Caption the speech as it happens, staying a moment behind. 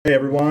Hey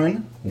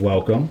everyone,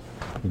 welcome.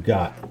 We've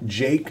got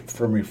Jake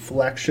from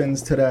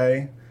Reflections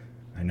today.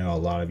 I know a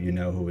lot of you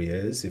know who he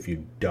is. If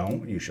you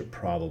don't, you should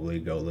probably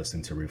go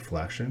listen to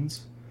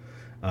Reflections.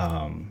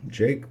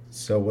 Jake,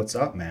 so what's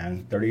up,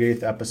 man?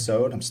 38th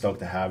episode. I'm stoked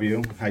to have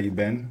you. How you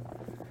been?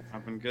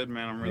 I've been good,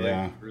 man. I'm really,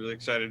 Yeah, really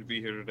excited to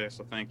be here today.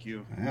 So thank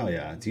you. hell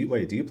yeah. Do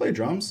you play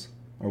drums?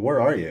 Or where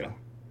are you?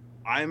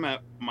 I'm at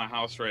my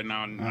house right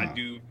now, and I Oh,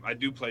 do, I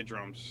do play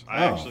drums.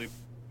 I oh, actually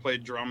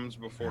played drums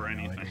I before had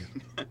no anything.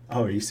 idea.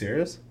 Oh, are you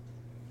serious?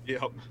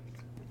 Yep.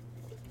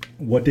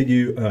 What did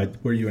you,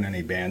 were you in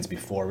any bands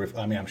before?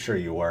 I mean, I'm sure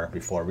you were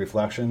before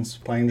Reflections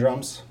playing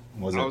drums.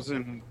 Was I it? was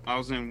in, I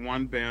was in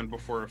one band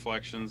before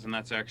Reflections, and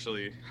that's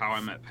actually how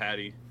I met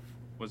Patty.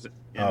 Was in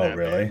Oh, that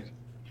really? band.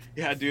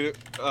 Yeah, dude.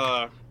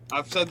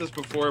 I've said this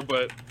before,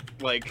 but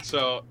like,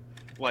 so,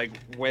 like,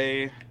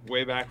 way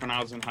back when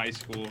I was in high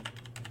school,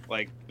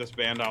 like this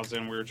band I was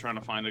in, we were trying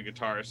to find a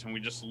guitarist, and we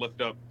just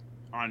looked up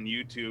on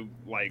YouTube,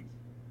 like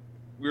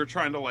we were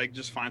trying to like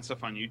just find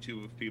stuff on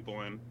YouTube of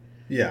people and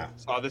Yeah.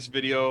 saw this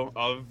video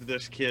of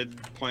this kid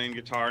playing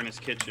guitar in his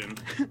kitchen.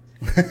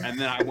 And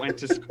then I went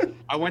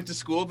to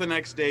school the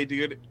next day,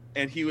 dude,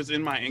 and he was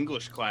in my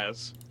English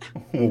class.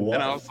 And What?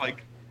 I was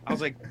like,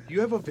 "Do you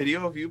have a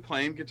video of you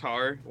playing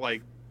guitar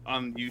like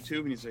on YouTube?"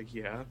 And he's like,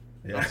 "Yeah."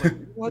 And I Yeah. was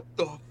like, "What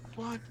the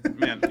fuck?"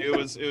 Man, it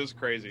was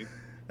crazy.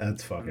 That's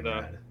And fucking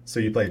rad.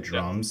 So you played yeah,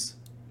 drums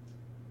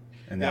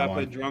in yeah, that I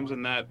played one? drums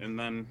in that, and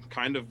then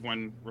kind of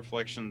when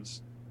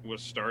Reflections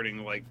was starting,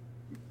 like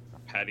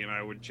Patty and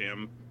I would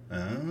jam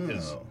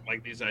his Oh.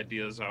 like these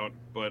ideas out.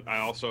 But I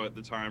also at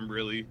the time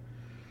really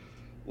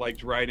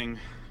liked writing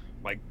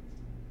like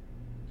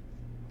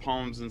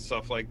poems and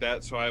stuff like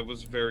that, so I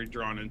was very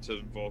drawn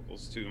into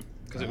vocals too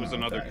because it was Oh,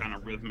 another okay. kind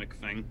of rhythmic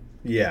thing.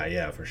 Yeah,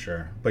 yeah, for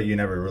sure. But you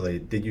never really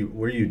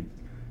were you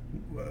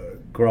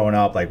growing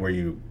up like were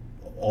you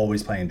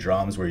always playing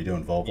drums? Were you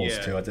doing vocals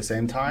Yeah. too at the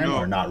same time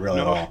or No, not really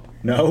at no, all?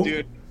 No?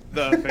 dude.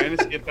 The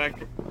fantasy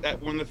effect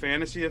that when the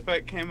fantasy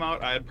effect came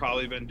out, I had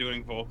probably been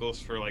doing vocals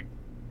for like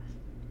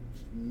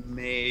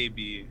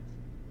maybe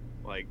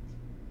like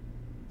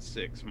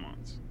 6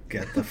 months.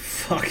 Get the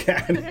fuck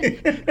out of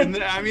here. And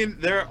I mean,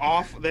 they're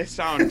off. They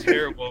sound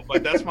terrible,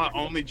 but that's my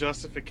only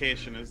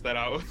justification is that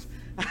I was,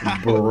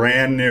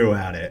 Brand new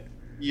at it.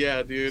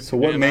 yeah, dude. So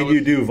what And I made you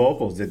was, do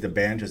vocals? Did the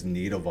band just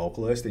need a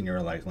vocalist and you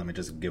were like, let me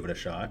just give it a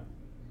shot?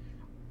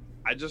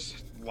 I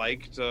just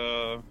liked,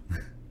 I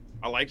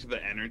liked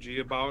the energy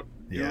about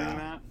doing Yeah.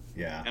 that.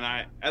 Yeah.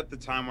 And at the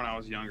time when I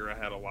was younger, I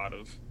had a lot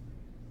of,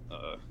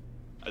 uh,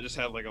 I just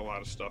had like a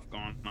lot of stuff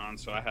going on,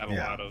 so I had a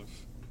Yeah. lot of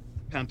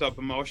pent up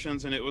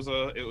emotions, and it was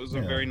a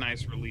Yeah. very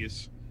nice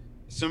release,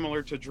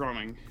 similar to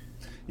drumming,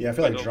 Yeah, I feel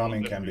but like a little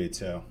drumming can different. be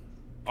too.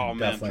 Oh Can man,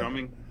 definitely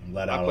drumming.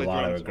 let I out a play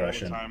lot of drums all the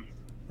aggression. time.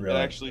 It Really?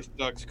 actually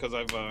sucks because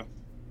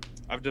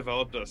I've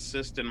developed a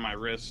cyst in my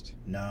wrist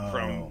from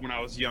No. when I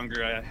was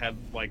younger. I had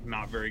like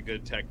not very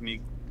good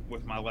technique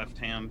with my left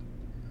hand,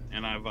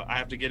 and I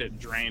have to get it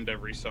drained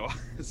every so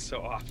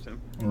so often.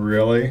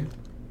 Really?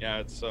 Yeah,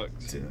 it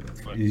sucks.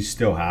 Dude, But you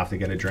still have to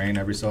get a drain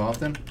every so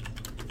often?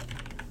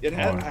 I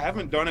Or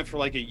haven't done it for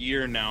like a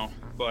year now,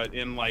 but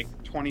in like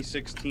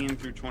 2016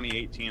 through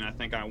 2018, I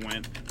think I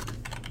went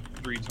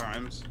 3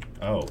 times,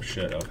 oh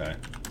shit, okay.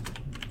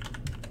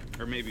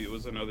 or maybe it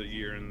was another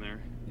year in there.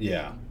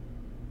 Yeah.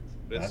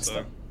 It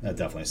sucked. That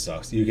definitely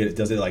sucks. You get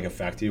does it like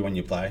affect you when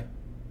you play?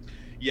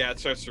 Yeah, it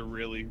starts to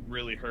really,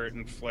 really hurt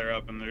and flare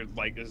up, and there's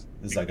like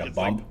It's like a it's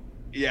like bump?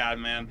 yeah,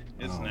 man,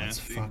 it's Oh, that's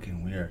nasty.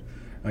 fucking weird.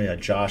 Oh yeah,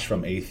 Josh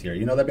from Eighth Year.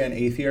 You know that band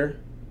Eighth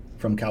Year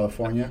from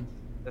California?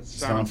 That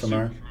Sound sounds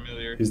super familiar?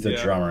 familiar. He's the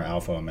Yeah, drummer,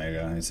 Alpha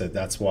Omega. He said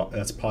that's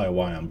probably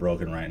why I'm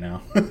broken right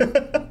now.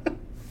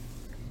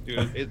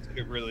 dude,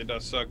 it really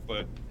does suck,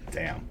 but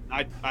Damn.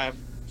 I've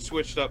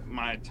switched up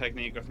my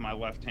technique with my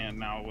left hand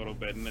now a little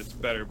bit, and it's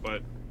better.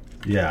 But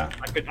Yeah,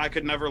 I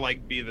could never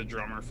like be the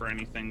drummer for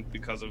anything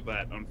because of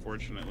that,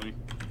 unfortunately.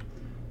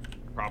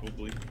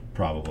 Probably,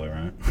 probably,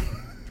 right? I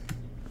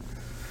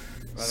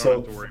don't have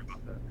So, to worry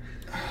about that.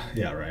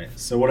 yeah, right.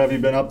 So what have you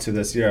been up to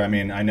this year? I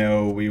mean, I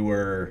know we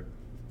were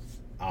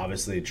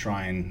obviously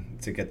trying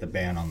to get the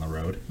band on the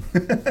road.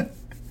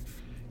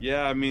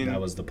 Yeah, I mean,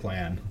 That was the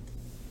plan.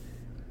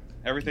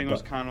 everything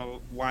was But kind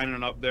of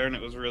lining up there, and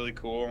it was really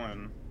cool.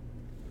 And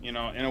in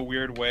a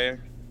weird way,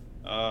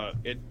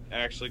 it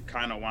actually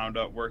kind of wound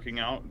up working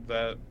out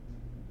that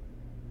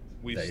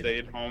we they,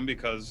 stayed home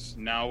because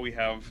now we've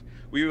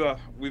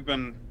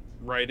been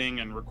writing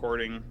and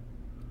recording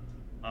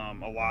a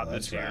oh, lot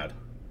that's this year. rad.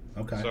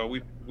 Okay. So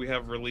we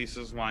have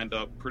releases lined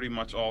up pretty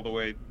much all the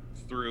way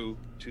through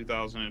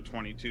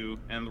 2022,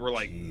 and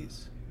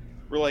Jeez.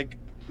 we're like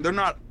they're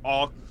not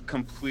all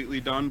completely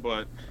done,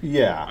 but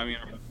Yeah, I mean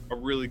a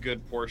really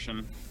good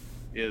portion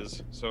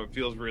is. So it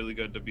feels really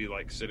good to be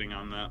like sitting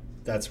on that.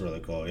 that's really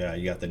cool. Yeah,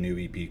 you got the new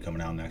EP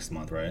coming out next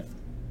month, right?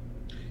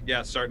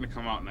 Yeah, it's starting to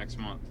come out next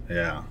month.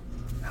 Yeah.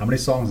 How many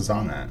songs is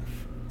on that?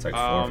 It's like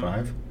four or Um,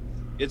 five?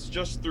 it's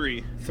just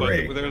three, but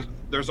Three.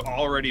 there's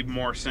already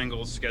more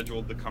singles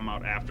scheduled to come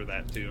out after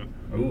that too.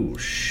 Ooh,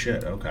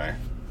 shit. Okay.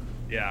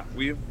 yeah,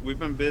 we've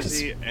been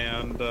busy,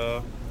 and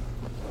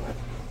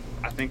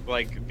I think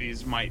like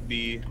these might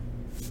be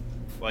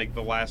like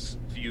the last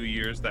few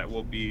years that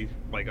will be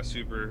like a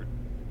super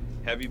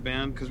heavy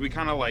band because we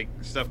kind of like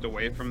stepped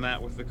away from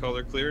that with the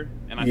Color Clear,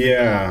 and I think we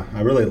Yeah,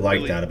 I really like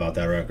really, that about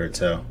that record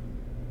too.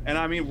 and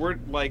I mean we're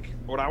like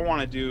what I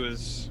want to do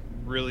is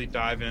really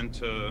dive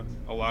into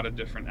a lot of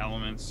different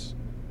elements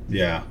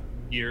Yeah.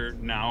 here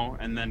now,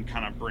 and then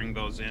kind of bring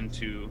those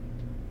into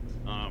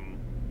um,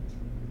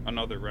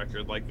 another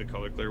record like the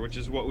Color Clear, which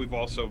is what we've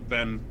also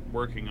been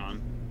working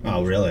on.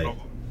 Oh, really?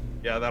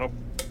 Yeah,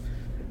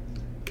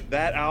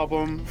 that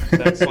album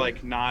that's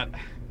like not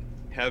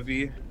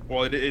heavy.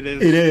 Well, it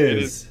is. It It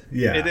is. is.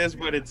 Yeah. It is,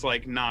 but it's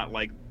like not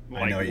like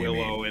I know what you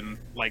Willow mean. and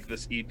like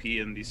this EP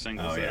and these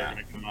singles Oh, that yeah. are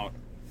gonna come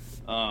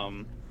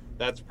out.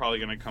 That's probably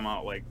gonna come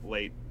out like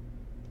late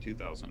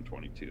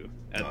 2022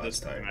 Oh, at that's this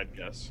point, tight. I'd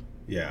guess.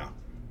 Yeah.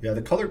 Yeah,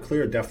 the Color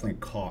Clear definitely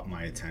caught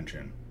my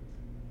attention.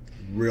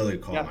 Really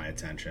caught Yeah. my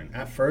attention.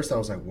 At first, I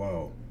was like,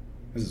 "Whoa,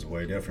 this is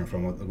way different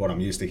from what I'm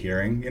used to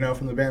hearing,"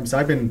 from the band. So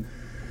I've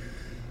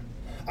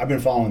been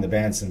following the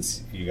band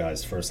since you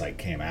guys first like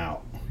came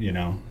out,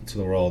 to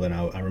the world, and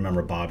I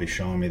remember Bobby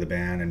showing me the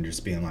band and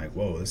just being like,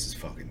 "Whoa, this is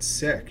fucking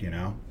sick,"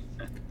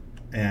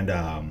 and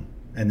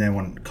then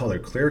when Color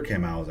Clear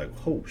came out, I was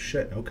like, "Oh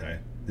shit, okay,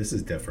 this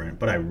is different,"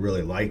 but I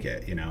really like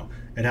it.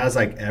 It has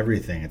like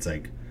everything. It's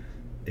like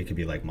it could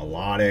be like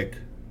melodic,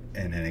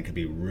 and then it could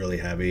be really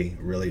heavy,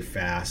 really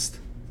fast,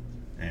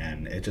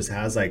 and it just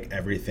has like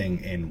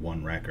everything in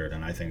one record,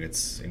 and I think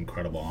it's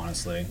incredible.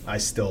 Honestly, I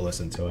still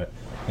listen to it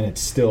and it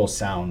still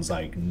sounds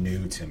like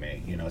new to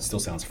me. It still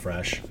sounds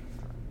fresh.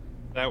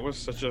 That was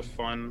such a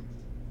fun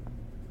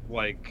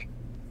like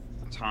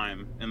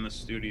time in the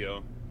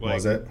studio. Like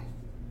Was it?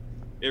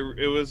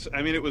 it was.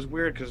 I mean, it was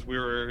weird because we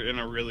were in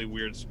a really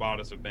weird spot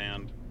as a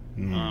band.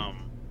 Mm.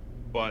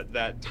 But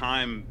that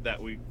time that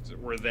we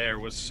were there it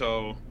was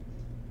so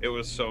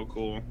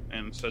cool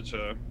and such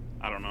a,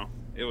 I don't know,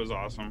 it was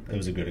awesome. It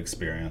was a good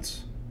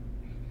experience.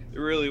 It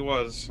really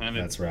was, and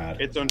That's rad.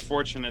 it's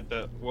unfortunate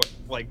that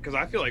because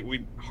I feel like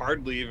we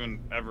hardly even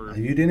ever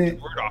You didn't.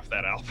 toured off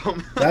that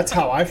album. That's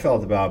how I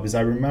felt about it, because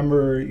I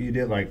remember you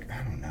did like,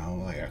 I don't know,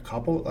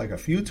 like a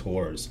few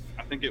tours.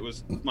 I think it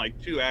was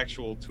like 2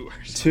 actual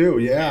tours. Two,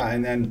 yeah,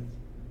 and then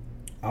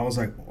I was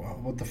like, well,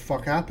 what the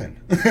fuck happened?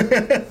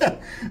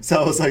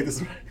 So I was like,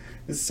 this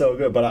is so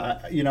good. But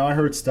I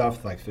heard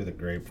stuff like through the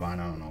grapevine.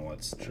 I don't know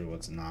what's true,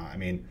 what's not. I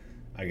mean,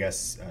 I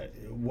guess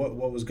what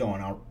was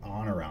going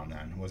on around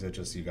then? Was it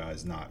just you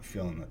guys not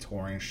feeling the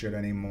touring shit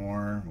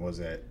anymore? Was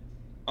it?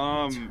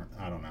 I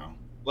don't know.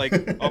 Like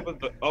up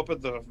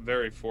at the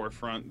very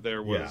forefront,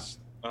 there was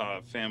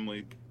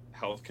family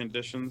health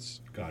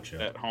conditions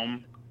Gotcha. at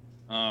home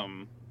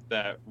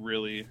that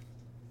really,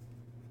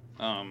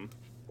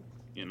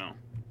 you know,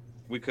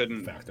 we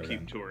couldn't Factored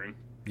keep in. touring.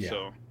 Yeah.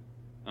 So,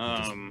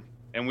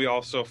 and we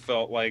also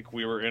felt like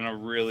we were in a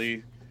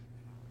really,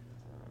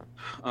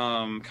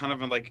 kind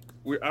of in like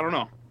I don't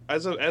know,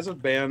 as a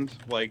band,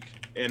 like,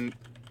 and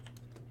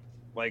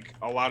like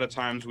a lot of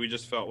times we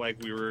just felt like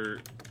we were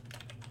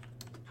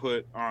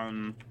put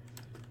on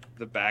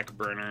the back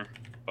burner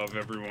of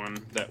everyone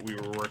that we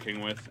were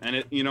working with, and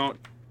it,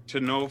 to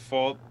no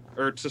fault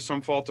or to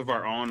some fault of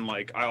our own,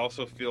 like I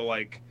also feel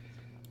like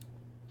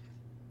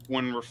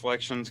when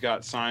Reflections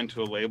got signed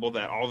to a label,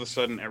 that all of a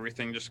sudden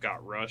everything just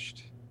got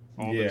rushed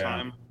all the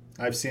time,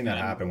 I've seen that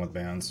happen with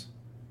bands.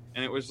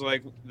 and it was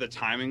like the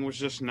timing was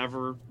just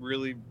never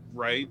really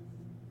right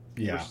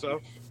Yeah. for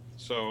stuff.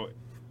 So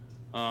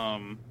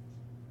and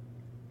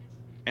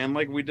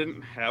like we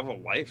didn't have a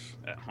life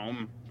at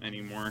home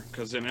anymore,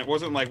 because then it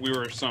wasn't like we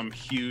were some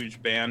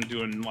huge band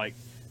doing like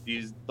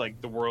these like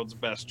the world's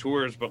best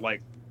tours, but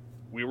like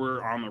we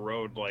were on the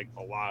road like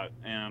a lot,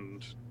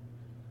 and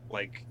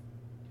like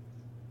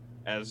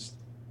as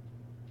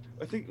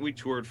I think we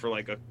toured for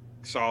like a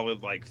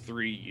solid like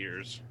 3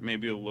 years,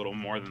 maybe a little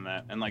more than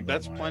that, and like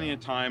that's plenty of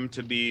time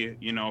to be,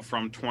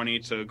 from 20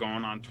 to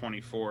going on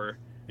 24.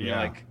 And you're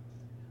like,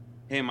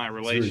 hey, my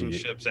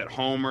relationships at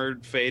home are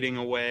fading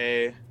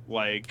away,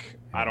 like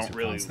I don't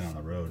really on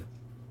the road,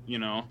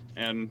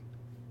 and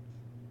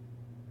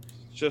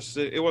just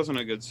it wasn't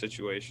a good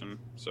situation.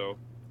 So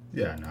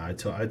yeah, no, I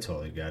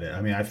totally get it.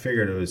 I mean, I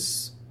figured it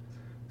was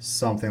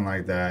something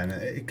like that, and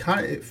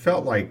it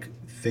felt like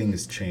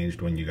things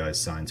changed when you guys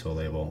signed to a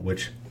label,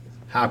 which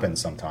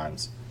happens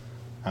sometimes.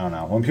 I don't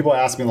know, when people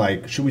ask me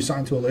like, should we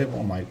sign to a label,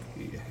 I'm like,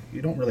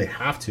 you don't really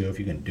have to if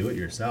you can do it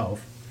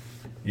yourself.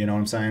 You know what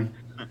I'm saying?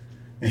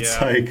 It's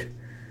like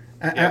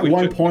at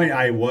one point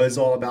I was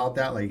all about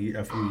that, like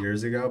a few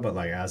years ago, but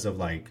like as of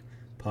like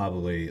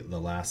probably the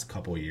last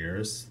couple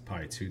years,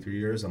 probably 2-3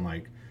 years, I'm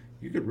like,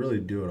 you could really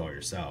do it all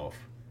yourself.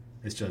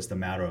 It's just a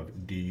matter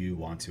of, do you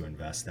want to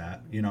invest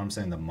that? You know what I'm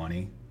saying? The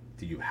money.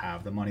 Do you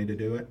have the money to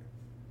do it?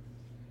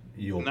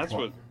 And that's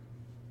what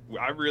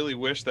I really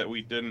wish that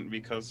we didn't,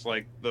 because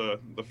like the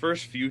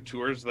first few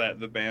tours that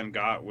the band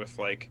got with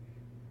like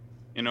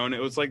you know, and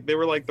it was like they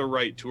were like the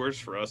right tours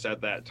for us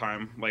at that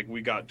time. Like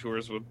we got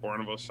tours with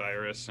Born of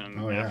Osiris and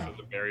Oh yeah,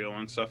 After the Burial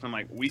and stuff, and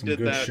like we some did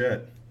good that.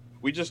 shit.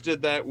 We just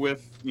did that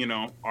with, you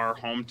know, our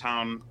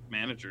hometown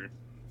manager,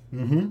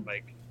 Mm-hmm.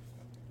 like,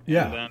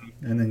 Yeah, and then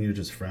and then you're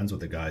just friends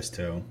with the guys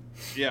too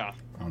yeah,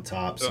 on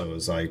top. so So it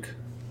was like,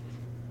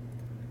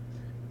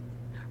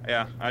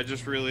 yeah, I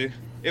just really,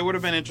 it would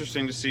have been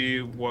interesting to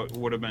see what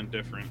would have been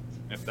different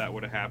if that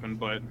would have happened,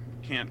 but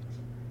can't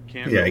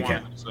yeah, you rewind.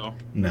 can't. So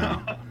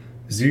No.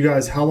 So you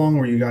guys, how long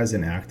were you guys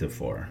inactive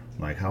for?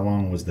 Like, how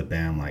long was the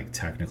band like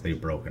technically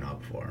broken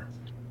up for?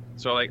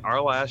 so like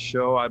our last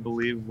show I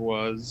believe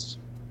was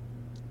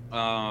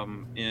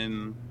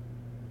in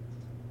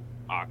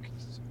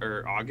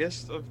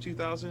August of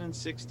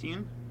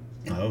 2016.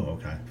 Oh,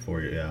 okay,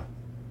 4 years. Yeah,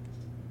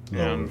 a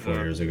little over And 4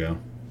 years ago.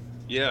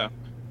 yeah,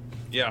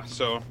 yeah.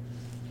 So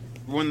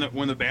when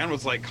the band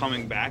was like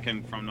coming back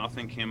and From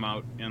Nothing came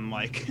out, and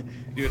like,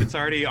 dude, it's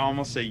already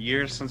almost a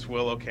year since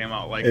Willow came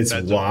out. Like It's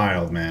that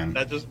wild, man.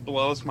 that just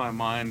blows my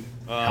mind.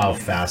 How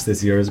fast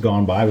this year has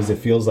gone by, because it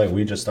feels like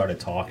we just started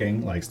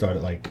talking, like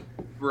started like,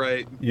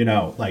 Right. you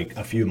know, like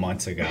a few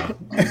months ago.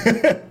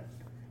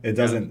 It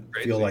doesn't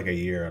crazy. feel like a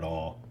year at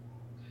all.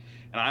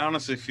 And I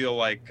honestly feel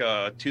like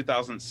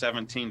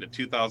 2017 to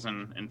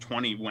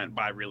 2020 went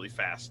by really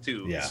fast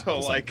too. Yeah, So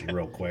just, like,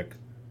 real quick.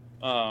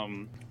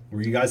 um,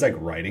 Were you guys like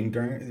writing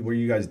during? Were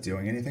you guys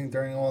doing anything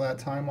during all that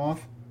time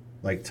off?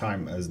 Like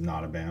time as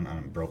not a band.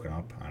 I'm broken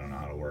up. I don't know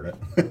how to word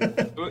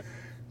it.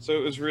 so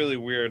it was really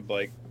weird.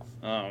 Like,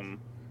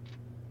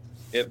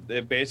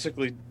 it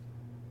basically,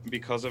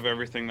 because of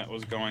everything that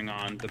was going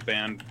on, the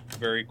band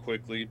very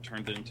quickly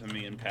turned into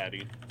me and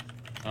Patty.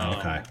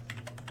 Okay.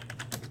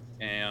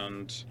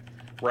 And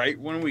right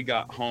when we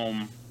got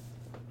home,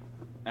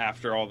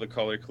 after all the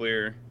Color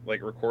Clear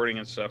like recording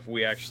and stuff,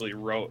 we actually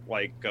wrote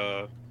like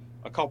a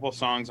couple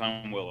songs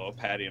on Willow.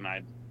 Patty and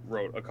I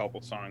wrote a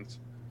couple songs,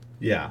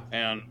 Yeah.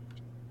 and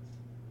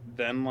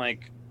then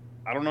like,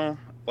 I don't know,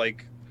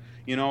 like,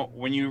 you know,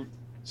 when you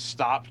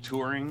stop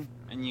touring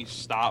and you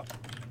stop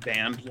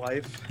band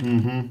life,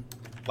 Mm-hmm.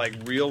 like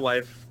real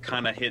life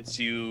kind of hits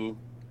you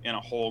in a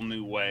whole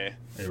new way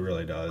It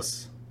really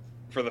does.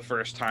 for the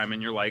first time,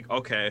 and you're like,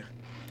 okay.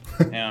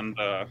 And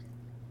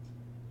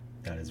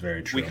That is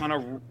very true. we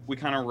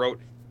kind of wrote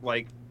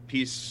like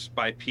piece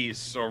by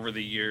piece over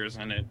the years,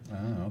 and it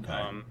Oh,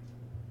 okay.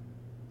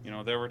 you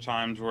know, there were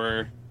times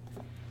where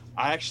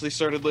I actually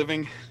started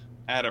living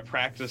at a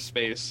practice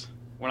space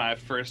when I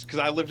first, because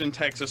I lived in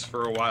Texas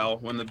for a while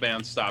when the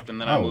band stopped, and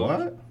then I Oh, moved.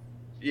 what?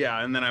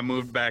 Yeah, and then I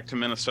moved back to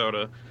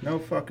Minnesota. No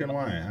fucking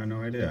way. I had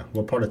no idea.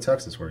 What part of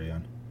Texas were you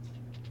in?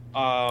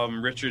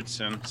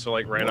 Richardson, so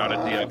like right out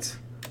of the What?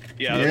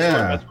 yeah, Yeah.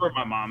 that's where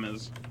my mom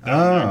is.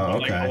 Oh,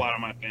 Like okay. a lot of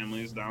my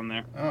family is down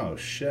there. Oh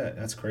shit,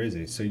 that's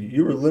crazy. So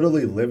you were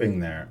literally living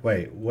there.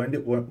 Wait, when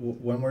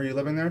were you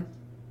living there?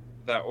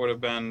 That would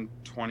have been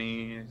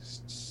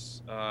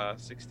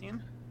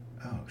 2016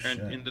 Oh or shit.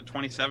 into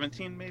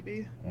 2017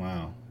 maybe.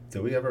 Wow.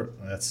 Did we ever?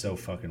 That's so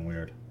fucking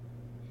weird.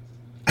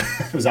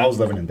 Because I was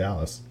living in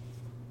Dallas.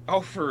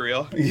 Oh, for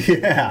real?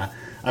 Yeah.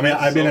 I mean,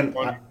 That's I've been so in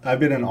funny. I've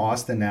been in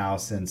Austin now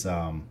since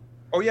Oh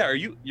yeah,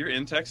 you're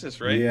in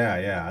Texas, right?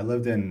 yeah. I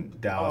lived in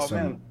Dallas Oh, from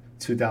man.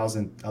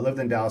 2000. I lived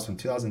in Dallas from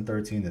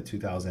 2013 to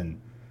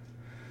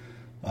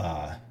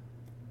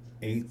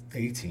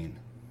 2018,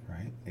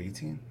 right?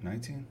 18,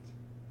 19?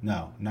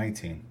 No,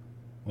 19.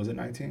 Was it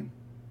 19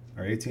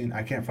 or 18?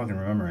 I can't fucking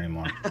remember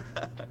anymore.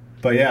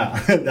 But yeah,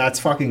 that's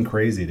fucking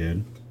crazy,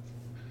 dude.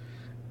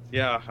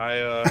 Yeah,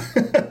 I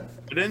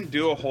didn't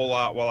do a whole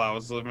lot while I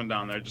was living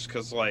down there, just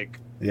because like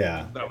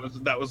Yeah.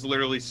 that was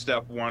literally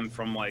step one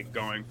from like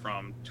going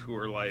from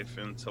tour life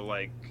into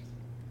like,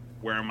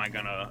 where am I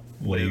gonna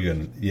What are live? you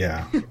gonna?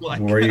 Yeah.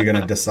 Like- Where are you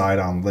gonna decide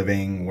on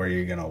living? Where are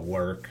you gonna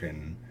work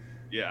and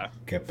Yeah,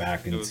 get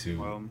back It was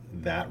into wild.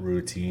 that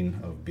routine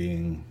of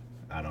being?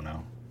 I don't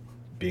know,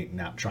 being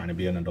not trying to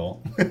be an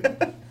adult.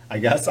 I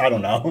guess I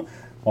don't know,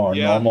 or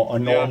Yeah,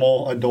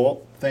 normal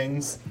adult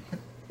things.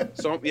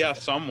 so yeah,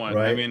 somewhat. I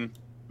Right. mean,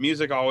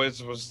 music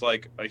always was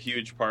like a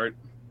huge part,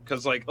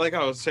 because like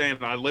I was saying,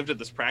 I lived at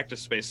this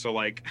practice space, so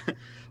like a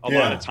lot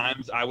Yeah. of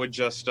times I would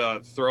just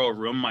throw a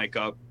room mic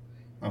up.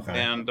 Okay.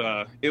 And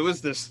it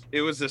was this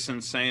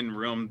insane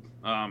room.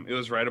 It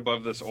was right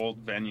above this old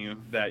venue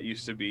that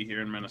used to be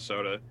here in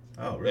Minnesota.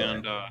 Oh really?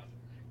 And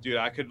dude,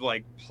 I could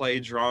like play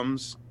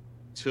drums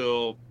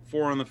till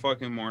 4 in the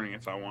fucking morning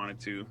if I wanted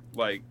to.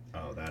 Like,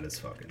 Oh, that is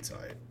fucking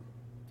tight.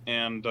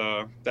 and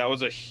that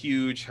was a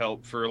huge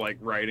help for like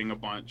writing a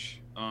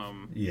bunch.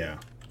 Yeah.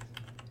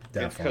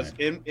 Because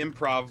Definitely.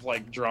 improv,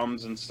 like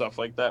drums and stuff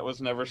like that,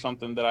 was never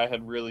something that I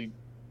had really.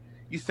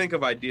 You think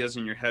of ideas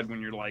in your head when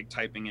you're like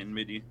typing in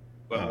MIDI,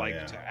 but Oh, like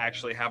yeah. to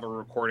actually have a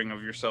recording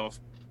of yourself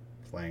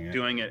Playing it.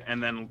 doing it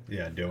and then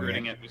Yeah, doing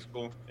reading it. it was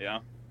cool. Yeah,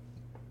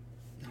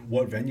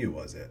 What venue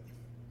was it?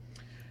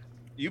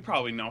 you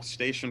probably know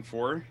Station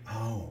 4.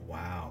 Oh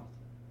wow.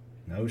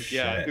 No shit.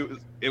 Yeah,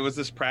 it was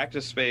this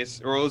practice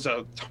space, or it was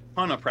a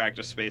ton of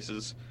practice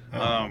spaces.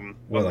 Oh,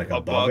 what, like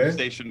above it?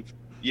 Station.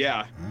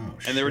 Yeah. Oh,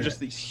 And there were shit. just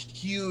these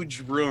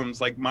huge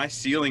rooms. Like my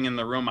ceiling in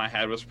the room I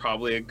had was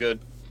probably a good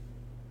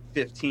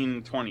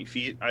 15, 20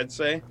 feet, I'd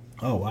say.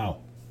 Oh, wow.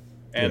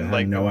 Dude, I And had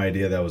like no the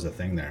idea that was a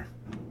thing there.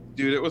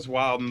 dude, it was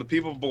wild. And the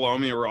people below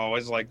me were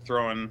always like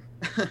throwing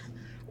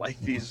like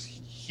these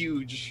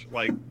huge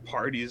like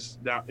parties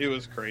down. It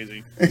was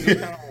crazy. It was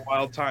kind of a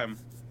wild time.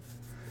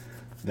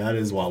 That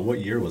is wild. What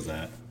year was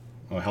that?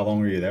 Oh, how long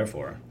were you there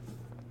for?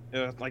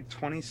 Like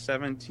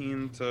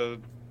 2017 to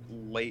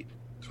late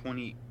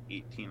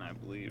 2018, I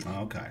believe.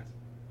 Oh, okay.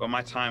 But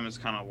my time has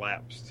kind of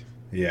lapsed.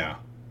 Yeah.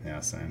 Yeah,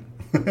 same.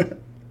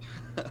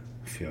 I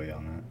feel you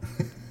on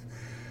that.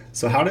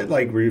 So how did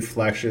like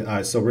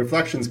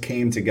Reflections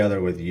came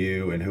together with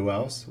you and who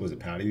else? Was it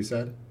Patty you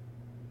said?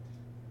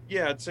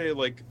 Yeah, I'd say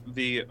like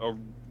the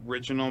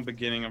original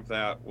beginning of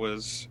that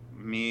was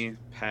me,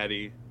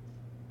 Patty,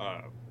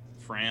 uh,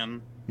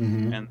 Fran,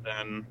 Mm-hmm. and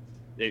then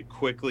it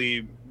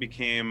quickly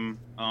became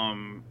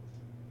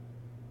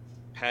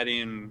Patty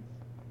and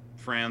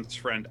Fran's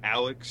friend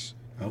Alex,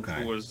 Okay.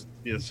 who was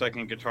the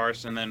second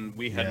guitarist, and then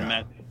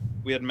Yeah.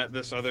 we had met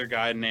this other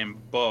guy named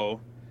Bo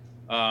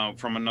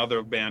from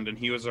another band, and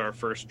he was our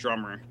first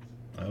drummer.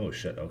 Oh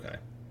shit, okay.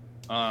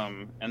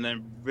 And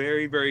then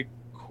very very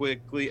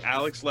quickly,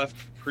 Alex left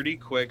pretty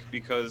quick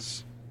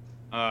because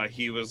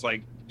he was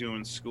like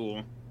doing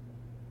school,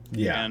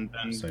 Yeah. and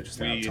then So I just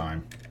didn't have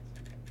time.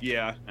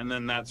 yeah, and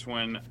then that's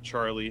when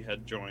Charlie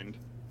had joined,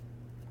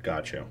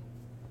 Got you.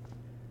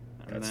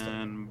 and That's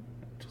then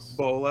Just...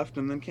 Bo left,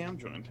 and then Cam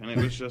joined, and it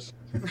was just,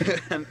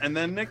 and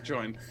then Nick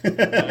joined.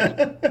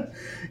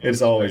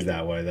 It's always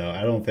that way though.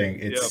 I don't think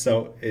it's Yep.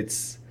 so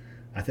it's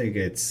I think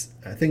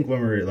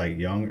when we were like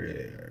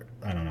younger,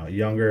 I don't know,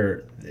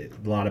 younger, a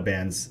lot of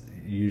bands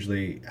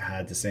usually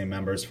had the same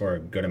members for a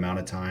good amount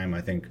of time. I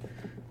think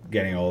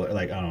getting older,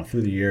 like I don't know,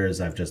 through the years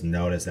I've just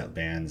noticed that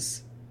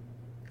bands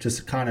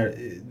just kind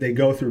of they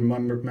go through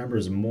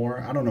members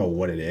more. I don't know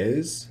what it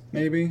is,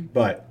 maybe,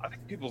 but I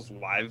think people's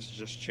lives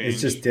just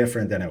it's just changed.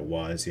 different than it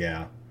was.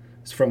 Yeah,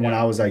 it's from when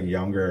Yeah, I was like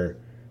younger,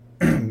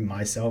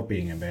 myself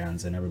being in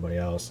bands and everybody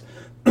else.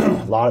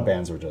 A lot of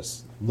bands were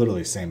just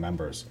literally same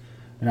members,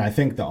 and I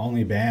think the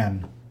only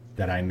band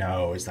that I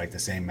know is like the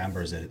same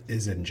members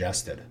is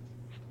Ingested.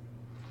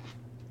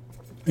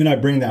 And I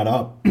bring that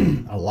up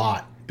a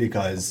lot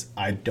because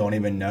I don't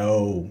even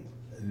know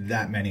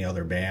that many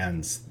other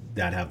bands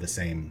that have the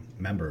same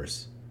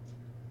members.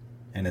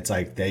 And it's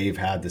like they've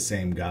had the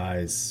same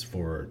guys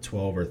for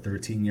 12 or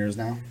 13 years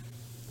now.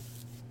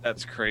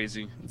 that's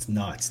crazy. It's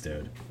nuts,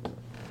 dude.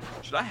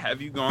 Should I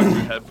have you go on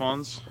through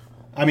headphones?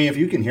 I mean, if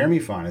you can hear me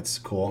fine, it's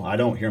cool. I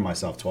don't hear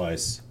myself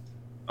twice.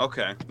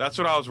 Okay, that's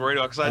what I was worried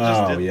about because I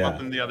just Oh, did yeah.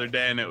 something the other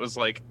day and it was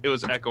like it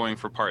was echoing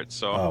for parts.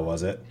 So, Oh,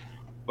 was it?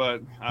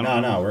 but I No,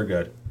 don't know. no, we're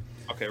good.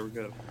 Okay, we're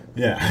good.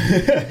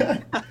 Yeah.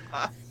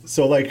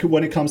 So, like,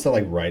 when it comes to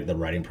like the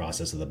writing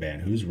process of the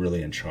band, who's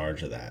really in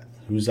charge of that?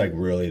 Who's like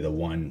really the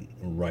one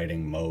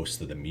writing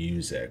most of the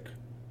music?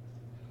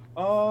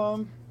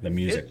 Um, The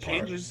music it part.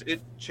 changes.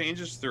 It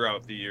changes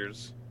throughout the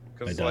years It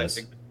because does.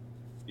 like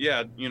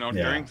yeah, you know,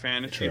 Yeah, during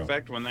Fantasy true.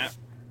 Effect when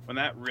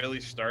that really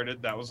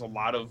started, that was a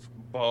lot of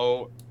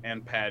Bo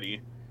and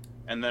Patty,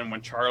 and then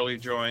when Charlie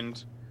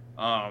joined,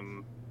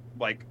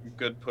 like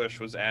Good Push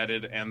was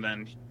added, and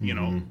then you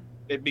know Hmm.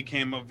 it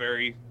became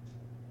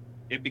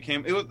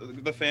it was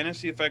the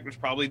Fantasy Effect was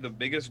probably the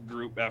biggest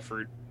group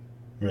effort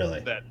Really?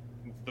 that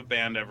the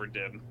band ever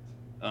did.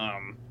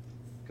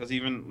 Because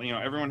even you know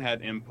everyone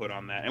had input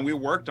on that, and we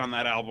worked on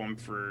that album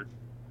for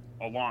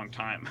a long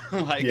time.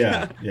 Like,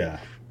 Yeah, yeah.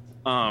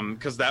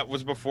 because that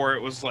was before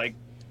it was like,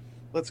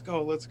 let's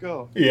go, let's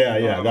go. Yeah,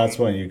 yeah. Um, That's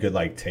when you could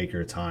like take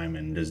your time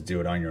and just do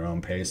it on your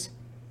own pace.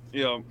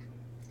 you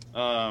know,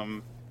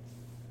 um,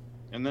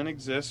 and then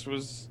Exist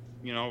was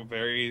you know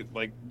very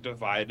like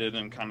divided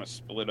and kind of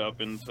split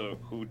up into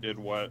who did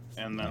what,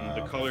 and then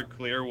the Okay. Color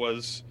Clear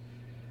was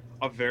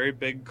a very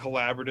big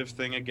collaborative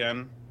thing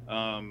again.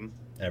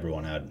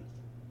 Everyone had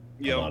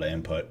You a know, lot of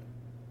input.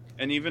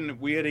 and even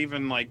we had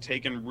even like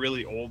taken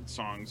really old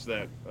songs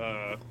that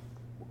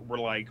were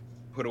like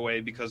put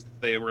away because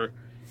they were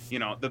you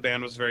know the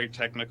band was very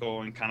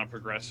technical and kind of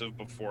progressive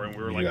before, and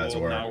we were You like, guys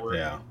well, were, now we're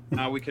yeah.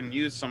 now we can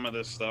use some of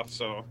this stuff.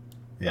 So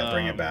Yeah,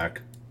 bring it um,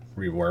 back,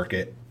 rework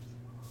it.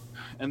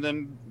 and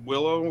then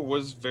Willow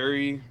was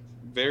very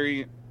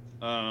very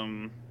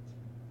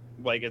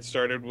like it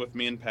started with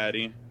me and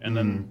Patty, and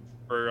then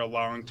for a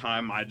long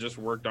time I just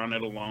worked on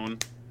it alone.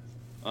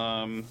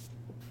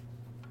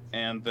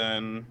 And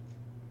then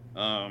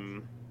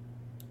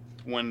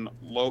when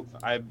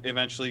I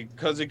eventually,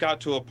 because it got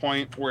to a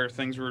point where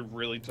things were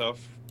really tough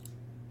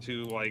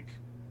to like,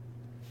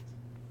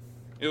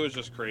 it was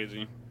just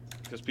crazy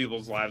because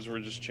people's lives were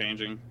just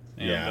changing.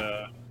 And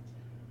Yeah.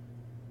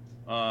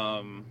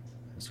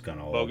 It's kind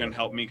of Logan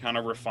helped me kind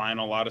of refine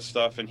a lot of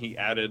stuff, and he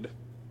added.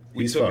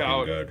 We He's took fucking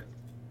out. good.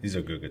 He's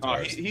a good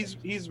guitarist.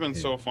 He's been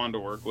so fun to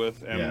work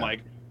with, and Yeah.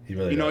 like He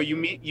really you know does.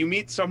 you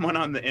meet someone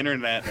on the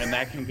internet, and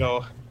that can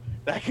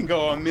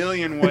go a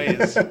million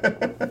ways.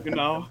 You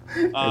know,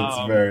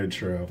 It's very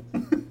true.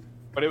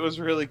 but it was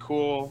really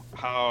cool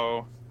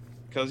how,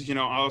 because I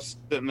was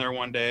sitting there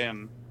one day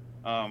and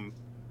um,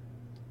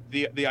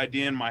 the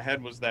idea in my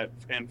head was that,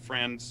 and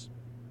Fran's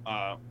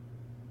uh,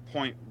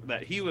 point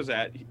that he was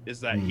at is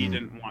that he Hmm.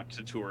 didn't want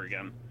to tour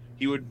again.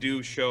 He would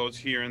do shows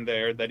here and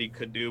there that he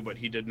could do, but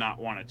he did not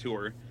want to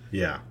tour.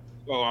 Yeah.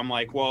 So I'm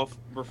like, well, if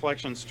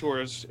Reflections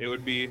tours, it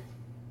would be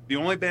the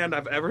only band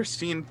I've ever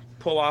seen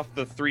pull off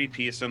the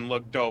three-piece and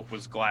look dope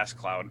was Glass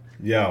Cloud.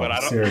 Yo, But I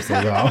don't- seriously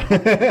though.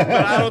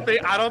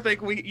 But I don't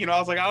think we, I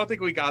was like, I don't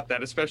think we got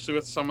that, especially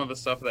with some of the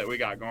stuff that we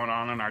got going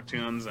on in our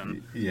tunes.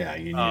 And Yeah,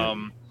 you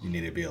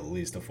need to be at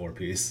least a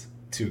 4-piece,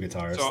 2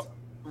 guitars. so,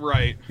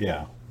 right.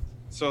 Yeah.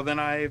 So then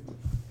I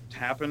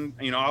happened,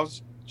 I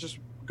was just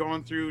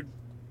going through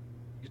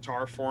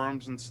guitar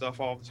forums and stuff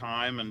all the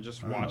time and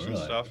just Oh, watching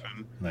really? stuff.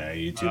 And Like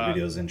YouTube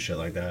videos and shit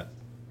like that.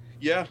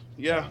 yeah.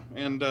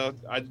 And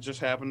I just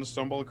happened to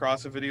stumble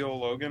across a video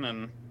of Logan,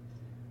 and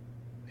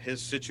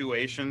his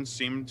situation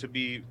seemed to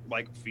be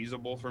like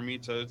feasible for me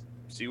to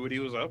see what he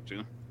was up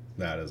to.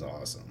 That is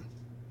awesome.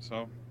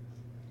 So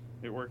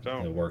it worked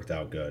out. It worked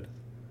out good.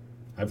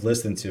 I've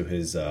listened to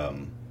his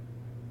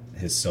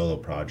solo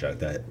project,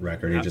 that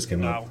record he just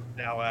came out.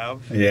 Dal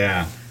Ave.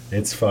 Yeah,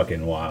 it's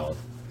fucking wild.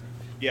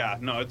 Yeah,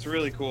 no, it's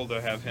really cool to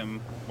have him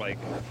like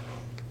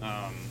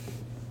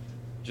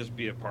just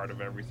be a part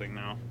of everything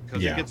now,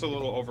 because Yeah. it gets a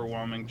little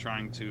overwhelming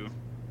trying to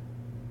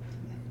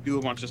do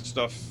a bunch of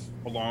stuff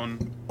alone.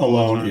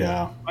 all the time.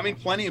 Yeah. I mean,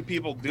 plenty of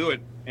people do it.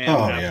 And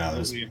Oh, yeah,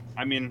 absolutely.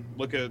 I mean,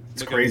 look at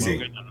crazy.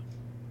 Logan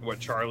and what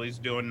Charlie's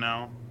doing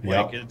now.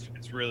 Yep. Like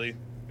it's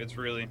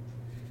really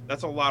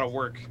that's a lot of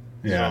work.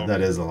 Yeah, So-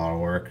 that is a lot of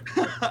work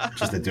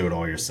just to do it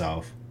all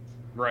yourself.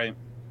 Right.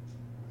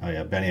 Oh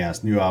yeah, Benny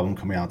asked, new album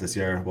coming out this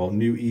year. Well,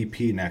 new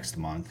EP next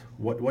month.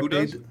 What Who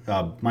date?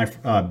 My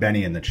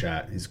Benny in the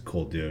chat. He's a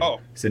cool dude. Oh.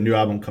 He said new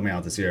album coming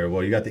out this year.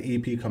 Well, you got the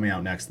EP coming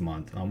out next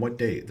month. On what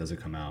date does it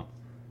come out?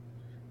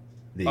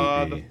 The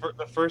EP.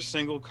 The first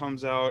single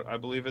comes out, I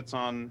believe it's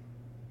on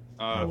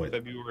wait.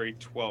 February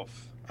 12th.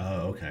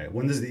 Oh, okay.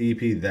 When does the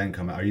EP then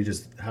come out? Are you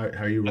just how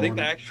are you rolling? I think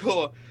the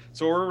actual.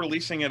 So we're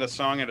releasing it a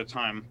song at a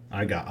time.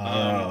 I got.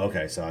 Oh,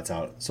 okay. So it's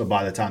out. So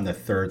by the time the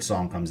third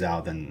song comes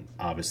out, then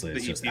obviously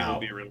it's The just EP will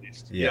out. be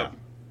released. Yeah.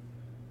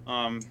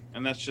 Yep.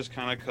 And that's just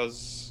kind of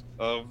because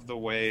of the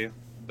way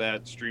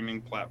that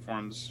streaming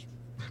platforms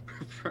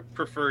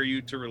prefer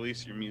you to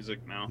release your music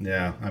now.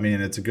 Yeah, I mean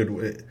it's a good.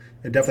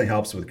 It definitely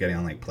helps with getting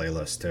on like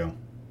playlists too.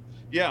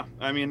 Yeah,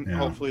 I mean, Yeah.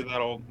 hopefully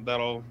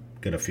that'll.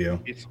 Get a few.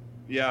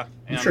 Yeah,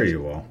 I'm sure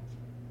you will.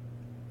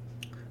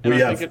 And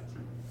We I have. think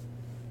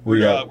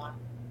We have.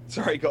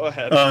 sorry, go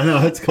ahead.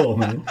 No, that's cool,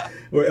 man.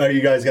 Are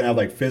you guys gonna have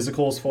like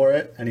physicals for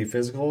it? Any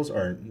physicals,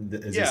 or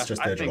is yeah, this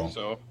just digital? I think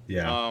so.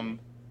 Yeah.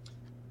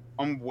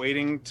 I'm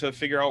waiting to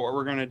figure out what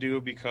we're gonna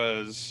do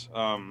because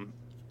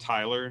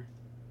Tyler,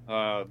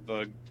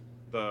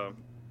 the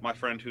my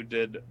friend who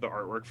did the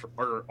artwork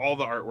or all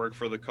the artwork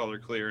for the Color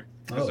Clear,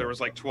 because Oh. there was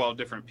like 12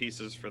 different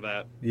pieces for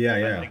that. Yeah, I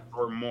yeah. think,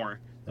 or more.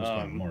 That's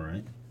probably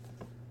more,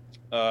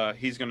 right?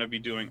 He's gonna be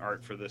doing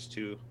art for this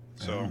too.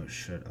 So Oh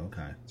shit.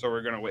 Okay. so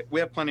we're gonna wait. We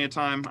have plenty of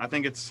time. I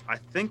think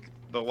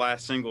the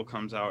last single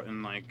comes out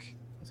in like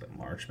Was it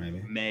March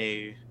maybe?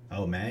 May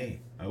Oh, May.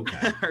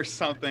 Okay. or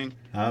something.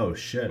 Oh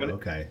shit. But-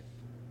 Okay.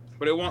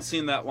 But it won't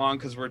seem that long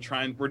because we're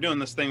doing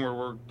this thing where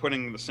we're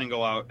putting the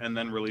single out and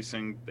then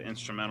releasing the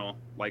instrumental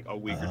like a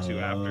week or two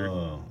after.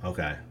 Oh,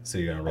 okay. So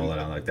you're gonna roll it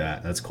out like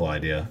that. That's a cool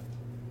idea.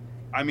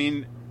 I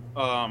mean,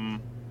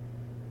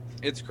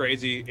 it's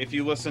crazy. If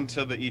you listen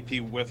to the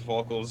EP with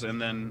vocals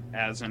and then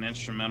as an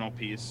instrumental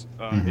piece,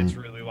 Mhm. it's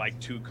really like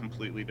two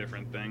completely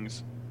different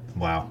things.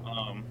 Wow.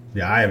 Um,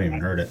 Yeah, I haven't even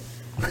heard it.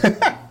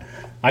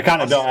 I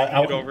kind I'll of don't.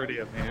 send it over to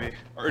you, maybe.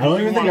 Or I do don't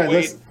you even think wanna I wait?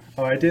 listened.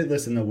 Oh, I did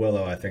listen to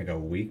Willow. I think a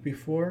week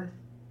before,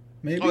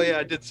 maybe. Oh yeah,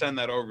 I did send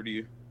that over to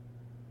you.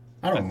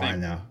 I don't I think-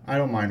 mind though. I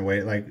don't mind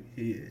wait. Like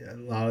a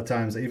lot of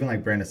times, even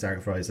like Brandon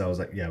Sacrifice, I was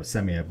like, yeah,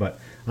 send me it. But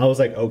I was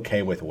like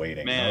okay with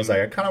waiting. I Man. was like,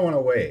 I kind of want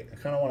to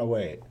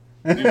wait.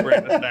 New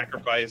Brand of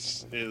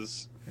Sacrifice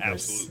is Yes.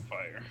 absolute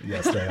fire.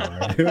 Yes, they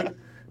are, dude.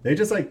 They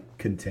just like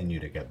continue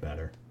to get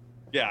better.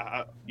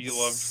 Yeah, you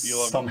love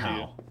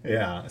somehow.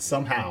 Yeah,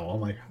 somehow.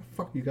 I'm like,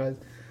 fuck you guys.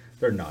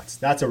 They're nuts.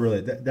 That's a really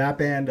that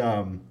band.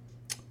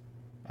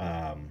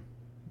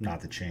 Not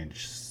to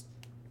change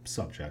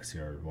subjects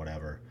here or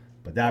whatever,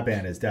 but that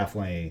band is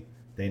definitely,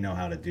 they know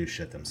how to do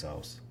shit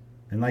themselves.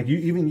 And like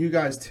even you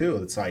guys too.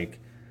 It's like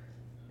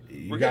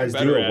you We're guys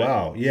getting do better it at it.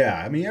 well.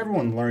 Yeah, I mean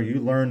everyone you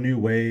learn new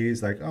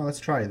ways. Like, oh, let's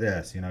try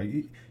this. You know,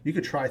 you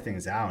could try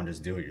things out and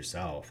just do it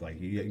yourself.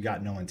 Like you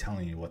got no one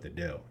telling you what to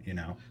do. You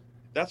know.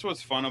 That's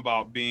what's fun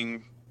about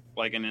being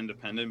like an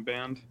independent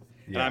band.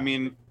 And Yeah. I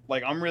mean,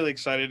 like I'm really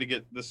excited to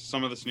get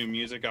some of this new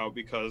music out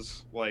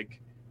because like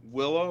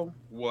Willow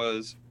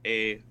was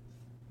a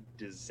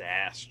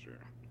disaster.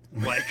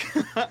 Like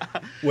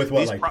With what,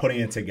 these like pro- putting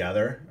it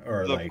together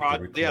or the like the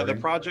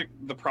recording?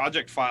 the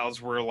project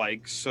files were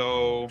like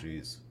so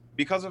Jeez.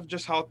 because of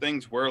just how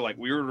things were. Like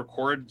we would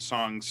record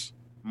songs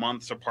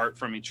months apart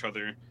from each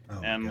other, Oh,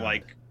 my and God.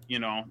 like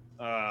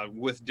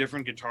with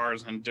different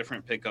guitars and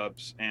different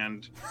pickups,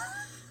 and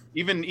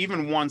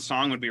even one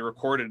song would be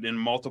recorded in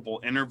multiple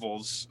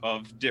intervals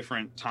of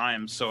different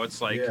times. So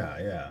it's like,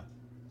 Yeah.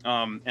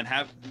 and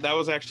have that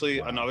was actually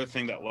Wow. another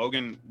thing that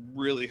Logan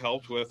really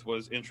helped with,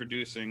 was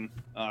introducing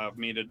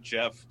me to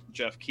Jeff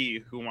Key,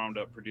 who wound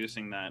up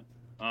producing that.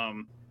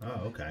 Oh,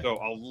 okay. So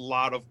a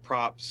lot of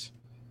props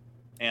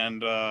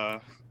and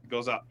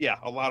goes out. Yeah,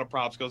 a lot of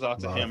props goes out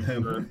to Lot of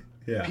him for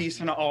Yeah.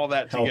 piecing all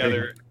that Helping.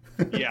 together.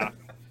 Yeah,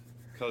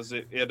 because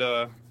it It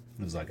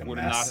was like a would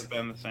not mess. have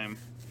been the same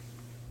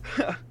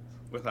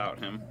without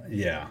him.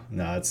 Yeah.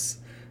 No,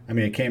 I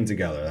mean, it came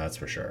together, that's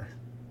for sure.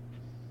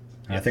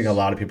 And I think a Yes.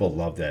 lot of people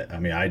loved it. I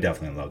mean, I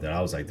definitely loved it.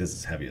 I was like, this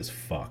is heavy as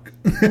fuck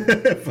for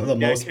the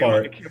Yeah, most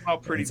part. it came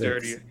out pretty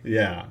dirty.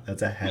 Yeah,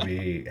 that's a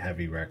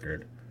heavy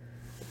record.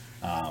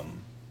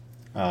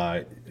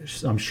 Uh,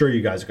 I'm sure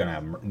you guys are gonna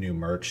have new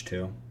merch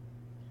too.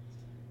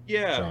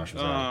 Yeah. Josh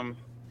was out.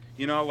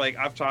 Like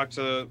I've talked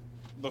to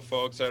the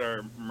folks at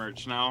our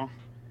merch now,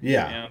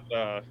 Yeah,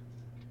 and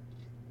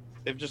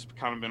they've just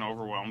kind of been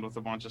overwhelmed with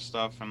a bunch of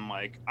stuff, and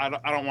like I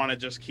don't want to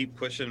just keep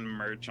pushing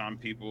merch on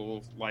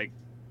people, like,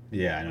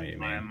 yeah, I know what you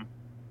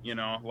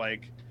mean.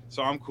 like,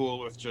 so I'm cool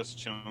with just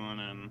chilling,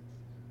 and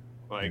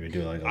like Maybe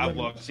do like a I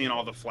living, love seeing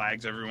all the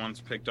flags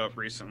everyone's picked up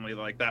recently.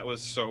 Like that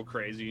was so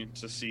crazy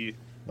to see.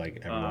 like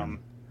everyone. Um,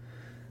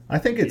 I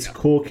think it's yeah.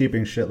 cool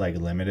keeping shit like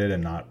limited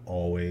and not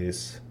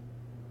always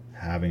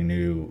having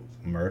new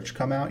merch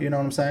come out. You know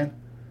what I'm saying?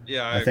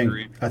 Yeah, I think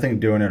agree. I think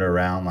doing it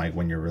around like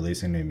when you're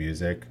releasing new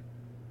music,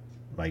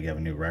 like you have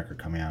a new record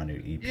coming out, a new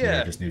EP,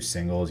 Yeah. or just new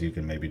singles, you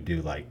can maybe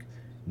do like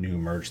new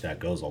merch that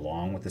goes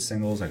along with the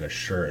singles, like a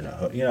shirt and a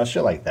hood,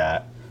 shit like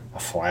that, a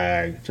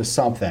flag, just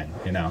something,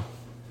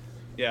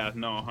 Yeah,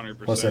 no,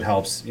 100%. Plus, it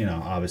helps,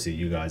 obviously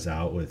you guys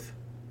out with,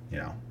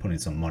 putting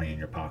some money in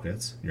your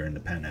pockets. You're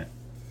independent,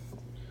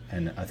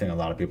 and I think a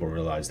lot of people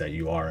realize that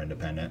you are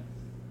independent.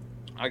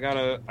 I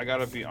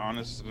gotta be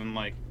honest, and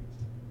like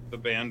the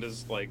band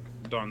is like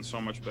done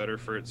so much better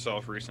for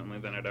itself recently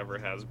than it ever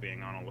has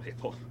being on a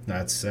label.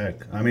 That's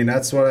sick. I mean,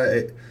 that's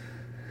what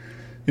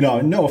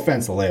no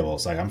offense to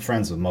labels. Like, I'm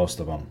friends with most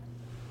of them.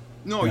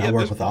 No, I yeah,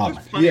 work with there's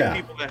them. plenty Yeah. of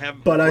people that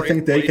have. But I great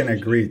think they can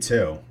relationships. agree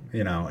too,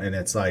 and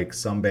it's like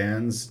some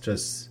bands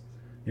just,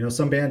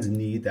 some bands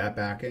need that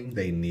backing.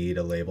 They need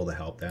a label to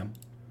help them,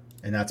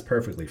 and that's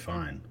perfectly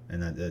fine.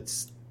 And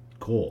that's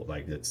cool.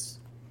 Like,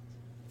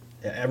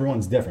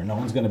 everyone's different. No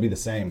one's going to be the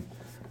same.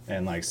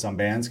 And like some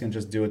bands can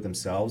just do it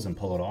themselves and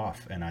pull it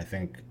off. And I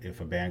think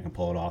if a band can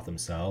pull it off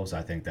themselves,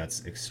 I think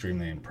that's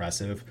extremely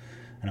impressive.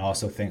 And I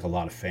also think a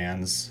lot of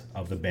fans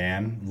of the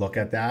band look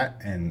at that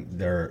and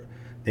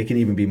they can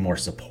even be more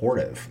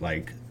supportive,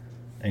 like,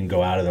 and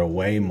go out of their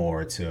way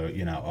more to,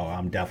 oh,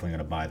 I'm definitely going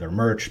to buy their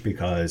merch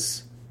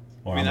because,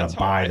 or I'm going that's to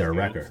how buy I their feel.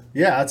 record.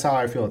 Yeah, that's how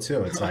I feel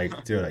too. It's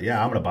like, dude, yeah,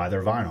 I'm going to buy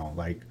their vinyl.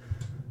 Like,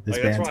 this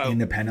Like, that's band's why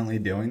independently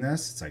doing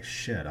this. It's like,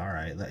 shit, all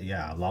right.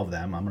 Yeah, I love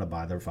them. I'm going to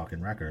buy their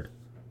fucking record.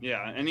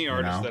 Yeah, any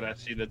artist know? that I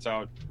see that's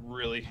out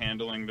really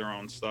handling their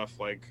own stuff,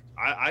 like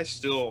I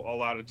still a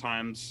lot of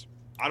times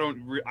I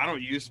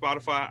don't use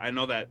Spotify. I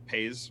know that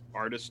pays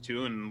artists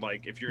too, and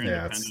like if you're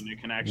Yeah, it's independent,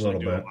 it can actually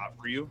do little a bit. lot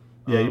for you.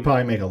 Yeah, you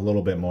probably make a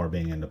little bit more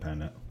being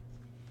independent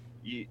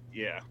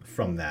Yeah.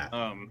 from that.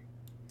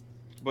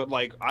 But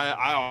like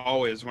I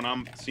always, when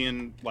I'm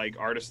seeing like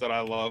artists that I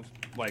love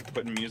like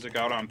putting music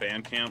out on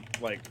Bandcamp,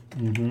 like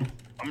Mm-hmm.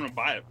 I'm gonna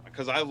buy it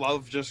because I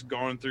love just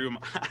going through.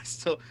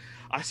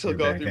 I still Your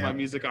go through my Bandcamp.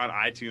 music on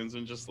iTunes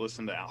and just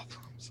listen to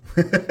albums.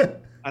 Dude,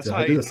 That's I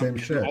how do the I'm same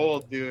getting shit.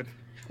 old, dude.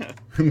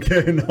 I'm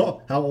getting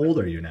old. How old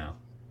are you now?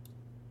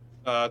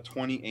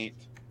 28.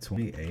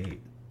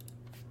 28.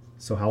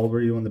 So how old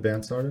were you when the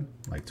band started?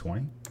 Like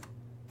 20?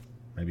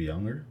 Maybe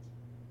younger?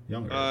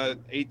 Younger.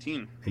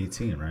 18.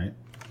 18, right?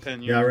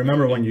 10 years. Yeah, I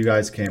remember when you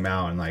guys came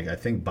out, and like I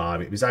think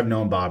Bobby, because I've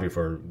known Bobby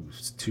for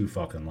too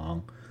fucking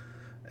long,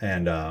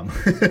 and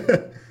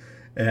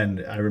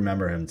and I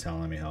remember him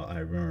telling me how, I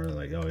remember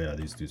like, oh yeah,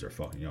 these dudes are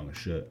fucking young as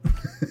shit.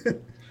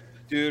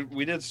 Dude,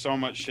 we did so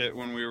much shit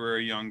when we were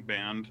a young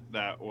band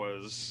that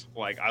was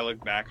like, I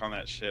look back on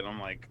that shit, I'm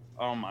like,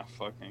 oh my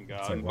fucking god.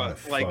 It's like, why the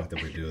But like, fuck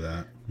did we do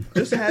that?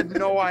 just had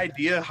no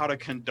idea how to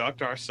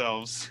conduct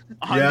ourselves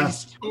on Yeah.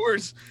 these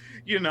tours,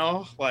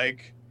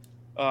 like,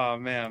 oh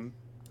man.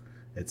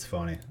 It's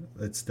funny.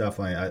 It's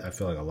definitely. I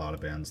feel like a lot of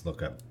bands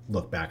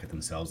look back at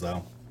themselves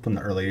though from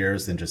the early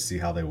years and just see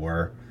how they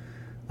were,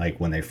 like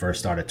when they first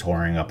started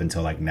touring up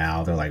until like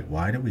now. They're like,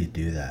 why did we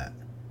do that?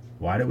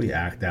 Why did we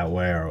act that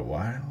way? Or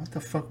what the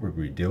fuck were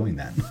we doing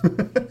then?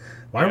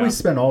 Why did Yeah. we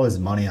spend all this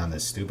money on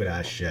this stupid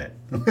ass shit?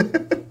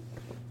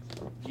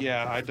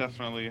 Yeah, I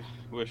definitely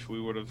wish we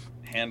would have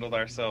handled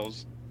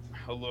ourselves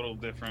a little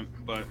different,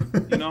 but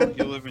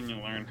you live and you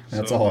learn.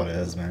 That's So, all it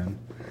is, man.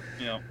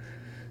 You know,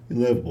 You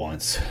live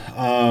once. We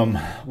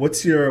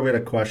had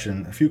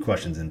a few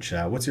questions in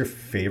chat. What's your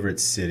favorite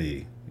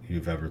city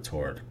you've ever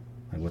toured?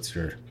 Like,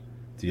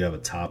 do you have a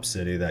top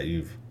city that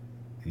you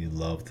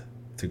loved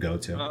to go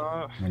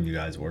to when you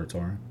guys were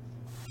touring?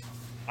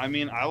 I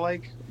mean,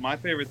 my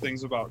favorite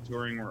things about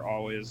touring were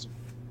always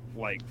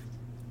like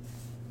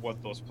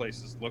what those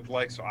places look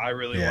like. So I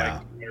really Yeah.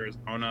 like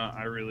Arizona.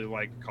 I really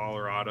like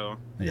Colorado.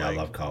 Yeah, Like, I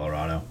love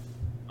Colorado.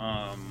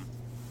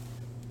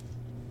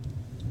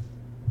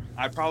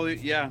 I probably,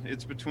 yeah,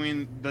 it's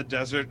between the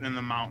desert and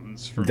the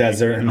mountains for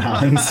Desert me. and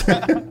mountains.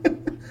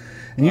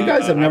 And you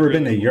guys have I never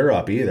been to really,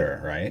 Europe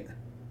either, right?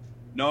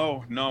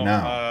 no, no.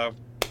 No.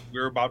 We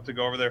were about to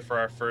go over there for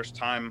our first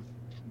time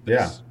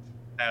Yeah. this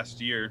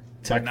past year.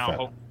 Tech But now,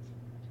 Fest.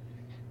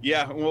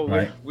 yeah, well,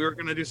 Right. we were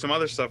gonna do some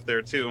other stuff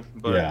there too,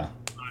 but Yeah.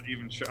 not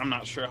even sure. I'm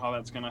not sure how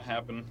that's gonna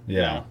happen.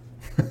 Yeah.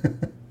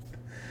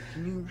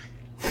 Can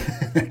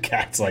you?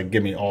 Cat's like,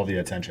 give me all the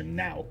attention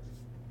now.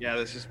 Yeah,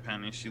 this is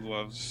Penny. She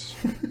loves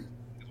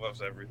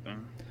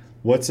everything.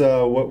 What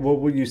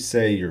would you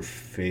say your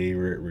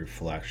favorite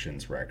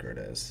Reflections record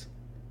is?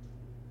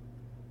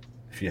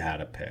 If you had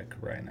to pick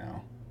right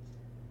now.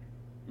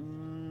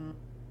 Mm, Is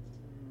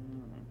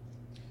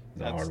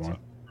that a hard one? tough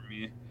for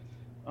me.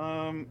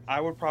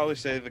 I would probably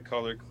say The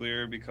Color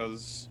Clear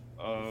because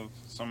of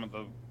some of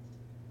the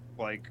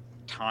like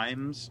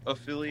times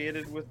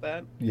affiliated with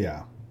that.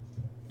 Yeah.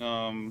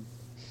 I'm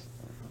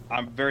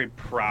very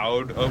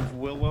proud of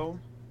Willow.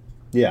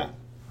 Yeah.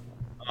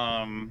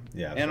 And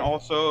Yeah.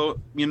 also,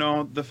 you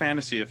know, The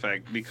Fantasy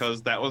Effect,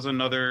 because that was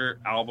another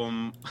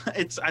album.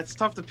 It's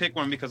tough to pick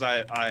one because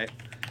I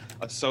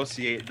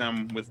associate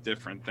them with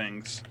different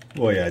things.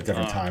 Well, yeah,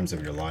 different times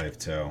of your life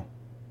too,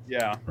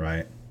 Yeah.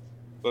 right?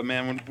 But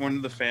man,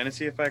 when The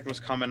Fantasy Effect was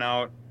coming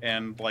out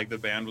and like the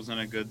band was in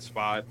a good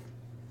spot,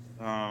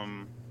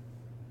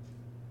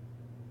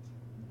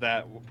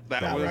 that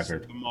That was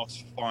record. the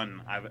most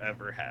fun I've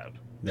ever had.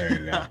 There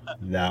you go.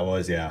 That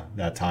was, yeah,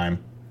 that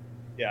time.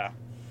 Yeah.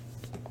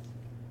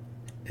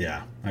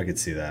 Yeah, I could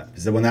see that.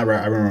 Because when I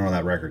remember when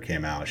that record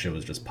came out, shit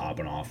was just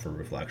popping off for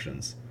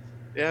Reflections.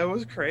 Yeah, it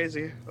was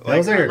crazy. That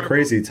was I like a remember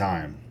crazy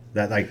time.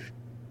 That like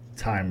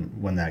time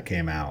when that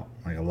came out.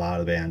 Like a lot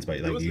of bands, but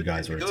it like was you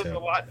guys were it was too. a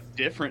lot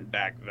different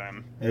back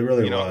then. It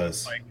really You know,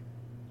 was. like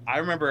I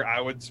remember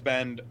I would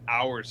spend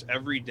hours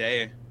every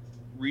day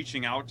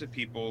reaching out to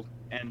people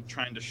and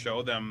trying to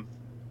show them,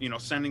 you know,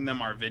 sending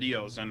them our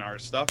videos and our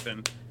stuff,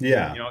 and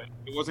Yeah. you know,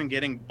 it wasn't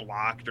getting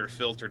blocked or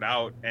filtered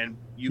out, and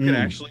you could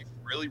actually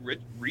really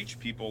reach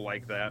people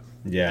like that.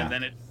 Yeah. And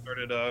then it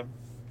started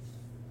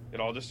it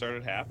all just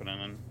started happening,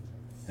 and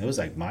It was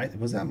like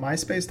was that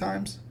MySpace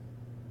times?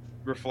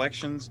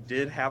 Reflections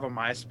did have a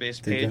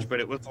MySpace Did page, they? but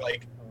it was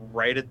like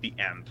right at the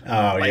end.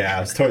 Oh Like- yeah,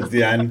 it was towards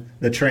the end,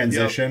 the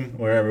transition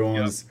where everyone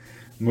Yep. was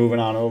moving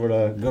on over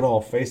to good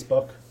old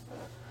Facebook.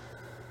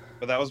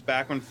 But that was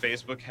back when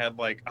Facebook had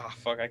like,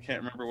 I can't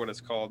remember what it's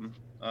called.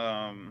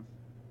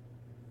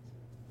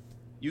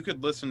 You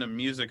could listen to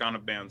music on a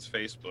band's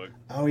Facebook.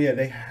 Oh yeah,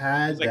 they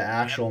had was like the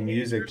actual Bandpage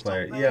music or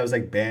player. something? Yeah, it was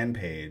like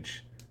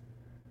Bandpage.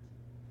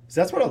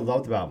 So that's what I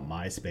loved about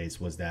MySpace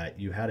was that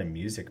you had a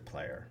music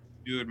player.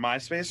 Dude,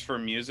 MySpace for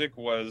music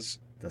was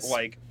The,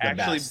 like the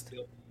actually best.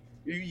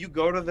 you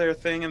go to their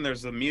thing and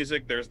there's the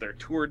music, there's their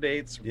tour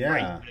dates Yeah.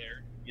 right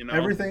there. You know,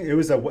 Everything. It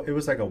was like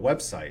a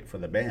website for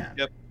the band.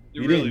 Yep, it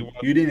You really didn't was.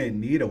 you didn't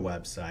need a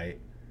website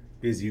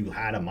because you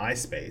had a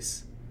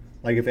MySpace.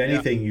 Like if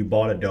anything, you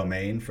bought a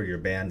domain for your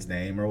band's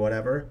name or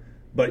whatever.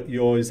 But you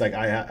always like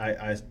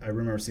I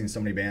remember seeing so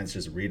many bands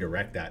just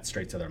redirect that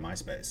straight to their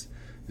MySpace.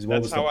 'Cause what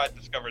That's was how the- I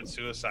discovered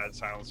Suicide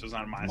Silence was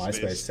on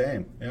MySpace,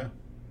 same, yeah.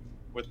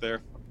 with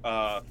their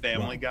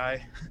Family Wow.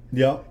 Guy.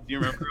 Yep. Do you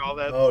remember all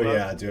that? Oh stuff?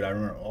 yeah, dude, I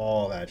remember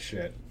all that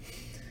shit.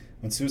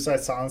 When Suicide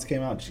Silence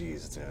came out,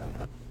 jeez, dude.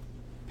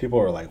 People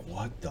were like,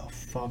 "What the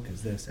fuck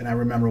is this?" And I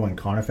remember when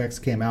Carnifex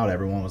came out,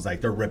 everyone was like,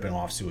 "They're ripping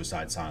off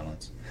Suicide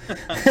Silence." Dude,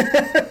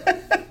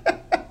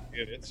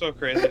 it's so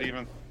crazy to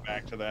even think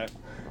back to that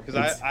because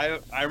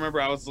I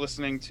remember I was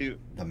listening to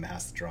The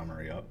Masked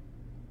Drummer, yep.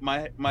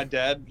 my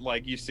dad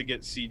like used to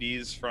get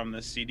CDs from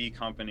the CD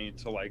company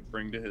to like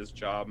bring to his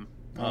job.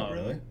 Oh,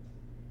 really?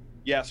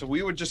 Yeah, so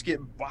we would just get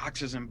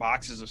boxes and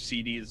boxes of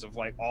CDs of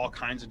like all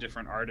kinds of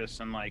different artists,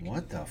 and like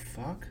What the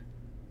fuck?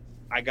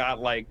 I got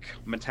like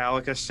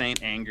Metallica,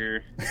 Saint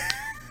Anger,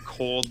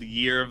 Cold,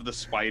 Year of the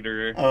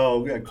Spider.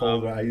 Oh, yeah,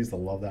 Cold. I used to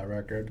love that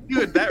record.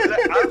 Dude, I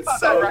It's thought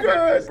so that record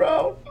good, was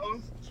bro.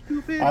 so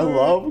stupid. I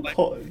love like,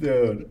 Cold,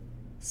 dude.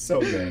 So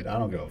good. I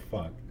don't give a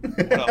fuck.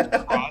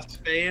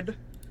 Crossfade.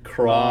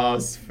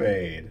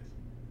 Crossfade.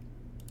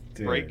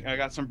 Dude. I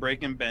got some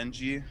Breaking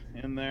Benji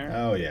in there.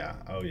 Oh yeah.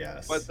 Oh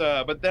yes.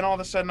 But then all of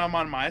a sudden I'm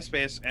on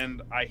MySpace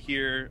and I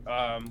hear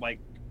like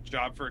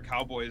Job for a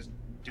Cowboy's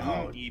Doom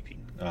Oh. EP.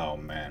 Oh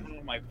man. And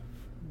I'm like,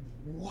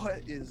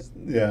 what is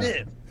Yeah.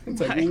 this? It's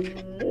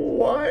like,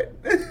 what?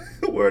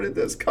 Where did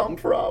this come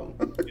from?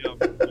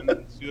 Yep. And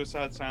then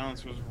Suicide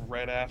Silence was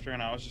right after,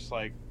 and I was just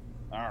like,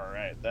 all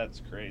right,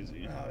 that's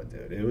crazy. Oh,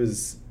 dude, it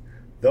was.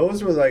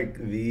 Those were like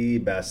the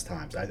best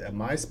times.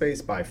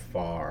 MySpace by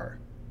far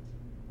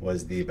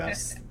was the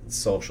best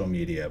social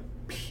media.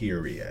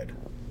 Period.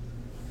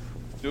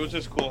 It was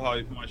just cool how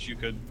much you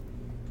could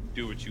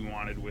do what you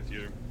wanted with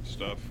your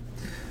stuff.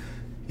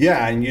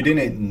 Yeah, and you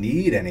didn't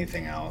need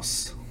anything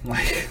else.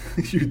 Like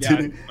you Yeah,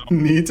 didn't no.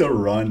 need to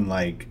run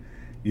like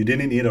You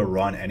didn't need to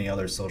run any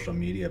other social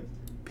media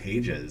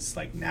pages.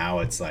 Like now,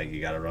 it's like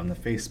you got to run the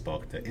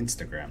Facebook, the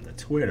Instagram, the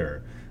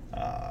Twitter.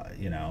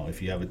 You know,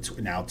 if you have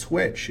now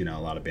Twitch, you know,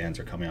 a lot of bands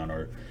are coming on,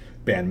 or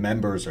band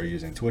members are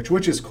using Twitch,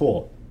 which is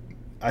cool.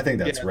 I think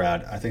that's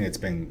rad. I think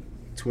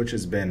Twitch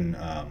has been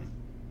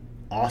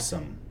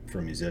awesome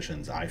for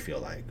musicians. I feel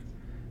like,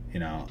 you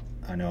know,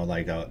 I know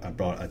like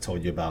I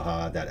told you about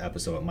how that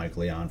episode with Mike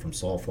Leon from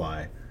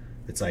Soulfly.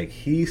 It's like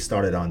he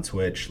started on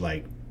Twitch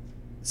like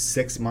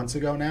 6 months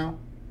ago now,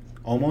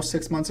 almost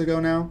 6 months ago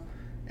now,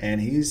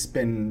 and he's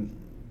been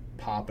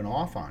popping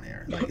off on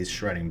here. Like he's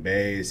shredding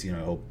bass. You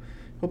know,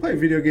 he'll play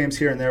video games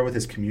here and there with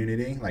his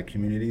community, like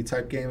community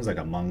type games like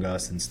Among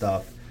Us and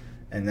stuff.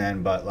 And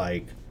then, but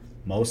like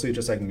mostly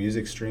just like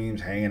music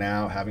streams, hanging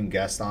out, having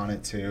guests on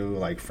it too,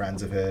 like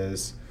friends of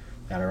his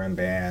that are in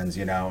bands,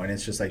 you know. And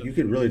it's just like you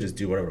could really just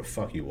do whatever the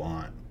fuck you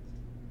want,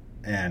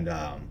 and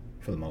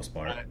for the most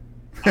part.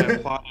 I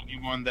applaud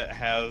anyone that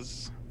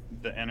has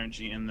the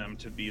energy in them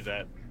to be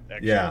that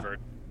extrovert.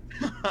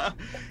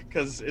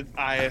 Because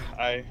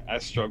I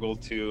struggle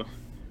to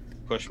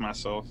push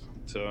myself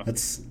to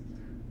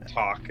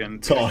talk.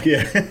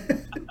 Yeah.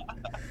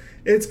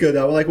 It's good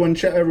though. Like when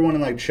everyone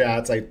in like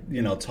chats, like,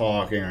 you know,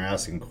 talking or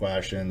asking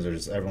questions, or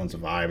just everyone's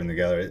vibing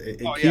together. It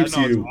keeps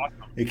you.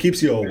 Awesome. It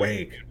keeps you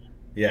awake.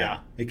 Yeah,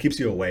 it keeps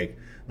you awake.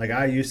 Like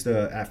I used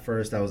to, at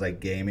first, I was like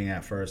gaming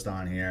at first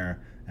on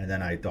here, and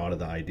then I thought of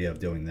the idea of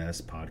doing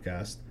this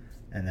podcast,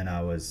 and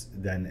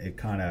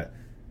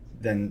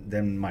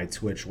then my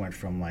Twitch went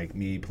from like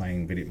me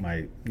playing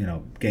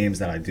games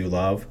that I do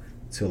love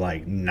to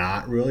like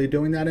not really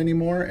doing that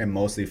anymore, and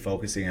mostly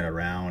focusing it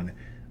around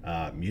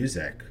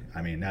music.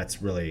 I mean, that's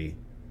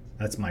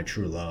my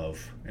true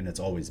love, and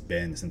it's always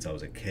been since I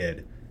was a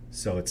kid.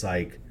 So it's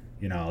like,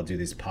 you know, I'll do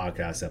these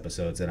podcast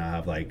episodes, and I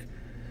have like,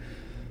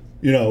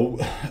 you know,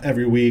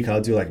 every week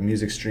I'll do like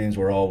music streams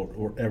where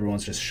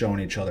everyone's just showing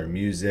each other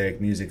music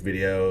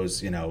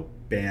videos. You know,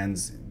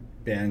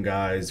 band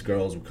guys,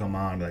 girls will come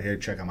on, be like, hey,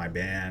 check out my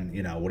band.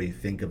 You know, what do you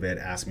think of it?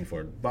 Ask me for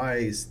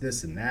advice,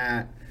 this and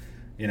that.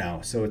 You know,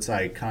 so it's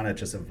like kind of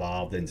just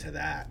evolved into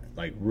that,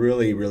 like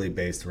really, really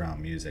based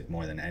around music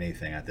more than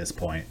anything at this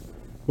point,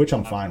 which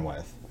I'm fine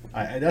with.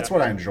 That's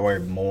what I enjoy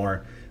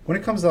more when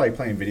it comes to like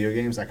playing video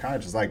games. I kind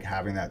of just like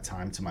having that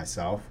time to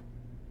myself,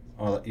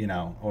 or you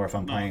know, or if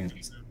I'm playing,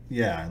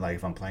 like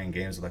if I'm playing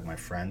games with like my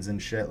friends and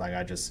shit, like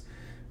I just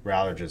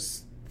rather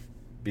just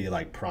be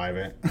like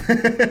private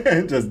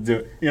and just do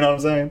it. You know what I'm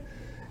saying?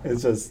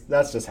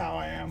 That's just how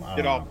I am.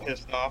 Get all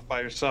pissed off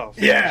by yourself.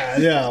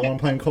 Yeah. When I'm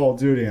playing Call of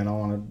Duty and I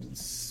want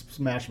to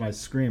smash my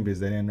screen because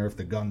they didn't nerf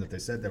the gun that they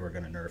said they were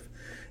going to nerf.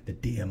 The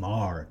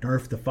DMR.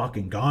 Nerf the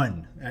fucking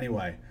gun.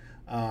 Anyway.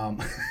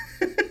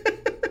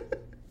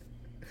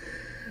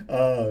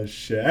 Oh,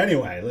 shit.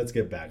 Anyway, let's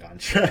get back on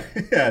track.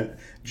 Yeah,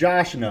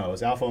 Josh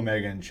knows. Alpha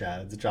Omega in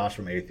chat. It's Josh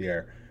from 8th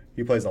year.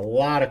 He plays a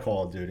lot of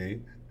Call of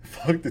Duty.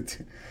 Fuck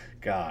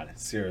God,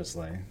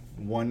 seriously.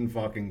 One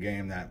fucking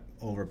game that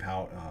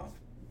overpowered...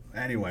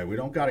 Anyway, we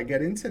don't got to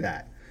get into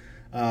that.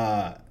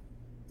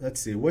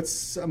 Let's see. What's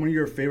some of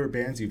your favorite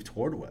bands you've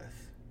toured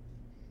with?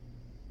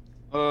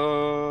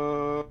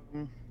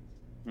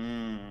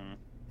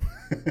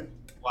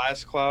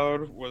 Last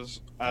Cloud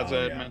was, as I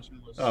had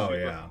mentioned, was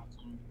super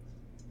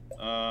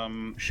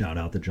awesome. Shout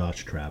out to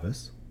Josh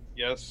Travis.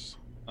 Yes.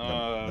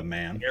 The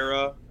man.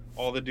 Era.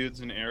 All the dudes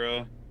in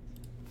Era.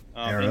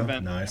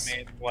 Era, nice.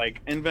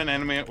 Invent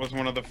Animate was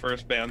one of the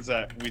first bands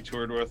that we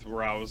toured with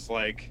where I was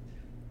like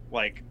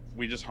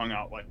we just hung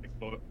out like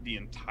the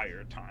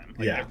entire time.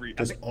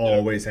 Just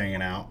always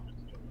hanging out.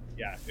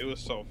 Yeah, it was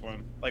so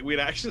fun. Like we'd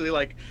actually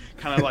like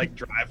kind of like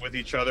drive with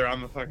each other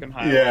on the fucking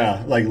highway.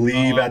 Yeah, like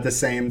leave at the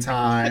same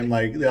time.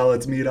 Like, yeah,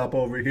 let's meet up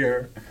over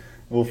here.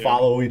 We'll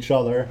follow each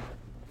other.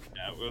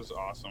 Yeah, it was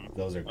awesome.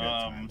 Those are good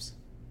times.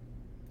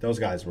 Those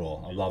guys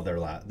rule. I love their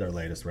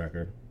latest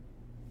record.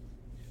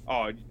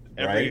 Oh,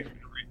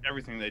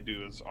 everything they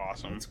do is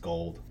awesome. It's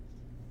gold.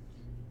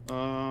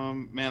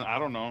 Man, I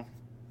don't know.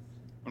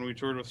 When we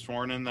toured with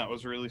Sworn that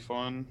was really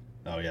fun.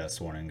 Oh yeah,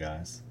 Sworn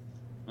guys.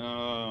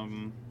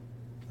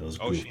 Those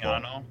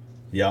Oceano.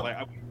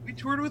 Yeah. We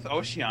toured with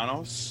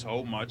Oceano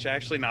so much,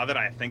 actually. Now that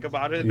I think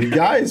about it, you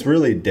guys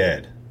really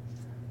did.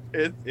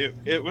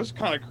 It was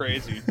kind of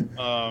crazy.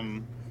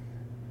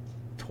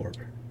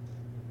 Torber.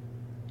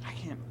 I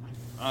can't.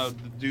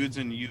 The dudes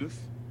in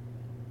Youth.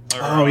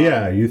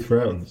 Youth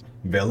Forever.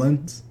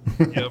 Villains.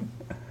 Yep.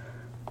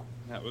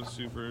 That was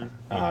super.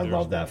 I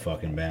love that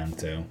fucking band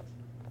too.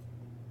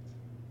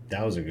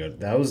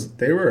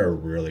 They were a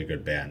really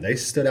good band. They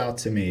stood out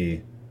to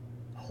me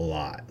a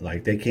lot.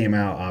 Like they came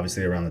out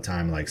obviously around the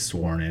time like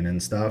Sworn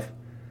and stuff,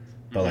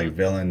 but like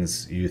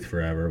Villains, Youth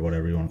Forever,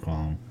 whatever you want to call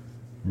them,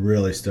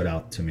 really stood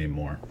out to me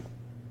more.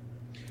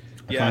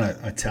 I kind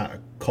of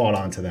caught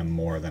on to them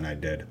more than I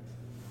did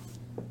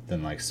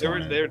than like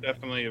Sworn. They were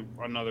definitely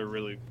another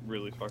really,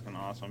 really fucking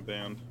awesome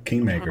band.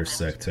 Kingmaker's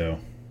sick too.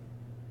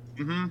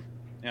 Yeah,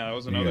 that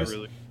was another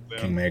really good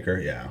band. Kingmaker,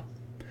 yeah.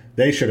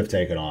 They should have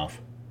taken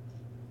off.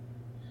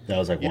 That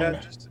was like one of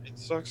it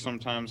sucks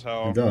sometimes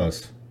how it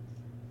does.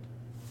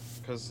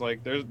 because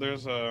like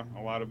there's a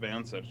lot of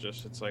bands that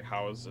just it's like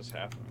how is this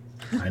happening?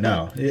 I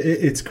know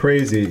it's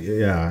crazy.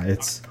 Yeah,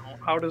 it's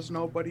How does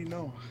nobody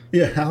know?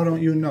 yeah. How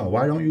don't you know?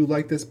 Why don't you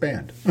like this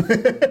band?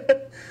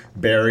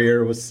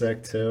 Barrier was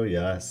sick too.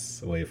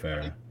 Yes,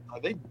 Wayfarer. Are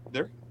they?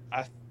 They're.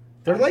 I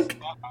They're like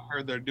thought I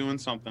heard they're doing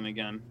something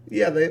again.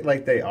 yeah,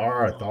 they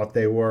are. I thought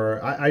they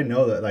were. I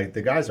know that like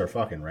the guys are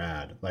fucking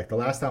rad. Like the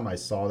last time I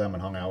saw them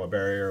and hung out with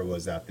Barrier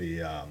was at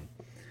the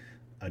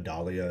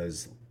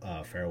Adalia's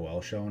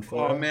farewell show in Oh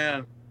Florida.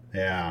 man,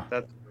 Yeah,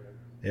 that's.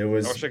 it I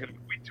was. wish I could.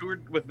 We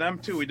toured with them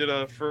too. We did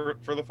a for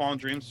the Fallen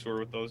Dreams tour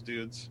with those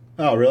dudes.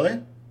 Oh,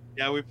 really?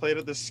 Yeah, we played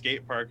at the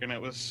skate park and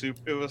it was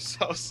super. It was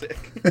so sick.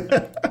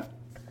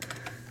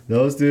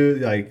 Those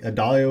dudes, like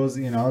Adalia was,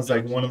 it's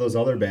like one of those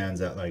other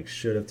bands that like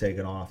should have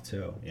taken off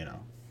too, But it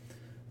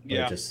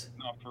Yeah, just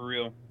no, for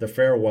real. the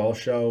farewell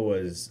show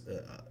was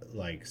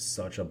like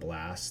such a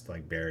blast.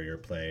 Like Barrier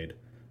played,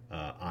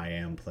 I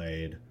Am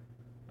played,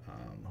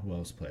 who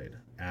else played?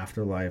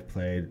 Afterlife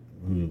played.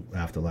 Who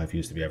Afterlife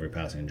used to be Every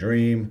Passing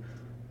Dream.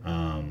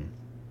 I'm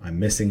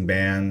missing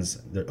bands.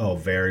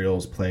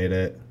 Varials played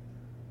it,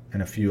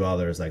 and a few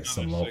others like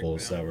some Another sick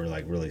locals that band. were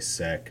like really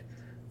sick,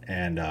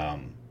 and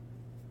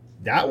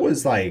that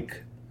was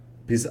like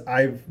because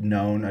I've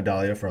known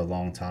Adalia for a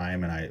long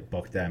time and I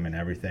booked them and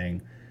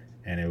everything,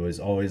 and it was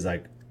always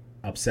like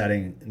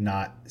upsetting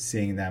not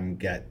seeing them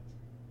get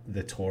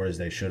the tours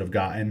they should have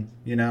gotten,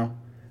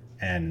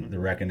 and the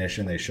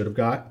recognition they should have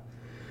got.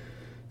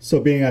 So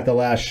being at the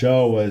last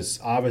show was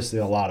obviously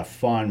a lot of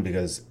fun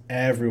because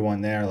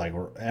everyone there, like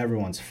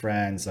everyone's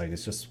friends, like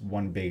it's just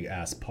one big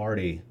ass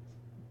party.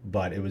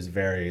 But it was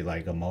very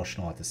like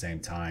emotional at the same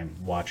time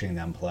watching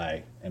them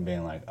play and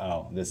being like,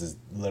 oh, this is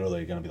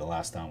literally going to be the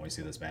last time we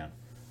see this band.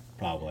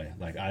 Probably.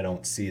 Like I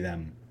don't see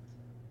them.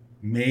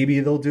 Maybe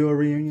they'll do a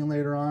reunion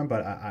later on,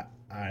 but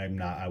I'm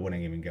not. I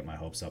wouldn't even get my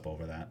hopes up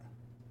over that.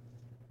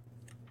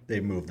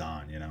 They've moved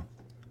on.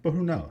 But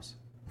who knows?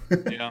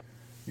 Yeah.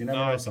 You never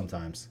No, know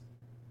sometimes.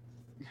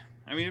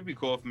 I mean it'd be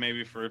cool if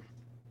maybe for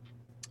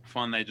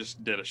fun they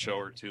just did a show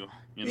or two.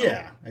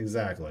 Yeah,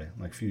 exactly.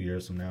 Like a few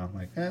years from now,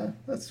 like,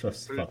 let's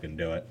just fucking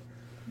do it.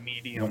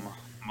 Medium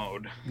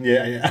mode.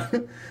 Yeah, yeah.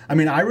 I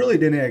mean, I really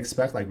didn't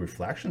expect like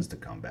Reflections to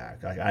come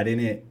back. Like, I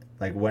didn't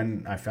like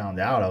when I found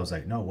out, I was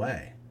like, no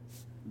way.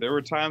 There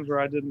were times where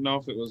I didn't know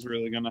if it was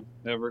really gonna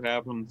ever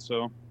happen.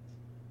 So,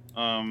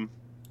 um,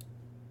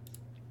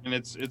 and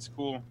it's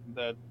cool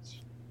that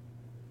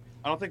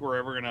I don't think we're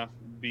ever gonna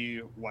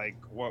be like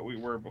what we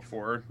were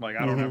before. Like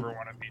I don't Mhm. ever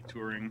want to be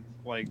touring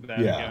like that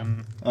Yeah.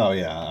 again. Oh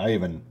yeah. I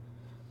even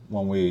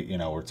when we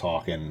were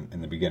talking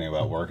in the beginning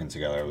about working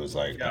together, it was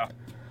like Yeah.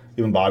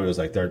 even Bobby was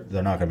like they're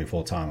not gonna be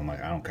full time. I'm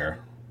like I don't care.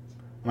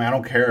 I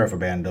don't care if a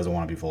band doesn't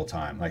want to be full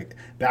time. Like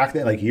back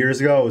then, like years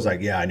ago, it was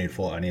like, yeah, I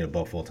need a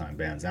book full time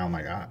bands. Now I'm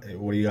like,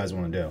 what do you guys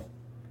want to do?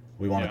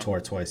 We want Yeah. to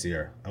tour twice a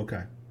year.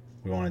 Okay,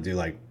 we want to do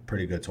like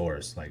pretty good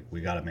tours. Like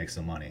we got to make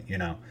some money.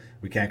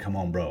 We can't come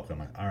home broke. I'm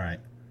like, all right,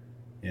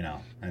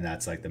 and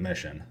that's like the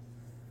mission.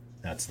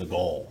 That's the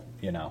goal.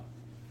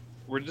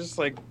 We're just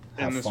like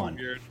Have in this fun.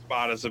 weird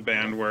spot as a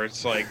band where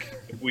it's like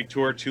if we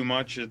tour too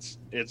much, it's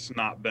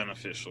not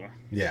beneficial.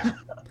 Yeah.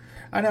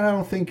 And I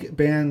don't think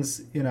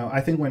bands,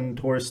 I think when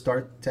tours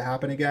start to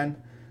happen again,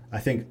 I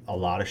think a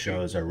lot of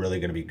shows are really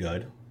going to be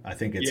good. I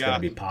think it's going Yeah.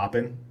 to be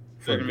popping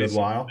for There's a gonna be good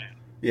some while. band.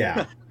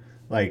 Yeah.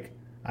 Like,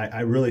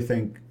 I really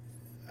think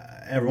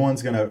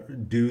everyone's going to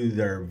do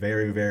their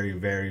very, very,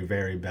 very,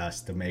 very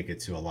best to make it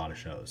to a lot of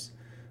shows,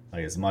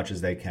 like as much as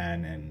they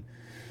can and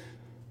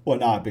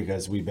whatnot,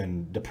 because we've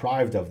been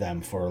deprived of them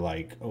for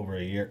like over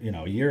a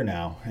year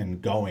now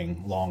and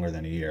going longer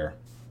than a year.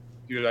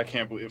 Dude, I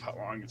can't believe how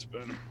long it's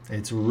been.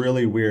 It's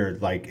really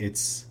weird. Like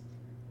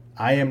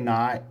I am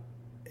not,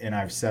 and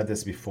I've said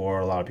this before.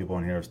 A lot of people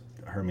in here have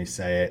heard me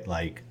say it.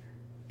 Like,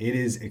 it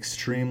is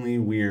extremely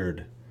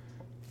weird.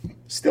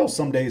 Still,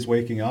 some days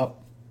waking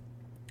up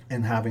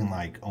and having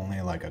like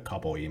only like a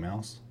couple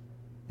emails.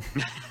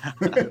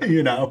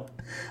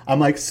 I'm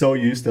like so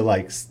used to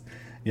like,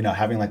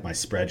 having like my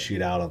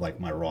spreadsheet out of like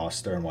my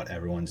roster and what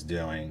everyone's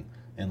doing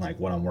and like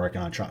what I'm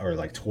working on, or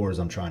like tours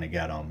I'm trying to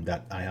get them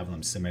that I have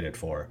them submitted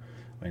for,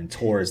 and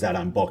tours that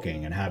I'm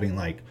booking, and having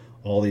like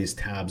all these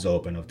tabs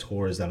open of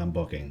tours that I'm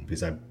booking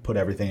because I put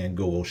everything in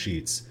Google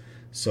Sheets.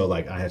 So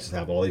like I have to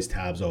have all these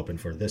tabs open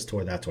for this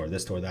tour, that tour,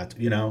 this tour, that,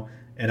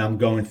 and I'm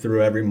going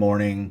through every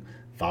morning,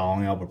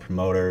 following up with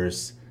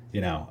promoters.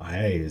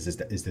 Hey, is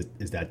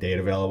that date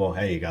available?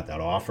 Hey, you got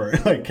that offer?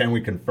 Like, can we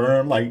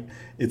confirm? Like,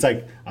 it's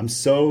like I'm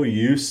so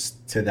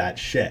used to that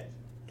shit.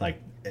 Like,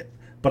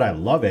 but I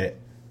love it,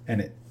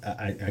 and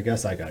I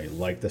guess like I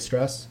like the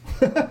stress.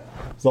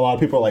 So a lot of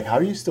people are like, "How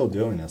are you still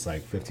doing this?"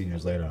 Like 15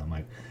 years later, I'm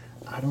like,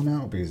 I don't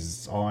know, because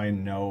it's all I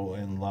know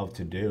and love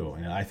to do.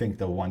 And I think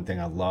the one thing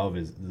I love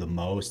is the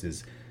most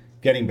is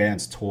getting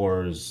bands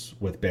tours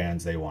with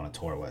bands they want to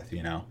tour with.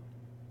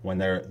 When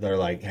they're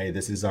like, hey,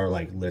 this is our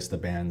like list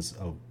of bands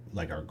of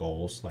like our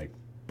goals, like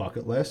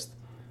bucket list,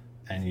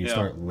 and you Yeah.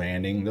 start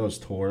landing those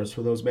tours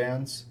for those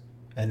bands,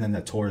 and then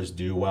the tours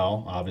do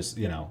well.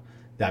 Obviously,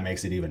 that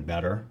makes it even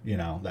better. You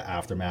know, the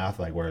aftermath,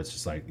 like where it's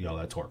just like, yo,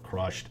 that tour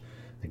crushed.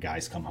 The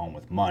guys come home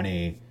with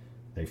money.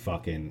 They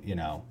fucking, you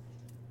know,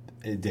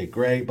 it did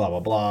great, blah, blah,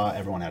 blah.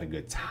 Everyone had a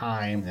good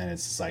time. And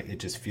it's just like, it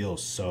just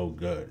feels so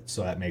good.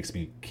 So that makes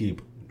me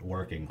keep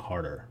working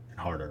harder and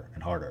harder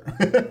and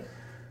harder.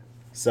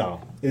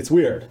 So it's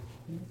weird.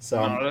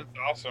 So No, that's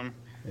awesome.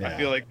 I yeah.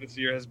 feel like this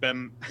year has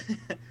been.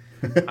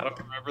 I don't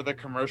remember the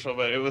commercial,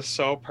 but it was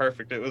so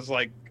perfect. It was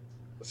like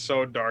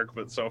so dark,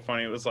 but so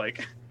funny. It was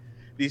like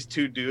these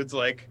two dudes,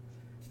 like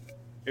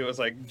it was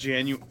like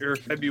January or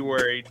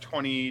February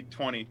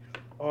 2020.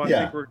 Oh, I Yeah.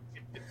 think we're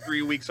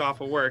 3 weeks off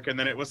of work, and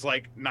then it was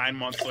like 9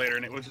 months later,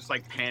 and it was just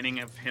like panning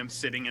of him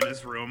sitting in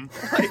his room.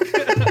 Like,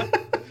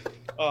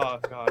 oh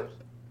god,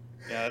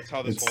 yeah, that's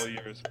how this It's whole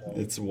year is.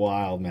 it's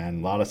wild, man.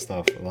 A lot of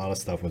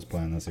stuff was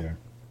planned this year.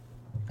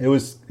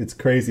 It's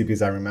crazy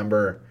because I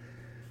remember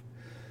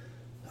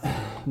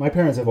my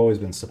parents have always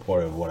been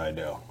supportive of what I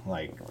do.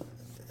 Like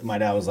my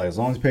dad was like, as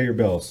long as you pay your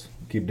bills,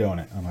 keep doing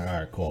it. I'm like, all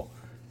right, cool.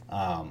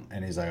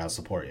 And he's like, I'll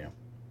support you,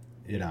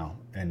 you know,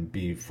 and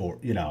be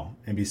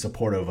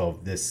supportive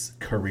of this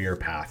career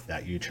path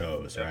that you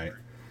chose, right?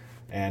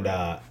 And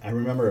I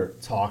remember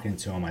talking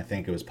to him. I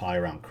think it was probably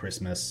around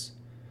Christmas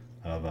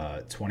of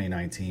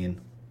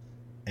 2019,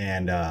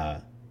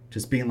 and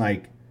just being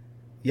like,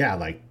 yeah,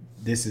 like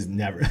this is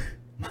never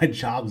my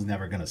job's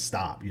never gonna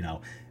stop. You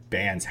know,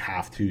 bands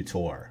have to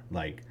tour.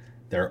 Like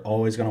they're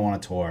always gonna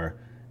want to tour.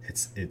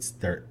 It's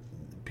their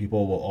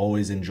people will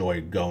always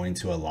enjoy going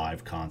to a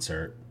live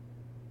concert,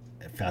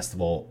 a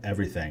festival,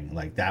 everything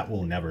like that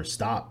will never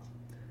stop.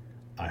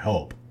 I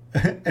hope.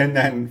 And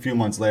then a few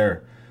months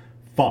later,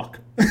 fuck.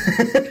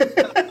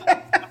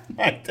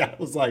 My dad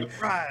was like,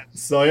 Right.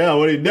 so yeah,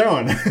 what are you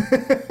doing?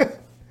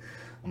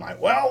 I'm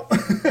like, well,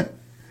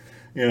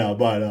 you know,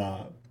 but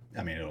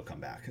I mean, it'll come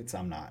back.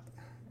 I'm not.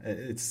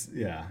 It's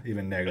yeah,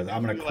 even negative.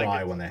 I'm gonna feel like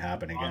cry it's when they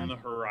happen on the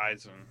again.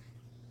 horizon.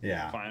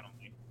 Yeah,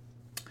 Finally.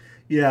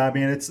 yeah. I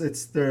mean, it's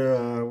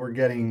the we're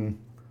getting.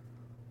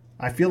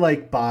 I feel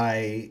like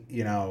by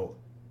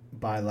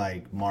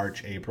like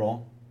March,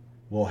 April,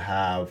 we'll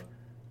have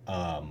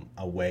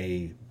a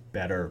way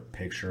better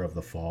picture of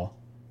the fall.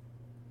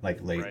 Like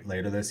Right.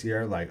 later this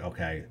year, like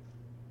okay,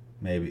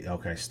 maybe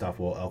okay,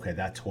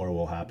 that tour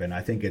will happen.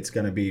 I think it's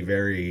gonna be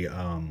very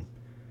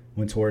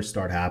when tours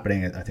start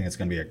happening, I think it's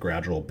gonna be a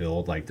gradual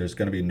build. Like there's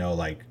gonna be no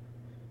like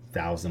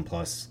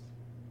 1,000+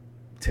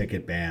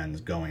 ticket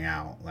bands going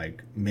out.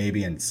 Like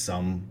maybe in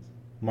some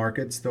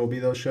markets there'll be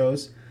those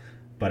shows,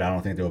 but I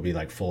don't think there will be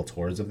like full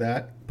tours of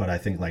that. But I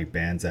think like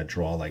bands that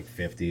draw like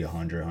 50,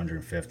 100,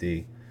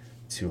 150,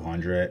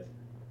 200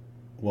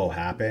 will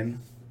happen,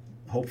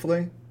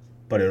 hopefully.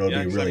 But it'll Yeah,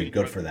 be 'cause I really mean,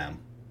 good for them.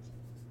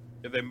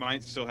 they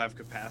might still have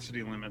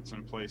capacity limits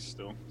in place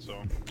still.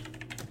 So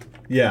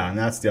Yeah, and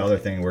that's the other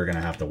thing we're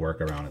gonna have to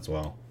work around as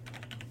well.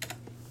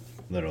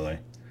 Literally.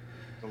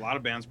 a lot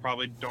of bands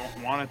probably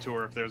don't want to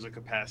tour if there's a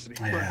capacity.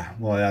 Yeah.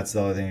 Well, that's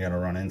the other thing you're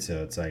gonna run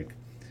into. It's like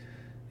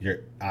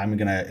I'm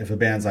gonna if a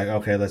band's like,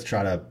 okay, let's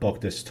try to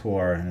book this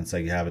tour, and it's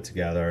like you have it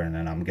together, and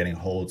then I'm getting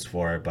holds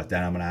for it, but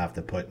then I'm gonna have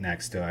to put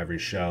next to every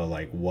show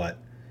like what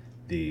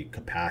the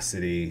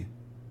capacity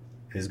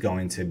is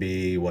going to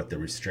be, what the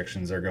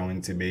restrictions are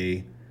going to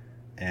be,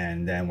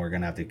 and then we're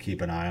gonna have to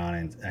keep an eye on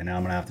it, and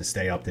I'm gonna have to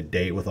stay up to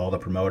date with all the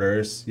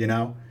promoters, you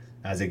know,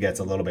 as it gets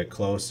a little bit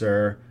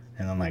closer,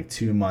 and then like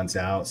 2 months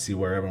out, see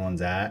where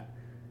everyone's at,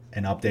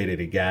 and update it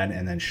again,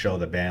 and then show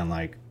the band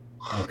like,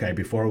 okay,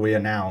 before we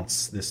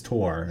announce this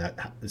tour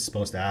that is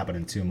supposed to happen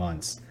in 2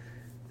 months,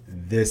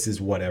 this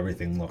is what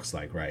everything looks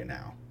like right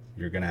now.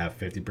 You're gonna have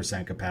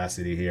 50%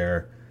 capacity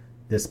here.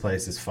 This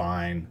place is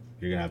fine.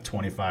 You're gonna have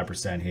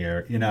 25%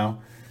 here. You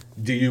know,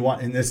 do you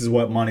want? And this is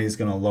what money is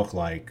gonna look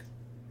like.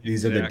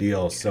 These are the Exactly.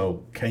 deals.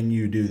 So can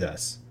you do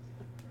this?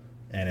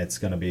 And it's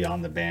gonna be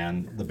on the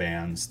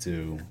bands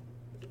to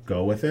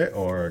go with it,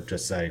 or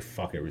just say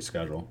fuck it,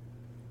 reschedule.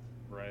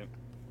 Right.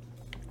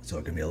 So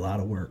it can be a lot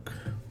of work,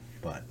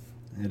 but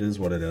it is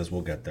what it is.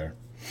 We'll get there.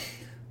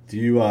 Do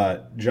you,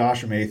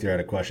 Josh from Aether had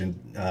a question.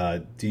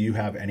 Do you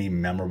have any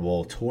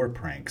memorable tour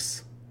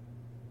pranks?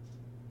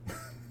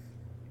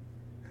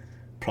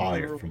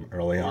 Probably from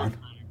early on.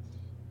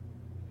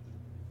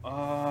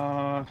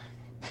 Uh,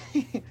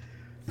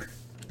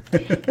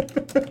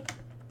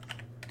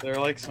 there are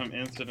like some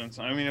incidents.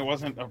 I mean, it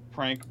wasn't a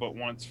prank, but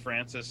once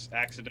Francis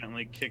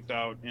accidentally kicked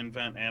out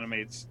Invent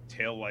Animate's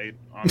tail light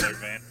on their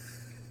van.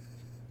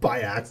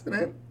 By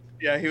accident?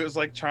 Yeah, he was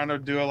like trying to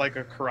do like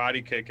a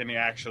karate kick, and he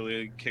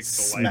actually kicked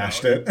the light out.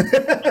 Smashed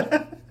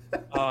it.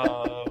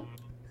 Um,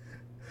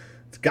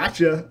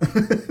 Gotcha.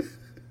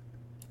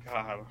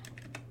 God.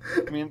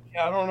 I mean,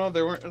 yeah, I don't know.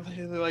 There weren't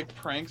really like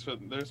pranks, but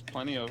there's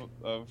plenty of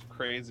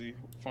crazy,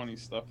 funny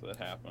stuff that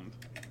happened.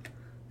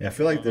 Yeah, I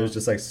feel like there's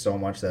just like so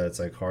much that it's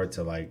like hard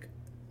to like.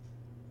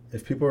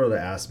 If people were to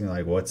ask me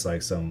like, what's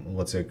like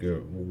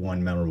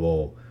one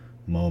memorable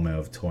moment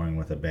of touring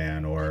with a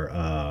band,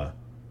 or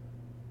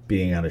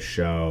being at a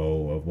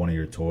show of one of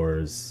your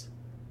tours,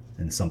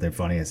 and something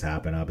funny has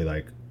happened, I'll be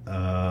like,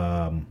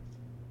 I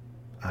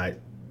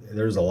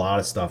there's a lot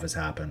of stuff has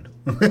happened.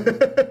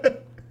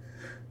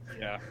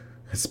 Yeah.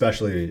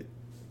 Especially,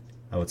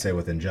 I would say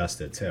with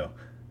Ingested too.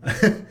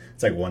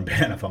 It's like one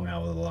band I've hung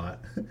out with a lot.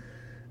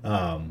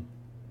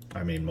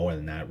 I mean, more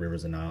than that,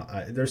 Rivers and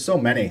Nile. There's so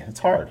many. It's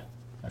hard,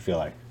 I feel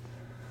like.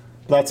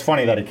 But that's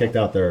funny that he kicked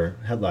out their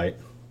headlight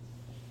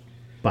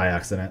by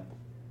accident.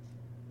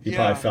 He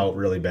probably felt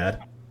really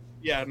bad.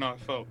 Yeah, no, I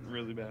felt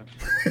really bad.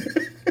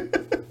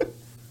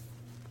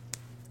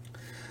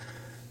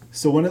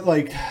 So when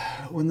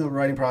the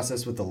writing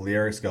process with the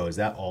lyrics go, is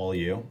that all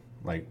you?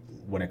 Like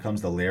when it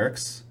comes to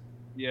lyrics?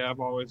 Yeah, I've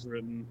always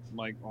written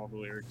like all the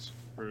lyrics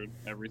for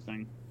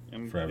everything,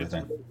 and For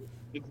everything.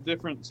 It's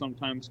different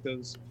sometimes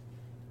because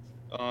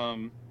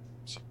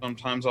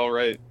sometimes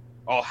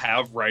I'll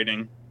have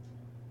writing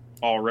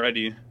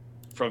already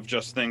from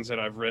just things that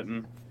I've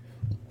written,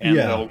 and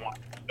Yeah.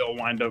 they'll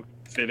wind up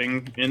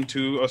fitting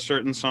into a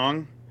certain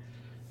song.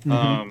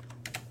 Mhm.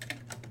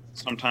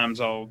 Sometimes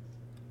I'll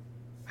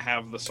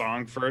have the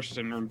song first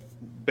and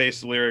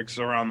base the lyrics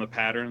around the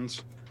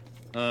patterns.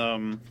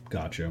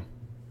 Got you.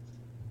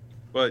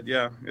 But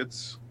yeah,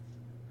 it's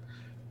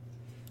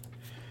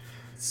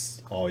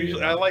All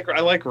you. I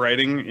like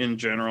writing in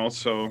general.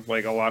 So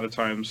like a lot of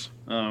times,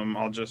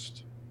 I'll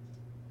just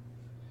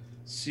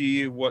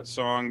see what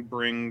song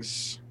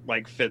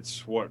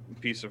fits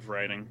what piece of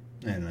writing.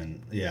 And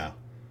then, yeah.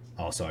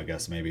 Also, I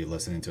guess maybe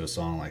listening to a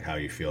song, like how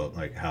you feel,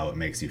 like how it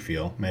makes you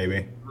feel,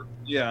 maybe.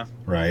 Yeah.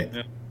 Right?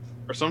 Yeah.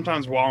 Or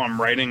sometimes while I'm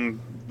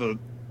writing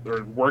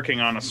or working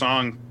on a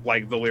song,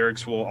 like the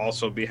lyrics will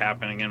also be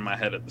happening in my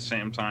head at the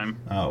same time.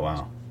 Oh,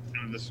 wow.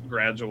 Kind of this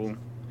gradual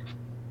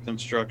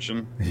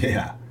construction.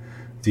 Yeah.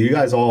 Do you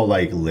guys all,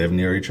 like, live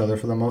near each other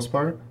for the most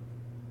part?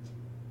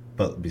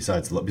 But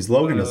because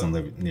Logan doesn't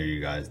live near you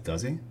guys,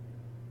 does he?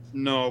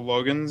 No,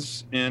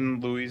 Logan's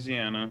in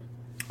Louisiana.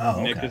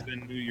 Oh, okay. Nick is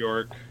in New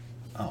York.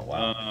 Oh,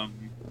 wow.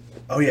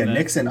 Oh yeah,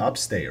 Nick's in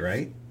upstate,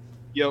 right?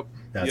 Yep.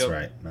 That's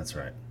right. That's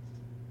right.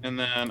 And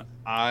then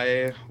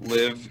I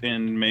live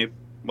in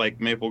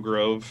Maple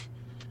Grove,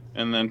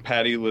 and then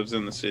Patty lives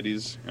in the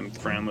cities, and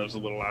Fran lives a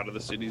little out of the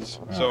cities.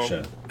 Oh, So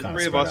shit. the Kinda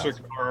three of spread us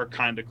out. are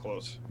kind of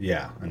close.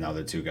 Yeah, and the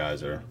other two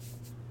guys are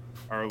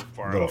Are a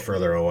far little out.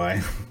 further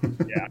away.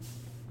 Yeah.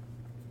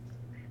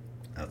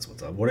 That's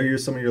what's up. What are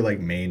some of your, like,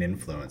 main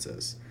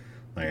influences?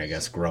 Like, I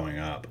guess, growing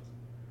up.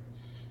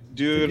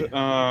 Dude,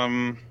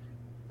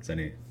 Is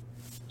any...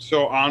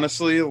 so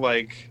honestly,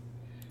 like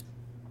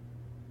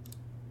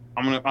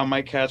I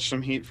might catch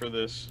some heat for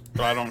this,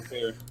 but I don't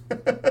care.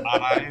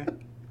 I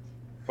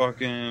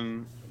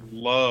fucking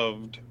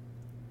loved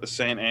the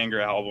Saint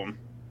Anger album.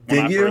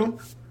 Did you?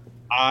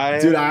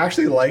 Dude, I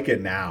actually like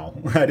it now.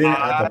 I didn't.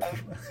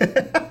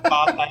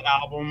 Thought that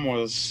album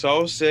was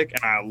so sick,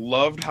 and I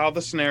loved how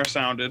the snare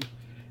sounded.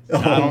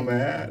 Oh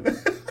man.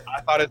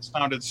 I thought it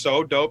sounded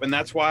so dope, and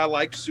that's why I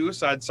liked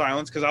Suicide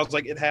Silence, because I was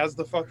like, it has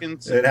the fucking.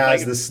 It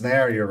has the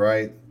snare. You're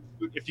right.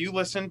 If you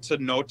listen to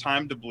No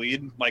Time to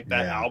Bleed, like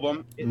that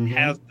album, it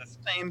has the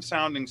same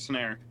sounding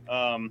snare.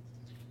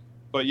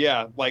 But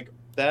yeah, like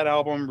that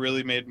album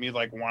really made me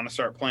like want to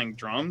start playing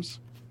drums.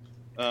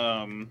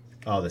 The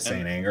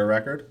Saint Anger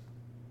record.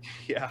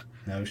 Yeah.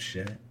 No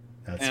shit.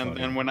 That's and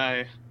funny. then when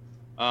I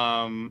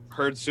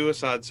heard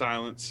Suicide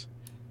Silence,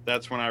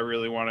 that's when I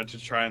really wanted to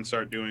try and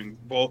start doing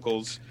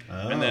vocals.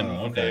 Oh, and then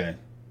okay.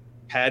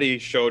 Patty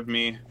showed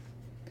me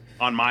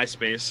on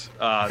MySpace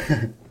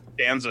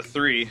Danza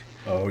 3.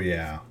 Oh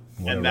yeah.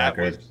 What And a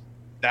record.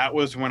 that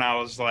was when I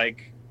was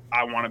like,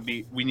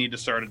 we need to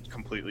start a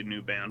completely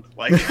new band.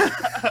 Like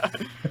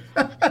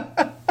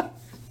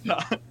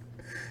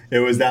It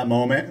was that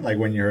moment, like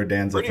when you heard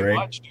Danza pretty 3.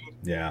 much, dude.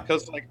 Yeah.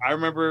 Because like I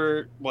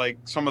remember like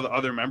some of the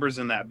other members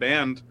in that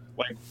band,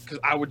 like because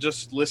I would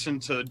just listen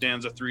to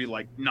Danza 3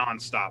 like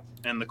nonstop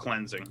and The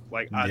Cleansing.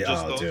 Like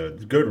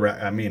dude, good.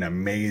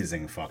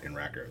 Amazing fucking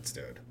records,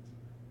 dude.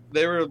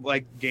 They were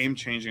like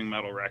game-changing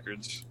metal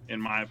records, in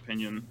my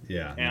opinion.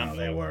 Yeah, And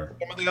they were.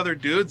 Some of the other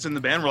dudes in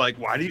the band were like,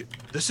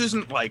 this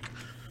isn't like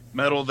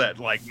metal that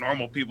like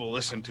normal people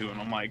listen to. And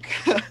I'm like,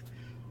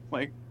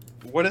 like,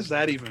 what does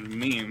that even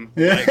mean?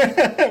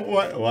 Yeah.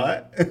 What?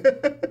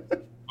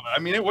 I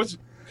mean, it was,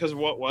 because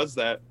what was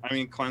that? I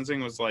mean,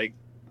 Cleansing was like,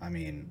 I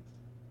mean,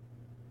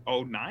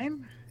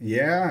 09?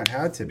 yeah, it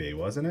had to be,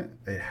 wasn't it?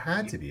 It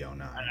had to be 09.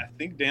 And I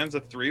think Danza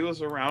 3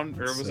 was around,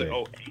 or was it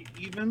 08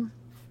 even?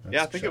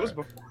 Yeah, I think it was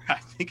before. I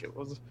think it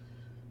was.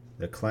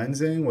 The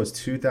Cleansing was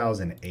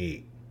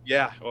 2008.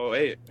 Yeah,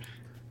 08.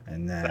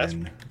 And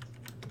then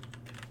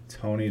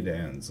Tony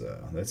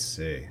Danza. Let's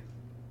see.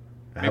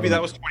 Maybe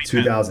that was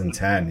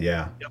 2010,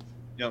 yeah.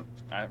 Yep.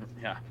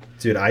 Yeah.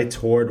 Dude, I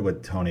toured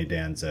with Tony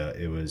Danza.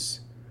 It was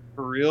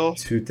For real?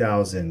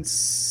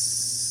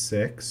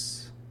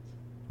 2006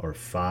 or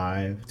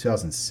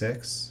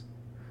 2006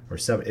 or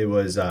 7. It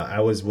was I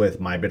was with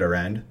My Bitter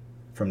End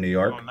from New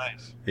York. Oh,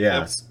 nice. Yeah.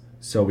 Yep.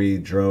 So we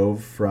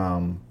drove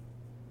from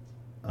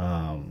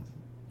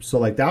so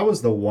like that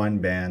was the one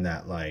band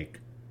that like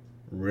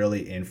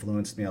really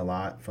influenced me a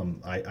lot.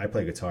 I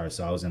play guitar,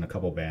 so I was in a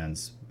couple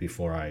bands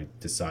before I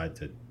decided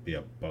to be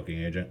a booking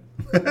agent.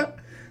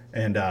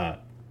 And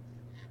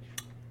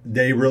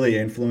they really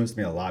influenced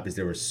me a lot because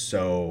they were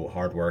so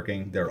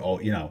hardworking. They're all,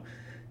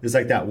 there's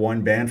like that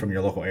one band from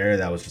your local area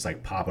that was just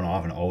like popping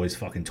off and always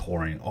fucking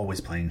touring,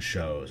 always playing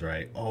shows,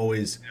 right?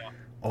 Always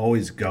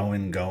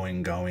going,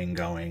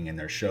 and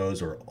their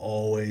shows were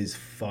always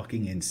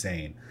fucking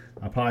insane.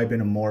 I've probably been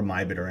to more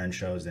My Bitter End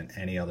shows than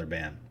any other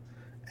band.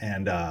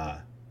 And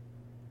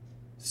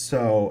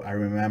so I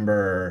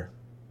remember,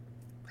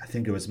 I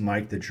think it was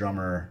Mike, the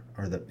drummer,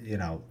 or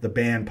the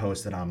band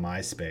posted on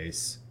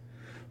MySpace,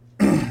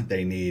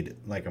 they need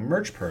like a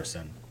merch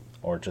person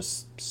or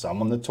just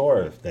someone to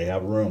tour. If they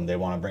have room, they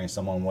want to bring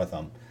someone with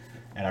them.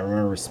 And I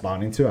remember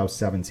responding to it. I was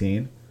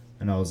 17.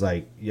 And I was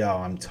like, yo,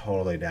 I'm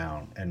totally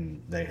down.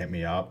 And they hit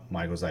me up.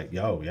 Mike was like,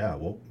 yo, yeah,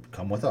 well,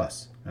 come with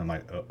us. And I'm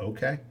like,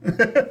 okay.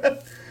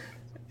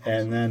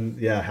 And then,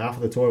 yeah, half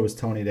of the tour was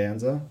Tony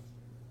Danza,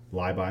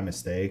 Lie by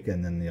Mistake.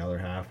 And then the other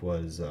half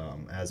was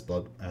As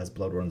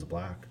Blood Runs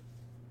Black.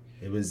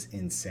 It was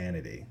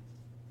insanity.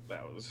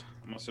 That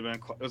must have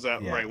been, was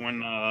that right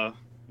when,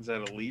 is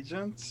that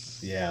Allegiance?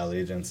 Yeah,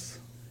 Allegiance.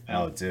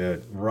 Oh,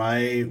 dude.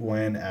 Right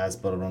when As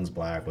Blood Runs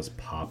Black was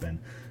popping.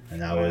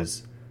 And that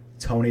was...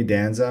 Tony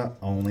Danza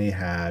only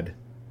had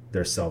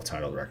their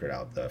self-titled record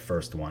out, the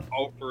first one.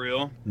 Oh, for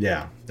real?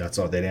 Yeah, that's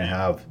all. They didn't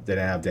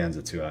have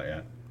Danza 2 out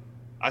yet.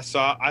 I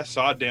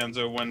saw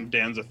Danza when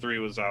Danza 3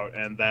 was out,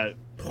 and that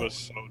was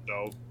so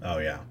dope. Oh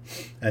yeah.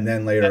 And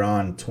then later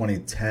on,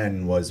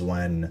 2010 was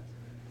when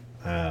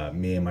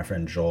me and my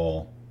friend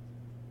Joel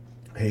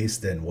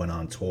Haston went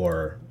on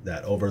tour,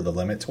 that Over the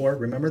Limit tour.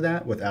 Remember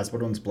that? With As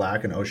Blood Runs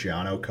Black and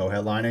Oceano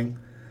co-headlining?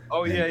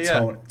 Oh,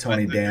 yeah.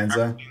 Tony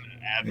Danza.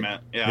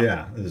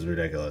 Yeah, it was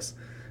ridiculous.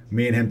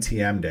 Me and him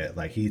TM'd it.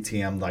 Like, he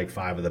TM'd like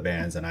 5 of the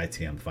bands, and I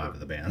TM'd 5 of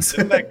the bands.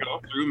 Didn't that go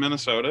through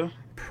Minnesota?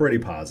 Pretty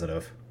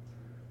positive.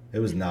 It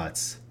was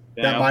nuts.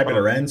 Yeah, that My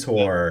Bitter End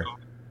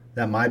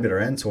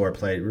tour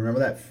played. Remember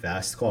that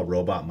fest called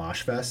Robot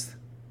Mosh Fest?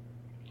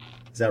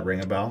 Does that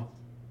ring a bell?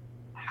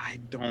 I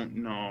don't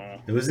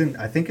know. It was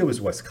I think it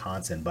was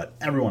Wisconsin, but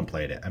everyone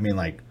played it. I mean,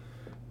 like,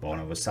 Bone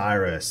of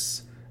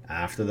Osiris,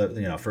 after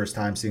the, first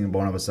time seeing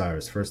Bone of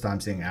Osiris, first time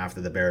seeing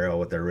After the Burial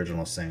with the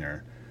original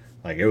singer.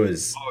 Like, it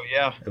was... Oh,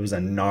 yeah. It was a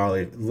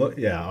gnarly... Look,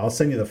 yeah, I'll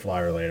send you the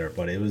flyer later,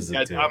 but it was...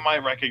 Yeah, dude, I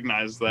might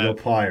recognize that. You'll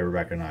probably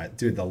recognize...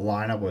 Dude, the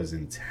lineup was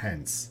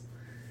intense.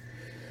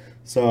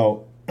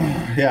 So,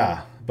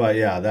 yeah. But,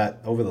 yeah, that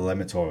Over the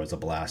Limit tour was a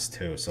blast,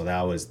 too. So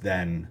that was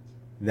then...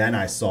 Then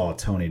I saw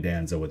Tony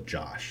Danza with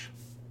Josh.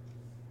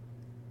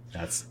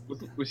 That's...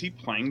 Was he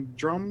playing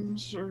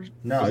drums? Or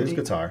no, he was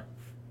guitar.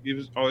 He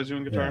was always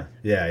doing guitar?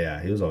 Yeah.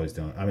 He was always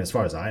doing... I mean, as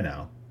far as I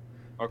know.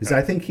 Because Okay.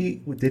 I think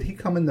did he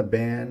come in the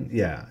band?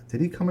 Yeah.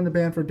 Did he come in the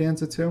band for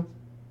Danza too?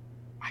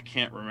 I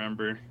can't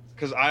remember.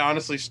 Because I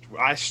honestly...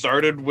 I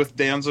started with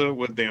Danza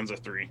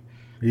 3.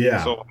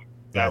 Yeah. So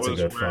that's a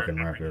good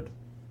fucking record.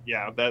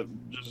 Yeah, that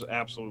just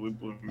absolutely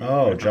blew me.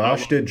 Oh,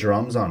 Josh did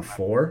drums on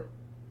 4?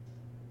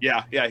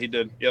 Yeah, he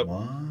did. Yep.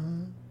 What?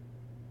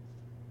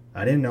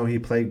 I didn't know he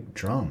played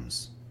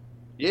drums.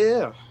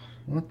 Yeah.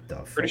 What the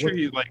fuck?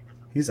 Pretty sure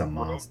He's a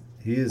monster.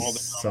 He is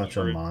such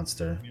a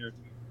monster.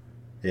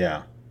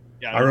 Yeah.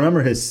 Yeah. I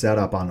remember his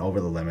setup on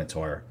Over the Limit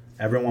tour.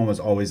 Everyone was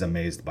always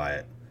amazed by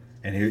it.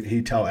 And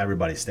he'd tell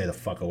everybody, stay the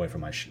fuck away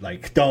from my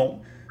like,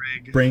 don't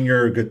bring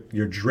your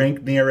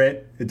drink near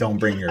it. Don't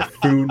bring your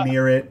food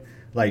near it.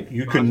 Like,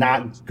 you could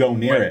not go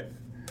near it.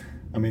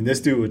 I mean, this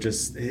dude would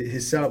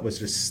his setup was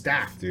just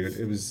stacked, dude.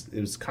 It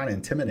was kind of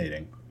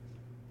intimidating.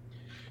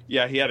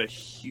 Yeah, he had a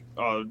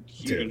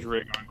huge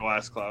rig on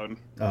Glass Cloud.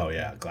 Oh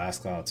yeah, Glass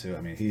Cloud too.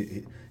 I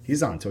mean,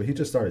 he's on tour. He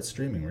just started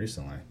streaming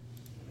recently,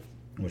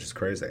 which is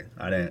crazy.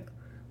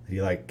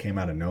 He like came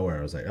out of nowhere.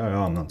 I was like, oh,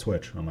 I'm on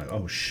Twitch. I'm like,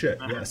 oh shit,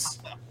 yes,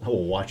 I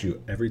will watch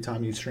you every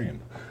time you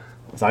stream.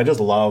 So I just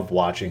love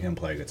watching him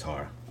play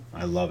guitar.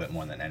 I love it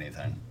more than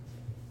anything.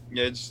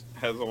 Yeah, it just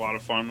has a lot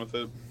of fun with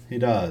it. He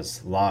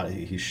does a lot.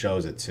 He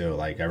shows it too.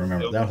 Like, I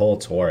remember that whole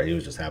tour, he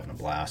was just having a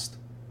blast.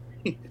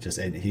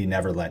 He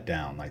never let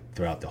down. Like,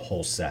 throughout the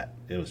whole set,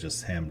 it was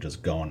just him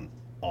just going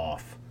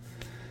off,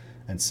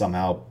 and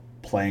somehow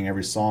playing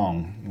every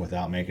song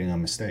without making a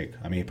mistake.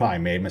 I mean, he probably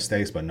made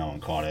mistakes, but no one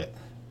caught it.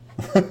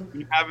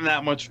 You're having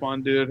that much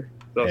fun, dude.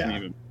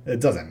 It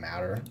doesn't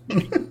matter.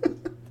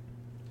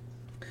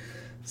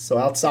 So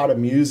outside of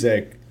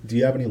music, do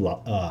you have any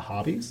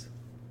hobbies?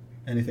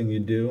 Anything you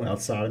do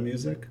outside of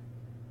music?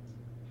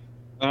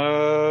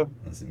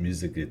 Is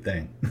music your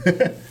thing?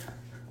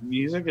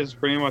 Music is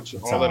pretty much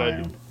all that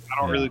I do. I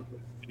don't really play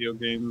video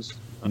games.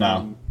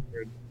 No.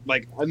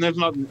 And there's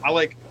nothing.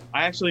 I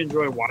actually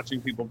enjoy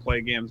watching people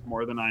play games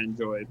more than I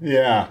enjoy.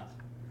 Yeah.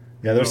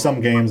 There's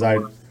some games I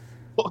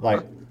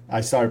like.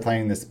 I started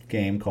playing this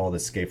game called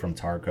Escape from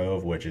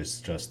Tarkov, which is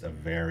just a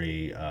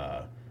very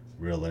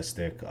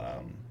realistic.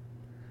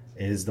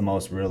 It is the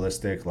most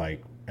realistic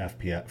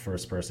FPS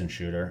first-person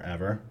shooter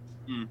ever,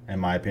 in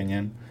my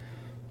opinion.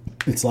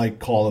 It's like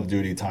Call of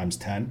Duty times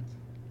 10,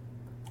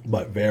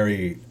 but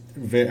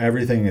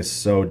everything is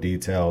so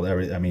detailed.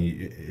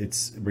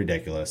 It's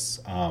ridiculous.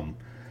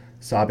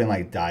 So I've been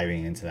like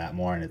diving into that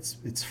more, and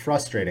it's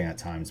frustrating at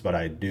times, but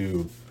I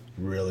do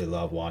really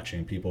love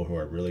watching people who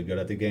are really good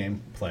at the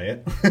game play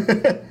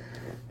it.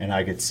 And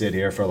I could sit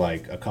here for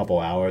like a couple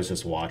hours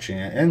just watching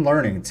it and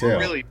learning too.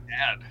 Really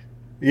bad.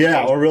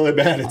 Yeah, or really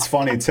bad. It's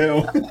funny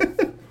too.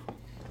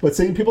 But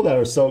seeing people that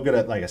are so good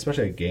at, like,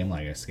 especially a game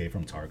like Escape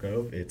from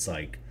Tarkov, it's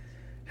like,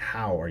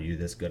 how are you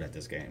this good at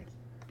this game?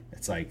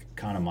 It's like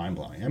kind of mind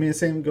blowing. I mean, the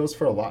same goes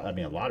for a lot. I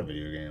mean, a lot of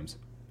video games.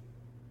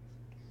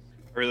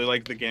 I really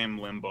like the game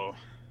Limbo.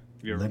 Have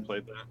you ever Lim-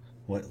 played that?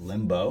 What,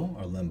 Limbo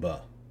or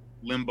Limbo?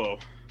 Limbo.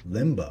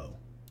 Limbo.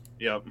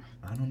 Yep.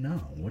 I don't know.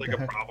 What Like the a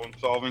heck? problem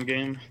solving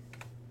game.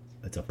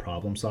 It's a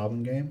problem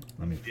solving game.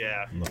 Let me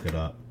Yeah. look it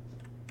up.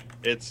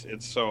 It's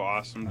so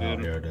awesome, Oh,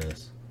 dude. here it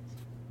is.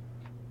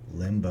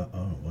 Limbo.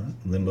 Oh, what?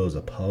 Limbo is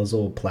a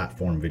puzzle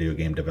platform video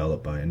game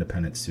developed by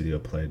independent studio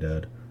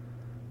Playdead.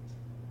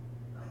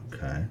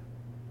 Okay.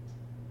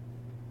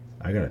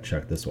 I gotta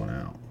check this one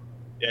out.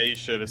 Yeah, you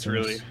should. It's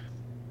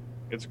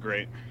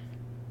great.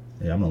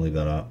 Yeah, I'm gonna leave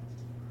that up.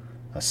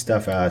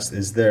 Steph asked,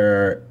 "Is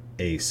there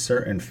a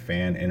certain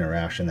fan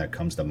interaction that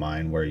comes to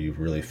mind where you've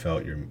really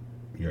felt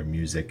your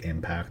music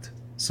impact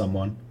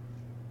someone?"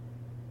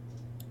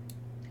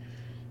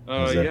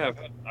 Is there- Yeah,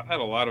 I've had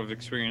a lot of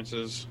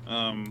experiences. Yeah,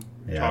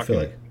 I Talking feel to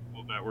like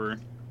people that were,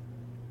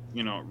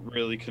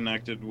 really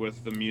connected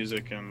with the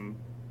music and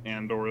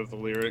or the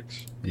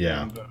lyrics.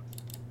 yeah,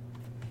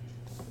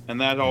 And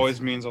that always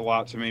means a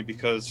lot to me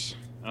because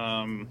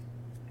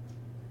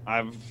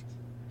I've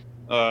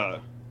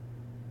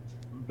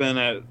been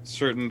at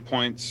certain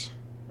points,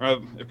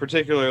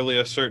 particularly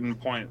a certain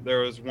point. There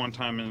was one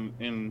time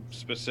in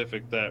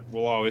specific that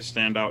will always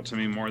stand out to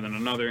me more than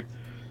another,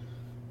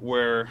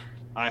 where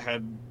I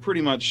had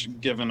pretty much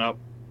given up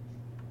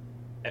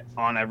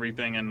on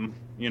everything, and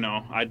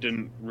I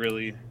didn't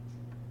really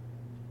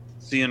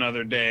see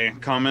another day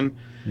coming.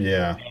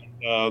 yeah,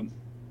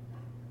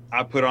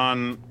 I put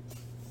on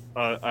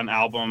an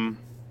album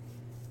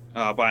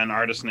by an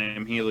artist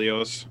named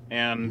Helios,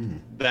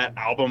 and that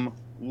album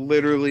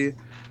literally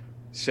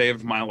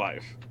saved my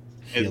life.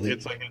 Heli-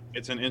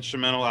 It's an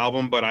instrumental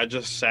album, but I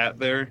just sat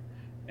there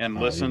and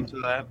Oh, listened yeah.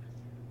 to that,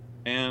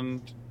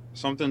 and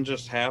something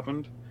just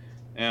happened,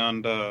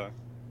 and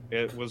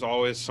it was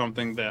always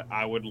something that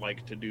I would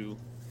like to do,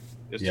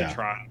 is Yeah. to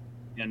try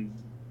and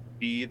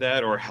be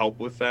that or help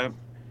with that.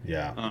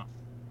 yeah,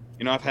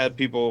 I've had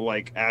people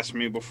like ask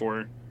me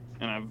before,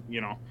 and I've,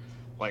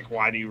 like,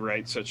 why do you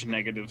write such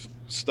negative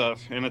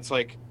stuff? And it's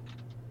like,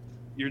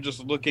 you're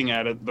just looking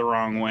at it the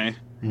wrong way.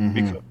 Mhm.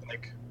 Because,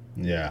 like,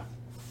 yeah,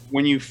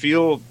 when you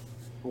feel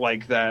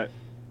like that,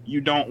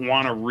 you don't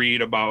want to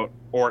read about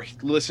or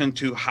listen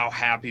to how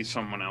happy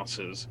someone else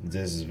is.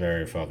 this is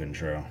very fucking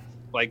true.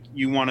 Like,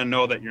 you want to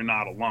know that you're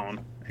not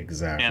alone.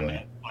 Exactly. And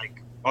that,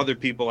 like, other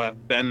people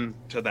have been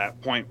to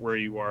that point where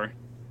you are,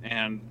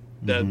 and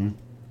that Mhm.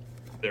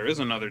 there is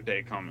another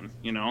day coming,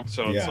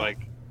 So Yeah. it's like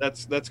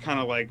that's kind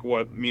of like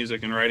what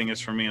music and writing is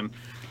for me, and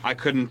I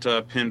couldn't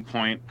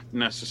pinpoint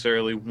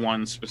necessarily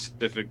one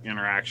specific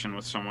interaction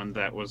with someone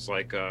that was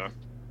like,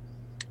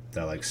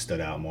 That like stood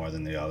out more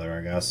than the other,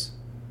 I guess.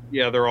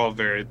 yeah, they were all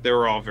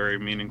very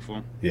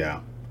meaningful.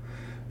 Yeah.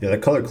 Yeah, the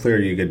color clear,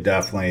 you could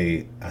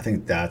definitely. I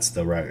think that's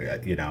the right.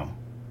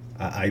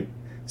 I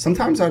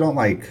sometimes I don't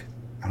like.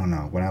 I don't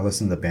know. When I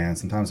listen to the band,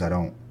 sometimes I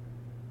don't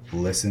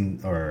listen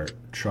or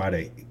try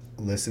to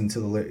listen to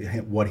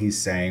what he's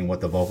saying,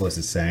 what the vocalist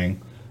is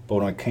saying. But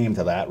when it came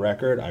to that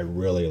record, I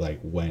really like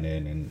went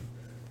in and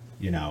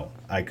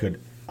I could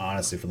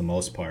honestly, for the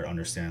most part,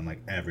 understand like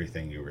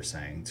everything you were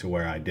saying to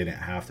where I didn't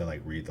have to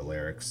like read the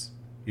lyrics.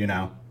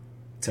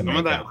 To Some make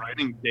of that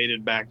writing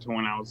dated back to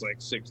when I was like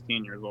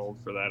 16 years old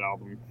for that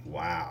album.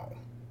 Wow.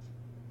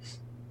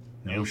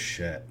 No Yeah.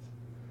 shit.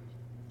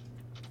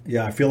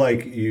 Yeah, I feel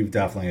like you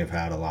definitely have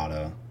had a lot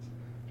of,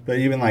 but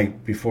even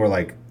like before,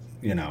 like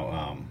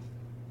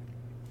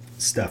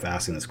Steph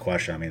asking this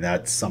question. I mean,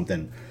 that's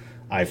something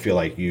I feel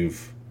like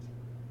you've,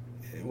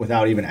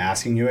 without even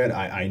asking you it,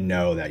 I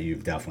know that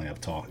you've definitely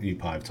you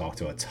probably have talked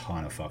to a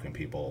ton of fucking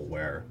people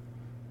where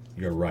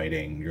your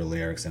writing, your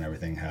lyrics, and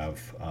everything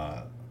have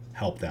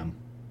helped them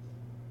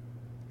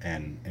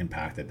and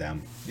impacted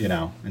them,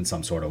 in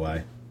some sort of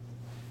way.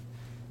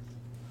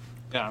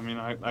 Yeah, I mean,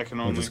 I can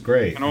only, Which is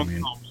great. I can only I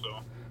mean, hope so.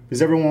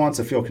 because everyone wants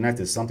to feel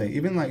connected to something.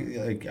 Even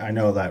like I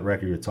know that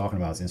record you're talking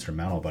about is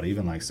instrumental, but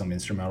even like some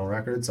instrumental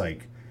records,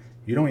 like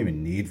you don't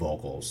even need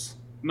vocals.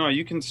 No,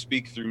 you can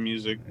speak through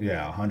music.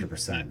 Yeah,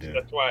 100%, dude.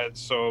 That's why it's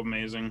so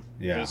amazing.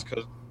 Yeah. Is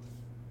because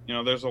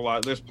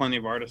there's plenty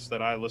of artists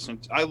that I listen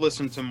to. I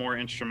listen to more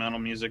instrumental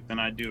music than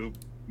I do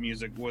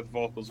music with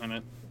vocals in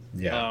it.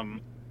 Yeah,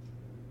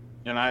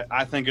 And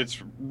I think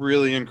it's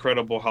really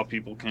incredible how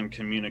people can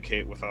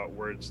communicate without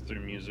words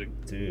through music.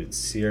 dude,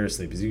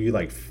 seriously, because you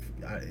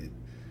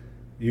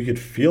could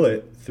feel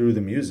it through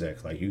the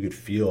music. Like you could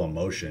feel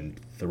emotion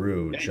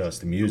through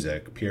just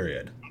music.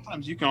 Period.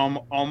 Sometimes you can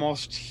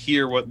almost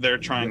hear what they're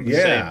trying to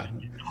Yeah. say.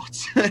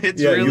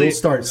 It's Yeah, really, you'll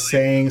start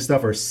saying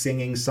stuff or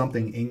singing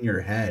something in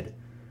your head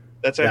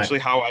That's That actually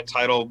how I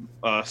title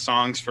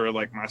songs for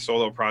like my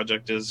solo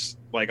project. Is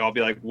like I'll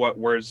be like, what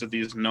words do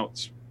these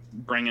notes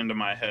bring into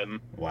my head,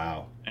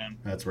 wow, and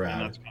that's and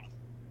rad.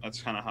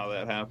 that's kind of how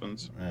that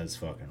happens. That's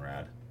fucking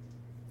rad.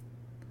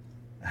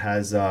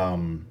 Has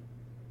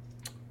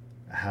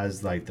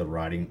has like the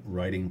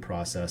writing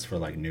process for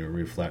like new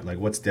reflect like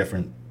what's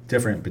different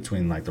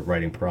between like the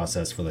writing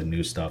process for the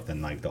new stuff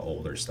than like the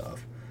older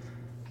stuff?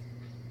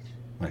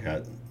 Like,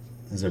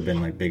 has there been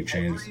like big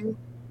changes?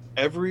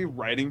 Every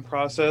writing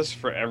process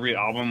for every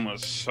album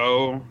was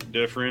so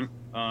different.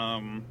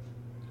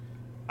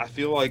 I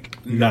feel like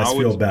You guys now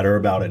feel it's. better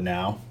about it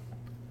now?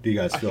 Do you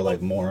guys I feel feel like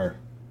like more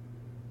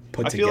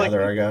put I feel like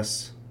together? I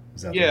guess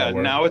is that the yeah. right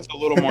word? Now it's a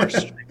little more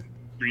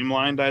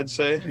streamlined, I'd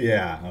say.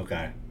 Yeah.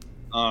 Okay.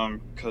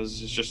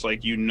 Because it's just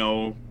like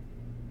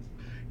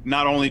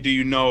not only do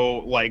you know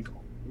like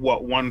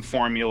what one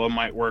formula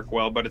might work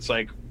well, but it's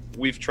like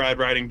we've tried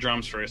writing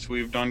drums first,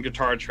 we've done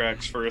guitar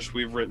tracks first,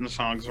 we've written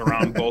songs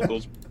around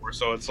vocals before,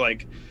 so it's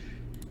like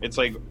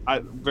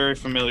I'm very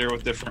familiar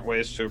with different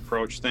ways to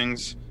approach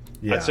things.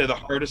 I'd Yeah. say the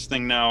hardest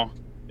thing now,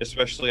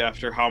 especially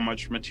after how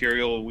much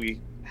material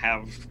we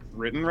have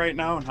written right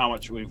now and how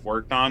much we've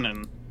worked on,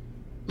 and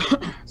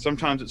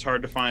sometimes it's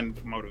hard to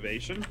find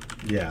motivation.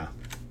 Yeah.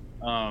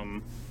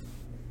 Um,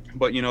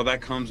 but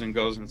that comes and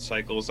goes in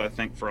cycles, I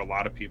think, for a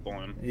lot of people.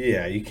 And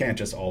Yeah. You can't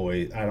just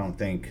always. I don't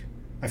think.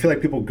 I feel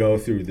like people go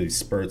through these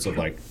spurts of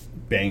like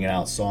banging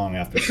out song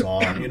after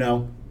song.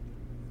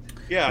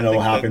 yeah, I And it'll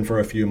think happen for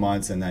a few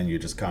months, and then you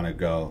just kind of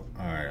go,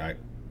 all right,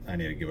 I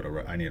need to give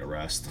it I need a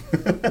rest.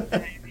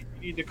 that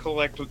you need to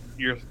collect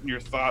your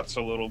thoughts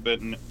a little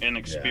bit and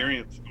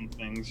experience some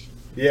things.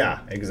 Yeah,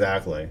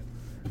 exactly.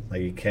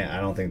 Like you can't. I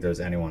don't think there's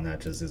anyone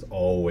that just is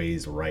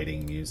always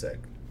writing music.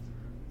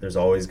 There's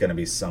always going to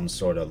be some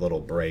sort of little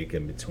break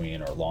in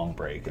between or long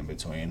break in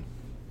between.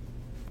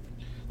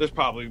 There's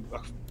probably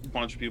a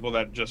bunch of people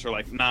that just are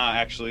like, nah,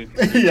 actually,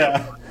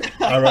 Yeah,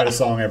 I write a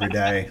song every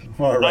day,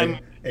 or I write I'm-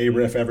 a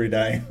riff every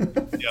day.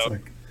 It's Yep.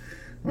 like,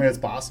 I mean, it's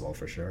possible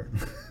for sure.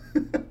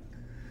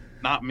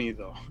 not me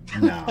though.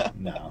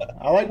 No.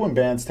 I like when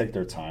bands take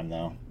their time,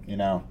 though.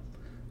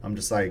 I'm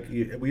just like,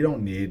 we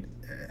don't need.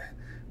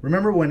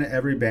 Remember when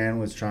every band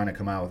was trying to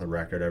come out with a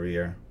record every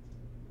year?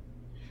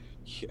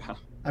 Yeah,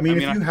 I mean, I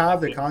mean, if you I-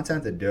 have the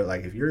content to do it,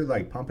 like if you're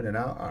like pumping it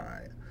out, all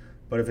right.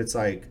 But if it's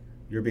like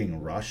you're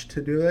being rushed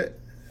to do it,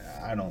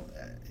 I don't,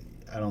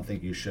 I don't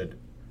think you should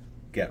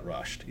get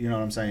rushed. You know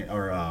what I'm saying?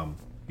 Or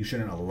you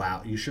shouldn't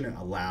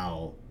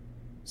allow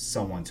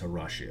someone to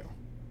rush you,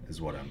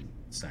 is what I'm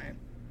saying.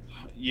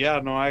 yeah,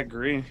 no, I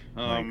agree.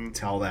 Like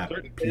tell that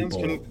certain bands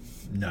people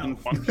can no.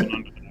 function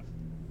under that.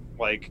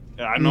 Like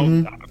I know,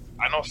 Mhm.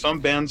 I know some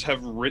bands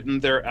have written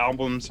their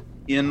albums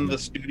in the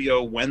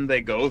studio when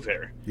they go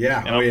there. Yeah.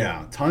 And Oh I'm-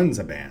 yeah. Tons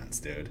of bands,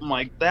 dude. I'm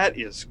like, that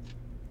is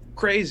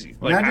crazy.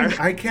 Like,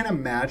 I can't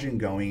imagine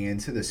going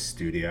into the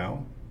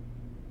studio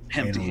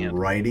and empty-handed.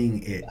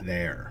 writing it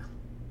there.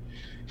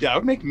 Yeah, it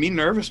would make me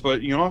nervous,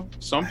 but some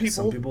Some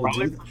people, people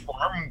probably do.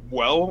 perform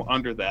well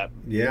under that.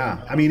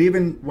 Yeah, I mean,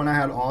 even when I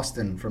had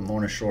Austin from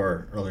Lorna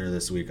Shore earlier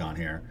this week on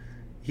here,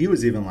 he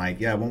was even like,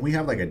 "Yeah, when we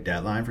have like a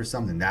deadline for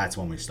something, that's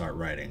when we start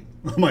writing."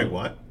 I'm like,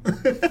 "What?"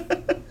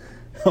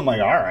 I'm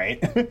like, "All right."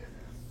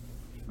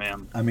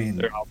 Man, I mean,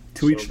 their album's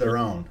to each so their good.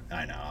 own.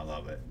 I know, I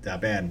love it.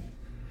 That band,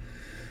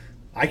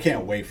 I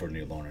can't wait for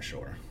new Lorna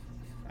Shore.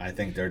 I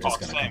think they're just Oh,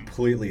 going to same.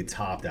 completely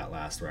top that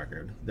last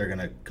record. They're going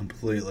to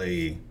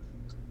completely.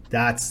 They're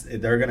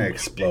going to They've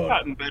explode.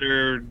 gotten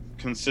better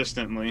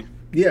consistently.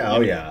 Yeah, oh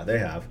yeah, they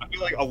have. I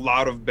feel like a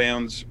lot of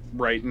bands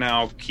right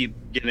now keep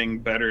getting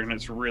better, and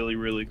it's really,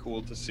 really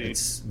cool to see.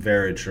 It's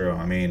very true.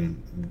 I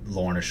mean,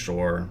 Lorna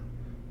Shore,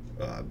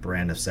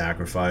 Brand of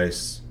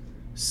Sacrifice,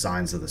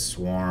 Signs of the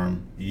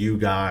Swarm, you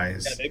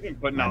guys. Yeah, they've been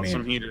putting I out mean,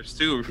 some heaters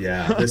too.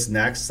 Yeah, this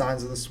next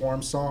Signs of the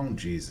Swarm song,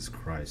 Jesus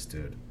Christ,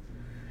 dude.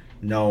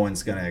 No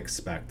one's gonna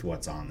expect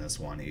what's on this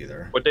one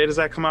either. What day does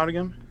that come out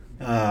again?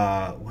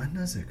 When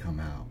does it come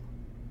out?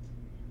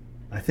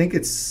 I think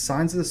it's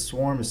Signs of the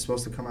Swarm is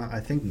supposed to come out. I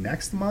think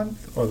next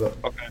month or the.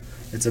 Okay.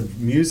 It's a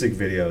music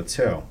video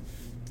too.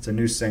 It's a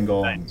new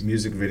single, Nice.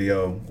 music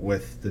video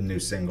with the new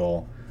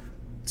single.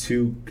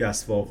 Two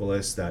guest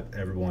vocalists that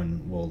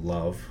everyone will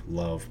love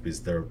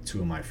because they're two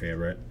of my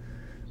favorite.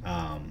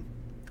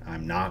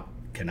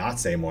 Cannot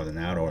say more than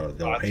that, or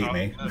they'll That hate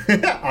me.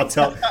 sounds I'll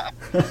tell.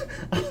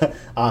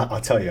 I'll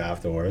tell you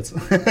afterwards.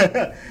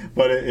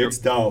 But it's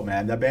dope,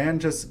 man. The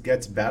band just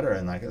gets better,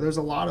 and like, there's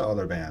a lot of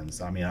other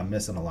bands. I mean, I'm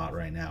missing a lot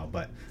right now,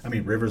 but I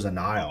mean, Rivers of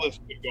The Nile.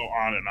 list could go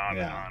on and on and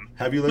Yeah. on.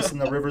 Have you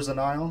listened to Rivers of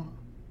Nile?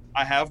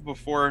 I have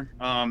before.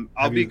 I'll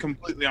Have be you-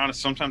 completely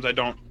honest. Sometimes I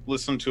don't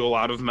listen to a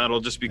lot of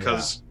metal just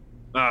because,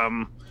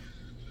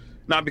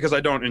 not because I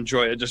don't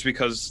enjoy it, just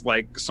because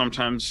like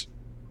sometimes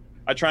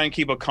I try and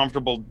keep a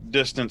comfortable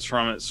distance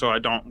from it so I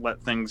don't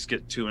let things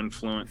get too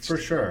influenced. For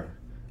sure.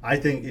 I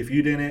think if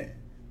you didn't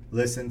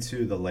listen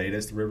to the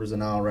latest Rivers of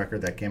Nile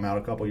record that came out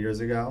a couple years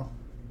ago,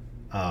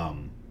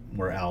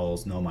 where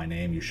Owls Know My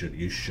Name, you should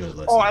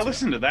listen. Oh, I to.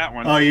 listened to that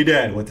one. Oh, you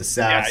did with the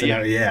sax Yeah, and yeah.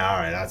 everything. Yeah, all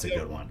right, that's a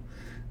good one.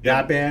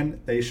 That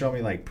band, they show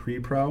me like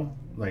pre-pro.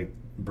 Like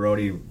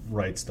Brody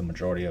writes the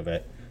majority of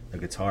it, the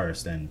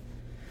guitarist, and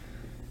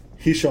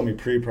he showed me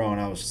pre-pro, and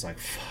I was just like,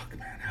 "Fuck,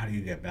 man, how do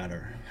you get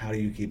better? How do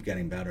you keep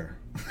getting better?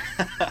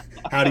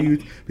 How do you?"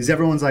 Because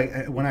everyone's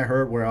like, when I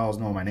heard Where Owls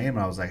Know My Name,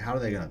 I was like, "How are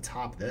they gonna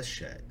top this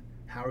shit?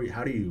 How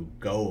do you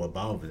go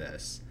above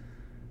this?"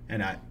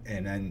 And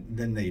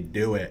then they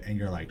do it, and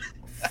you're like,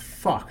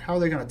 "Fuck, how are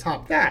they gonna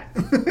top that?"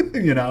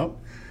 You know?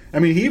 I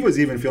mean, he was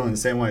even feeling the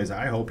same way as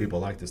I hope people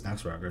like this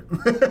next record.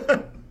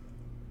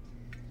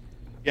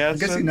 Yeah, I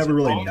guess you never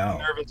really always know.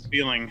 a nervous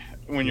feeling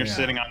when you're Yeah.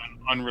 sitting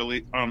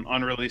on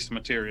unreleased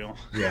material.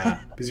 Yeah,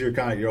 because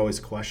you're always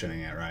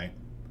questioning it, right?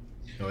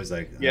 You're always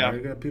like, Yeah.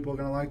 are people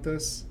gonna like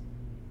this?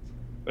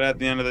 But at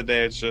the end of the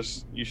day, it's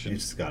just you You should.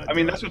 just gotta. I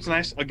mean, do that's it. what's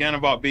nice again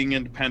about being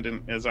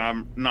independent is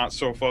I'm not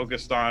so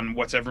focused on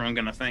what's everyone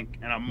gonna think,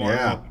 and I'm more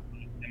Yeah. focused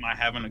on, am I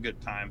having a good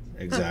time?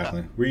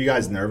 Exactly. Were you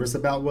guys nervous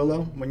about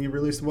Willow when you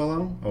released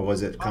Willow, or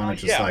was it kind of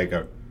just yeah. like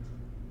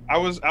I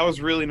was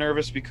really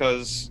nervous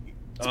because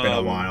it's been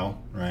a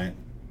while, right?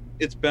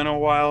 it's been a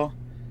while.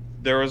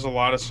 There was a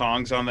lot of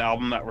songs on the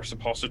album that were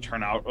supposed to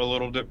turn out a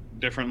little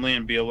differently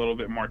and be a little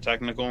bit more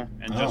technical.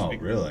 And just Oh,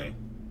 really?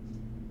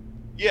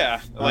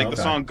 Yeah, like okay.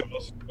 the song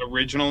Ghost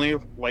originally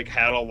like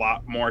had a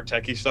lot more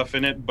techie stuff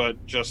in it,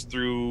 but just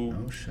through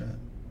Oh shit.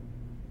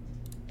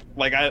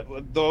 like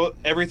though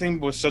everything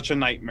was such a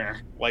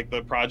nightmare. Like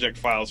the project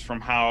files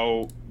from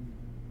how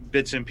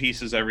bits and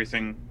pieces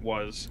everything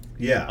was.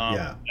 Yeah, And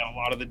yeah. a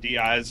lot of the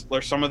DIs,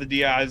 or some of the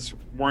DIs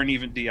weren't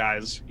even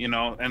DIs, you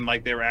know, and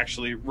like they were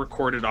actually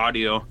recorded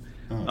audio.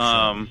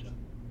 Oh, shit.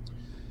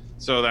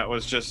 So that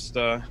was just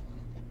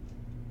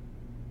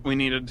we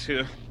needed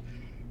to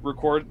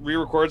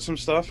re-record some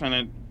stuff, and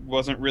it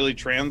wasn't really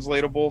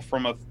translatable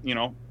from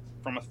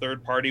a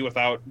third party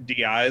without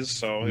DIs.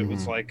 So it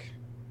was Mhm. like,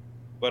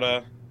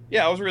 but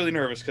yeah, I was really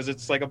nervous because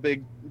it's like a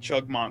big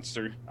Chug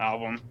Monster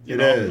album. It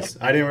is.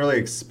 I didn't really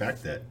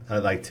expect it,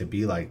 like to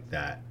be like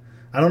that.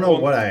 I don't know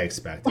what I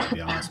expected, to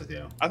be honest with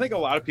you. I think a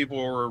lot of people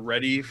were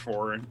ready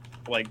for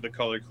like the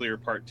Color Clear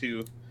Part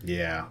 2.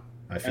 Yeah,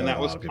 I feel And like that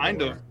a was lot of people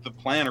kind were. of the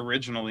plan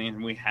originally,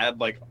 and we had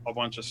like a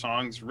bunch of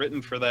songs written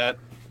for that.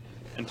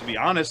 And to be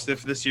honest,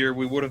 if this year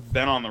we would have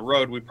been on the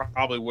road, we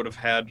probably would have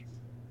had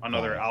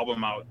another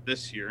album out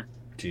this year.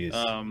 Jeez.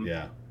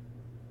 Yeah.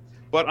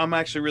 But I'm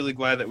actually really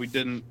glad that we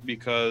didn't,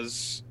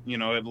 because you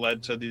know it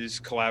led to these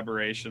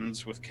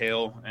collaborations with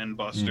Kale and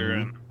Buster,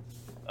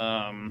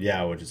 and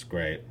Yeah, which is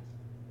great.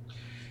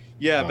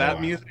 yeah, Oh, that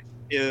wow. music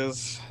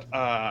is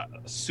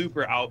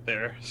super out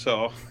there.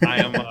 So I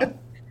am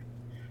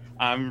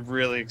I'm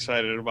really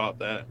excited about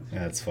that.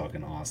 That's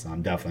fucking awesome.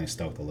 I'm definitely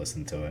stoked to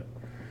listen to it.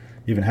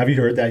 Even have you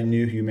heard that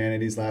new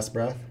Humanity's Last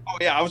Breath? Oh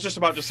yeah, I was just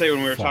about to say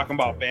when we were Fuck, talking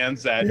about dude.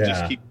 bands that Yeah.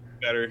 just keep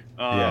better.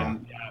 Yeah.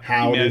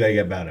 How do Humanity- they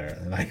get better?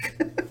 Like,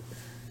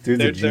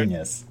 dude's a They're-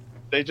 genius.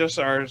 They just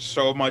are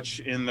so much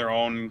in their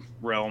own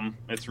realm.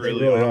 It's They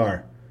really, really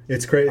are.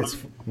 It's great. It's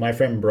my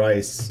friend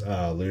Bryce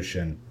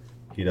Lucian.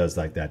 He does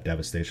like that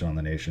Devastation on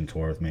the Nation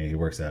tour with me. He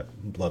works at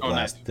Blood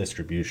Blast nice.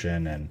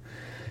 Distribution, and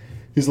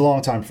he's a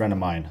longtime friend of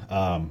mine.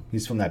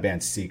 He's from that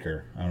band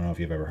Seeker. I don't know if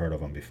you've ever heard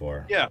of them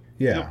before. Yeah.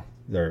 Yeah,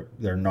 they're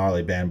a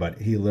gnarly band.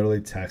 But he literally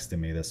texted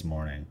me this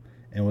morning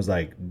and was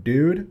like,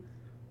 "Dude,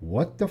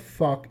 what the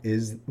fuck?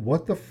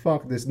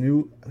 This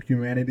new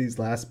Humanity's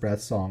Last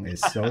Breath song is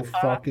so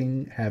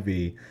fucking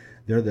heavy.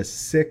 They're the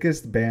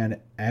sickest band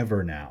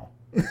ever now."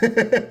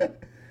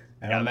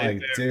 And I'm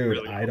like, dude,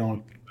 really I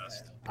don't.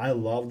 I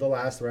love the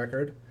last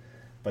record,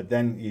 but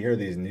then you hear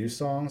these new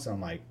songs. I'm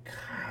like,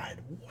 God,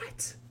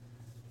 what?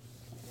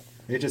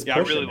 They just Yeah, I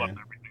push really it, love man.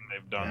 everything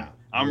they've done. Yeah,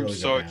 I'm really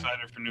so good band.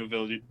 excited for new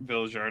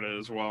Viljarda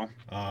as well.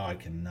 Oh, I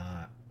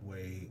cannot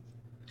wait.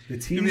 The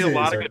There's gonna be teasers a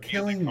lot are of good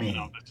killing music coming me.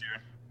 out this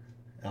year.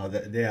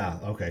 Oh, yeah.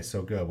 Okay,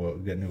 so good. We'll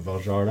get new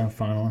Veljarda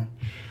finally.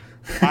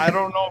 I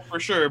don't know for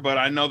sure, but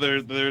I know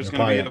there's They're going to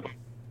probably- be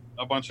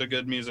a bunch of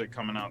good music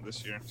coming out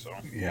this year. So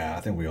Yeah,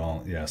 I think we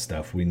all. Yeah,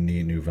 Steph, we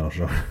need new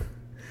Veljarda.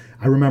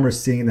 I remember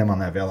seeing them on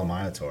that Veil of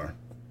Maya tour.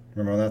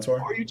 Remember that tour?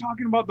 are you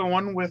talking about the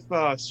one with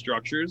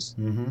Structures?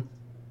 Mm-hmm.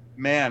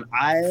 Man,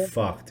 I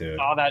Fuck, dude.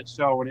 saw that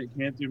show when it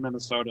came through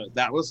Minnesota.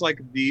 That was like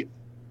the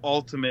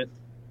ultimate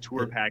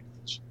tour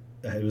package.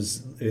 It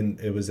was in.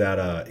 It was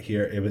at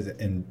here. It was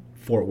in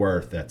Fort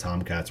Worth at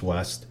Tomcats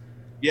West.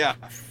 Yeah,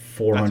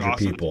 400 That's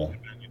awesome. people.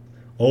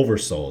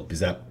 Oversold because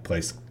that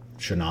place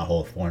should not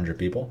hold 400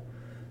 people.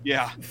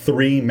 yeah.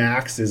 3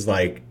 max is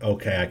like,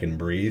 okay, I can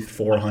breathe.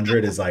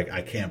 400 is like,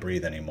 I can't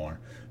breathe anymore.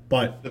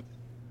 But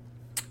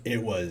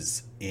it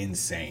was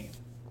insane.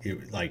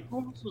 It, like,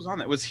 Who else was on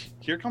that? Was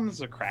Here Comes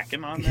the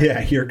Kraken on that?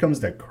 yeah, Here Comes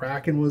the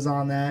Kraken was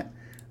on that.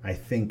 I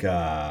think, hold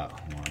on,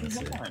 let's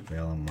see.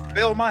 Veil of Maya.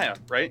 Veil of Maya,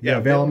 right? Yeah,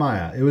 Veil of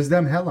Maya. It was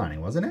them headlining,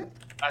 wasn't it?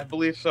 I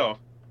believe so.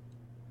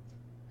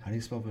 How do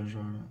you spell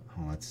Veljarda?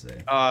 Oh, let's see.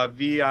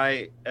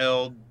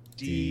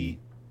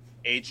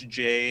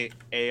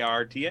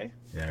 VILDHJARTA.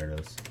 Yeah, here it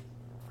is.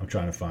 I'm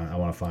trying to find. I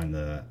want to find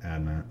the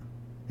ad mat.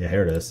 Yeah,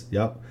 here it is.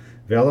 Yep.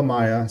 Veil of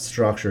Maya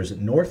Structures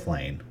North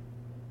Lane.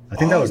 I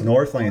think that was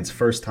North Lane's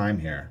first time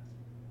here.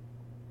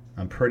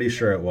 I'm pretty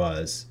sure it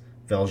was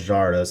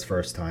Veljarda's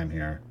first time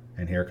here,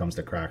 and Here Comes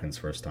the Kraken's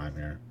first time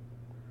here.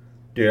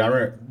 Dude, I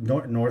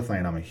remember North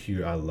Lane.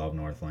 I love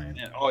North Lane.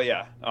 Yeah. Oh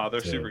yeah. Oh, they're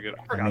Dude, super good.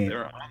 I forgot they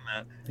were on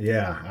that.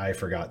 Yeah, I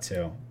forgot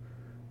too.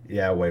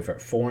 Yeah, wait for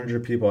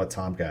 400 people at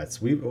Tomcats.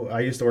 I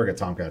used to work at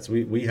Tomcats.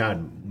 We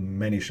had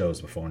many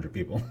shows with 400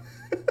 people.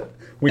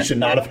 We should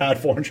not have had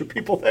 400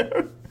 people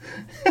there.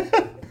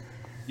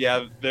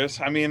 Yeah,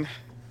 I mean,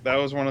 that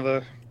was one of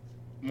the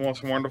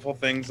most wonderful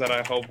things that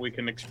I hope we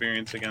can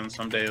experience again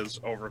someday is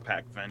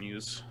overpacked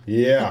venues.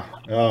 Yeah.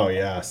 Oh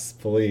yes,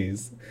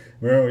 please.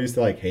 Remember we used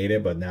to like hate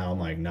it, but now I'm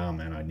like, nah,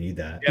 man, I need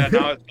that. Yeah,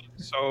 now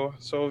it's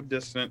so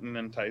distant and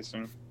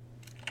enticing.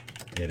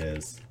 It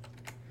is.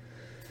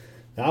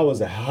 That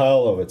was a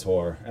hell of a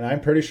tour, and I'm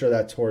pretty sure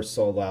that tour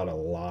sold out a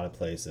lot of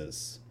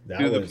places.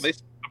 Dude, the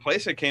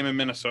place that came in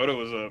Minnesota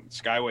was a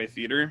Skyway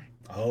Theater.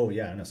 Oh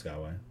yeah, I know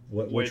Skyway.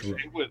 Which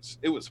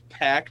it was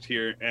packed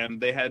here,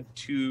 and they had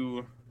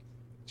two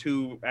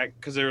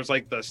because there was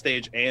like the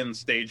stage A and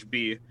stage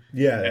B.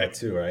 Yeah, that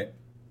too, right?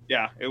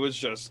 Yeah, it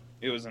was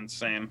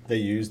insane. They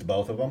used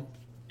both of them.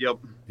 Yep.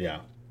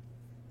 Yeah,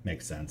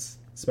 makes sense,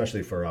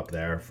 especially for up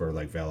there for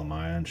like Veil of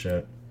Maya and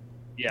shit.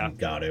 Yeah, you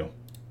got to.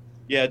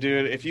 Yeah,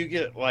 dude, if you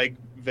get like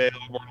Veil,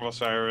 Born of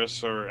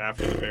Osiris, or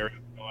After the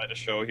Burial at a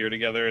show here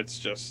together, it's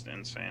just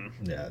insane.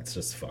 Yeah, it's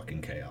just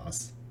fucking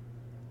chaos.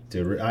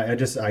 Dude,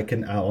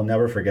 I'll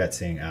never forget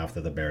seeing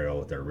After the Burial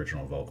with their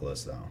original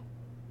vocalist though.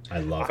 I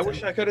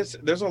wish I could have.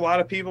 There's a lot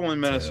of people in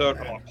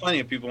Minnesota,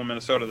 plenty of people in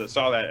Minnesota that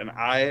saw that, and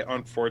I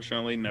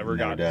unfortunately never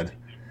got it.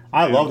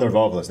 I love their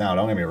vocalist now,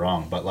 don't get me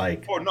wrong, but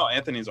like, oh no,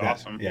 Anthony's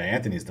awesome. Yeah,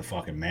 Anthony's the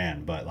fucking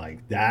man, but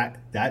like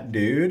that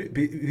dude,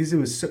 because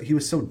he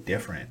was so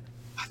different.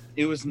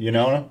 It was, you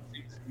know,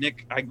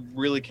 Nick. I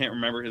really can't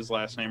remember his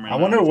last name right now.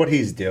 I wonder what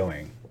he's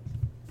doing.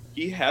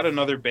 He had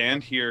another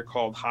band here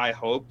called High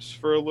Hopes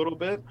for a little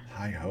bit.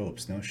 High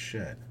Hopes, no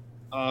shit.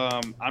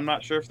 I'm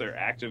not sure if they're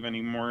active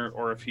anymore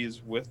or if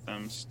he's with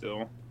them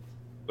still,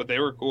 but they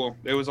were cool.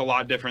 It was a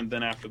lot different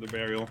than After the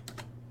Burial.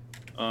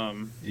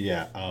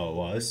 Yeah. Oh, it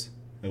was.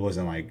 It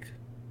wasn't like.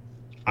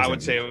 I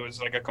would say it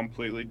was like a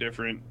completely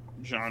different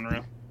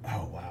genre.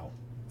 Oh wow!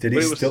 Did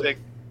he still? Sick.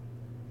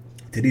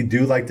 Did he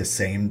do like the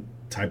same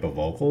type of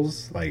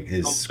vocals, like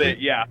his? A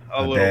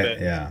little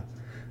bit. Yeah.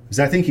 Because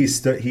I think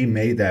he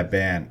made that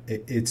band.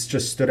 It's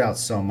just stood out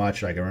so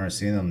much. Like I remember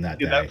seeing them that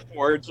day. That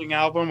Foraging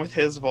album with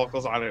his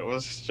vocals on it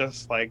was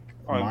just like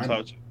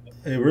untouchable.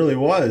 It really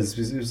was.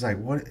 It was like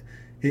what?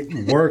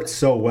 It worked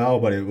so well,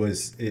 but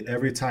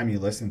every time you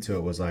listen to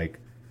it was like,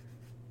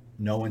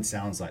 no one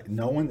sounds like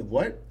no one.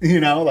 What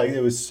like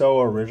it was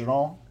so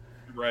original,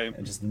 right?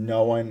 And just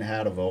no one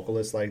had a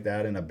vocalist like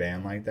that in a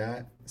band like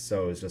that.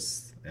 So it was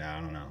just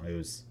I don't know. It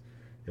was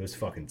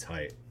fucking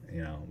tight.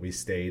 We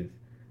stayed.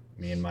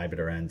 Me and My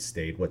Bitter End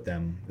stayed with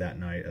them that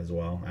night as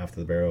well after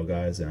the Burial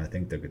guys, and I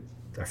think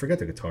I forget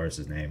the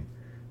guitarist's name,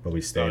 but we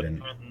stayed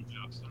in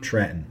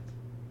Trenton.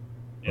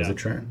 Yeah. Was it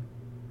Trenton?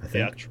 I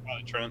think.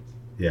 Yeah, Trent.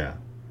 Yeah.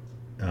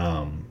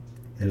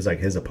 It was like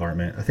his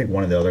apartment. I think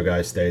one of the other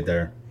guys stayed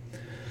there.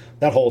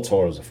 That whole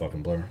tour was a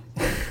fucking blur.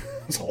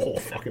 It's a whole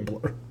fucking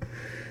blur.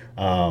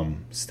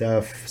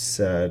 Steph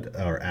said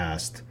or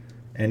asked,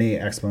 any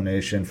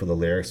explanation for the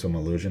lyrics from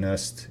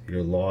Illusionist?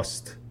 You're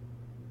lost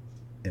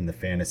in the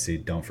fantasy,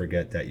 don't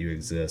forget that you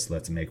exist.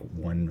 Let's make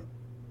one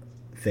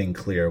thing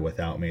clear.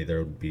 Without me, there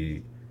would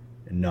be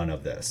none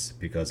of this,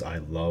 because I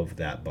love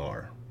that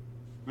bar.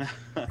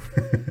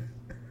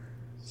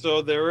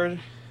 So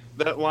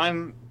that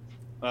line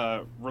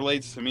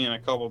relates to me in a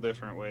couple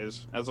different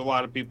ways, as a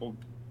lot of people,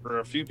 or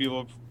a few people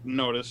have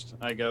noticed,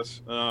 I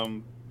guess.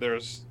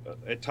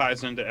 It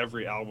ties into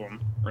every album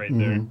right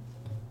there.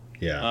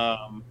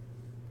 Yeah.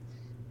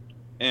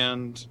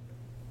 And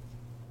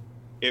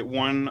it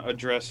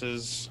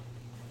addresses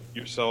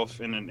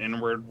yourself in an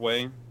inward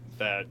way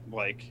that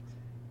like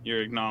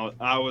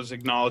I was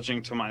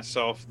acknowledging to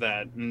myself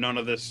that none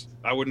of this,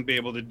 I wouldn't be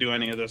able to do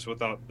any of this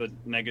without the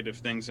negative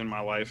things in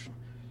my life.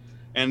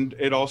 And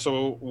it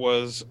also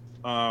was,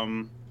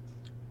 there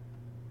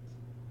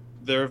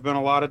have been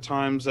a lot of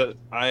times that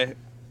I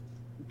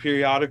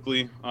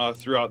periodically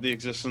throughout the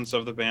existence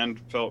of the band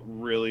felt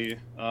really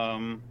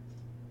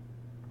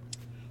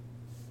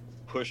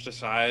pushed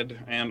aside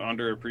and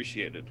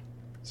underappreciated.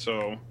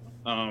 So,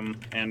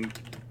 and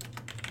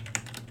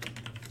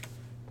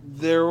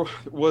there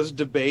was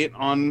debate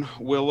on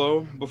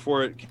Willow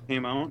before it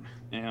came out,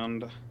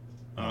 and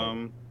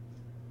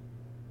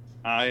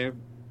I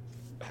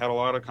had a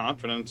lot of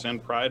confidence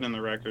and pride in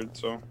the record.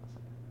 So,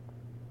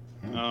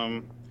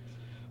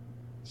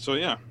 so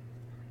yeah.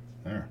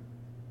 There.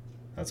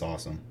 That's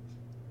awesome.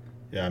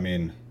 Yeah, I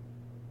mean,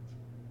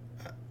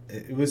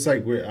 it was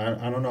like weird.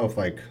 I don't know if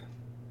like.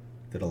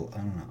 I don't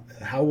know.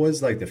 How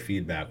was like the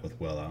feedback with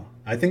Willow?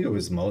 I think it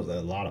was a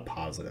lot of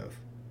positive.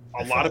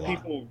 A lot of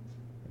people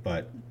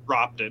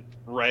dropped it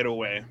right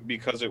away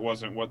because it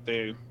wasn't what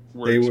they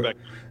were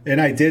expecting. And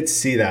I did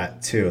see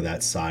that too,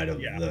 that side of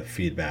the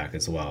feedback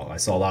as well. I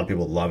saw a lot of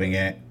people loving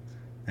it,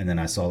 and then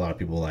I saw a lot of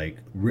people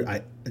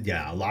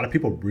a lot of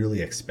people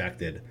really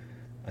expected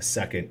a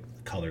second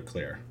Color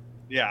Clear.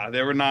 Yeah,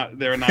 they were not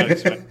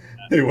expecting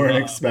They weren't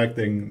that.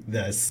 expecting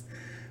this.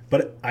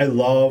 But I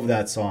love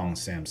that song,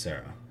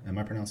 Samsara. Am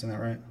I pronouncing that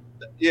right?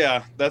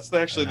 Yeah, that's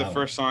actually the That one.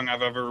 first song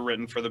I've ever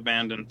written for the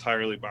band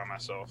entirely by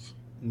myself.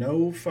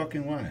 No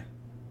fucking way.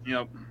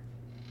 Yep. So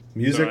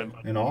Music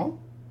and all?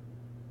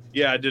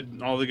 yeah, I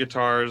did all the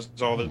guitars,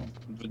 all the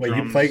Wait,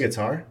 you play drums.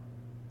 guitar?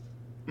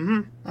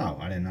 Hmm. Oh,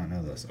 I did not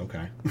know this.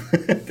 Okay.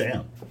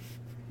 Damn.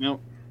 Yep.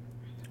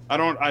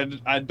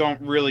 I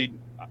don't really.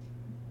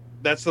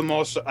 That's the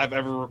most I've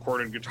ever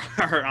recorded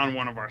guitar on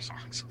one of our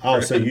songs.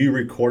 Oh, so you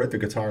recorded the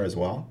guitar as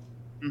well?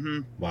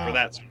 Hmm. For Wow.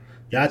 that song.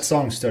 That Yes.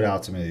 song stood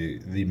out to me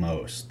the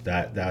most.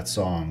 That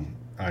song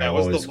I That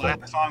was the always go.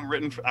 last song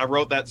written. I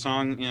wrote that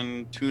song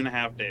in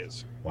 2.5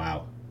 days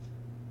Wow.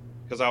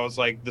 because I was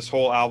like, this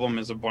whole album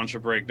is a bunch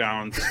of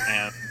breakdowns,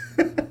 and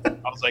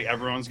I was like,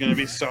 everyone's gonna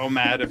be so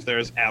mad if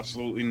there's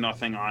absolutely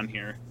nothing on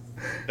here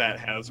that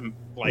has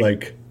like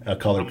Like a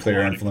Color a Clear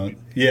melodic. influence.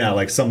 Yeah,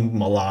 like some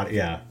melodic.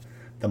 Yeah,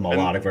 the And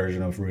melodic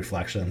version of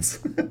Reflections.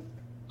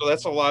 so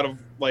that's a lot of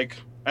like.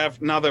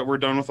 Now that we're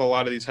done with a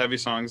lot of these heavy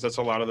songs, that's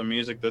a lot of the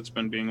music that's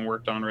been being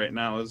worked on right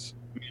now is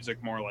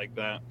music more like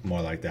that.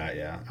 More like that.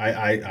 Yeah,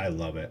 I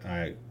love it.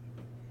 I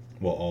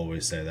will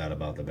always say that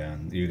about the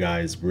band. You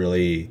guys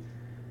really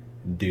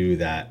do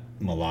that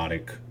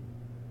melodic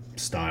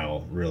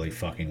style really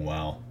fucking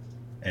well,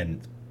 and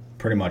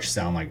pretty much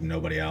sound like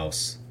nobody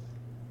else.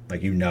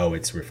 Like you know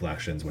it's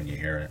Reflections when you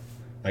hear it.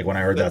 Like when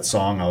I heard that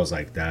song, I was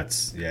like,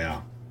 "That's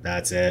yeah,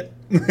 that's it.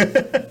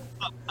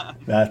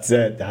 That's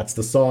it. That's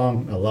the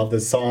song. I love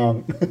this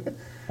song."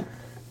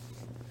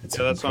 It's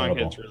Yeah, that song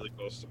incredible. hits really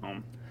close to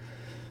home.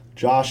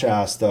 Josh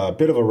asked a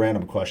bit of a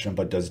random question,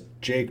 but does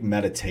Jake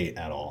meditate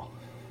at all?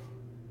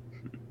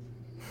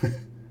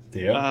 Do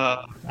you?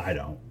 Uh, I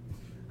don't.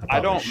 I I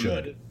probably don't.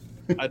 should.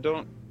 I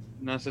don't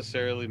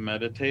necessarily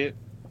meditate.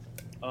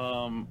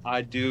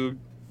 I do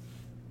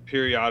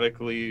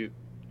periodically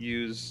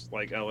use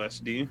like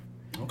LSD,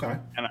 Okay.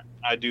 and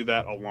I do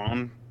that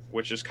alone,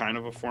 which is kind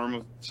of a form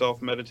of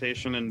self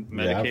meditation and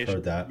Yeah, I've medication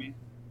heard for that. me.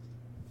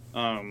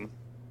 Um,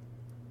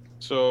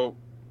 so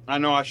I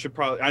know I should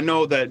probably. I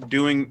know that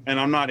doing, and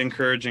I'm not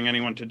encouraging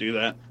anyone to do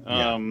that.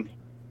 Yeah.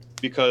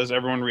 Because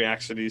everyone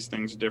reacts to these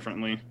things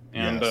differently,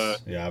 and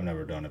Yes. Yeah, I've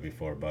never done it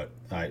before, but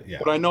yeah.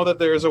 but I know that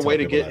there is a Tell way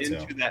to people get that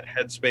too. into that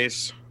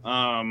headspace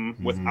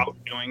Hmm. without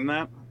doing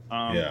that.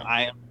 Yeah,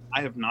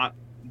 I have not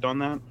done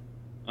that,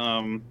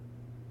 um,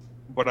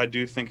 but I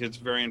do think it's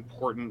very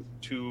important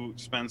to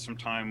spend some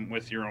time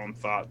with your own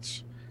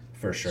thoughts.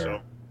 for sure.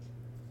 So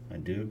I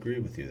do agree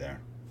with you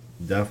there.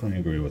 Definitely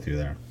agree with you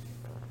there.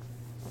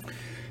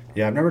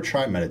 Yeah, I've never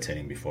tried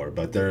meditating before,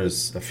 but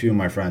there's a few of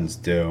my friends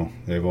do.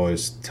 They've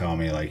always tell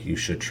me like you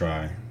should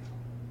try.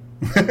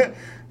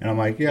 And I'm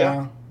like, yeah,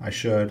 yeah, I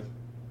should.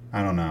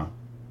 I don't know.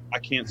 I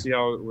can't see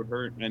how it would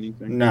hurt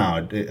anything. No,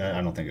 I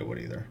don't think it would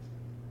either.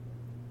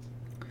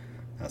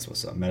 That's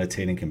what's up.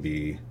 Meditating can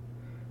be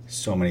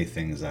so many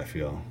things, I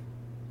feel.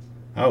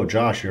 Oh,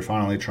 Josh, you're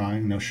finally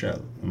trying? No shit.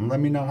 Let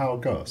me know how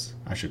it goes.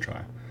 I should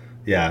try.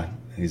 Yeah,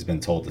 he's been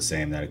told the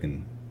same that it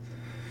can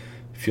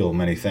feel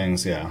many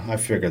things. Yeah, I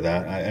figured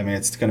that. I mean,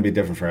 it's going to be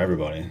different for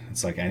everybody.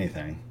 It's like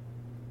anything.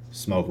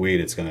 Smoke weed,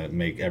 it's going to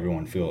make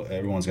everyone's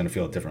going to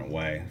feel a different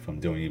way from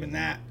doing even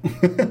that.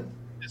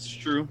 It's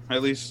true,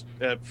 at least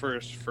at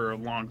first for a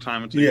long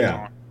time until you Yeah,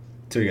 don't.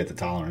 till you get the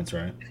tolerance,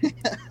 right?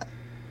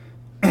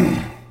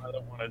 I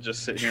don't want to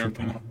just sit here and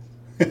be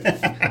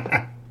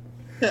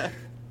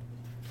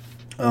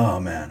Oh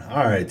man.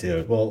 All right,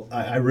 dude. Well,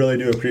 I really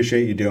do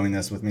appreciate you doing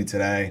this with me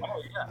today.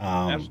 oh yeah,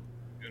 Um,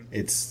 absolutely.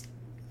 it's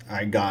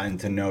I gotten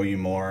to know you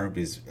more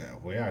because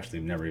we actually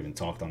never even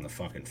talked on the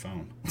fucking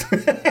phone.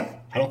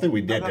 I don't think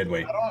we did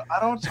we? I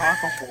don't talk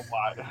a whole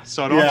lot,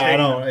 so I don't Yeah, I take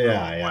don't. that the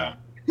Yeah, wrong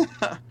way.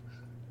 yeah.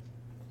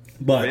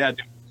 But But yeah,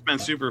 dude, it's been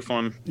super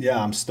fun.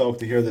 yeah, I'm stoked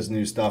to hear this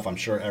new stuff. I'm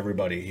sure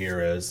everybody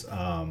here is.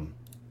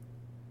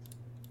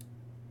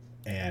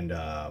 And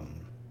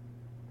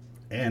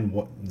and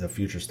what the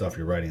future stuff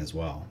you're writing as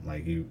well.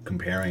 Like you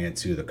comparing it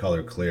to the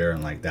Color Clear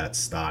and like that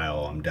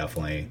style. I'm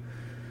definitely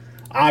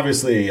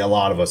obviously a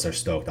lot of us are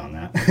stoked on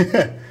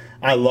that.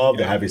 I love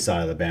the Yeah, heavy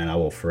side of the band. I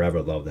will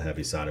forever love the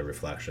heavy side of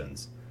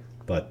Reflections.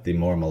 But the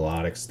more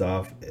melodic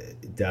stuff,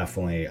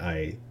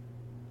 definitely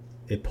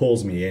it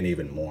pulls me in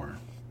even more.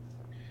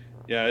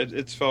 yeah,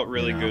 it's felt You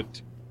really know? good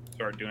to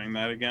start doing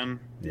that again.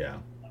 Yeah.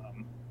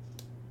 Um,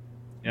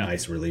 yeah,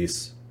 Nice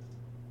release.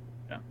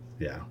 yeah,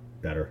 Yeah,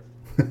 better.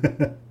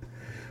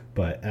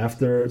 But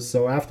after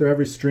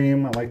every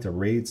stream, I like to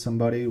raid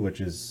somebody,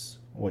 which is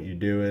what you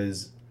do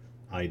is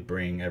I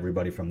bring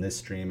everybody from this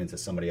stream into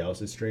somebody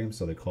else's stream,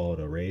 so they call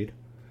it a raid.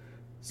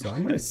 So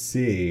I'm gonna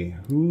see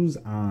who's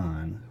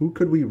on. Who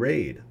could we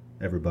raid,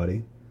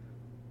 everybody?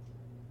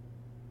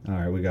 All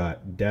right, we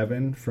got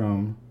Devin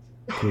from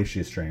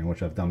Keishi's stream,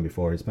 which I've done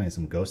before. He's playing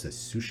some Ghost of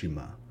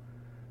Tsushima.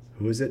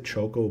 Who is it?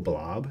 Choco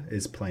Blob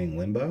is playing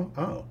Limbo.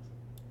 Oh,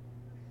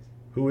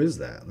 who is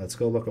that? Let's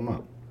go look him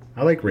up.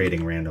 I like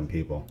raiding random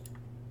people,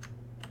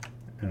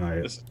 and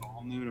this is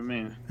all new to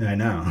me. I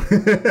know.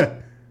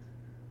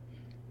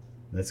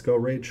 Let's go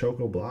raid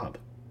Choco Blob.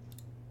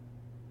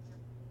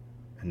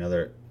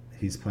 Another.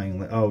 He's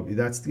playing. Oh,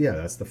 that's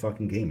the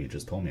fucking game you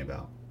just told me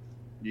about.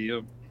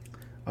 Yep.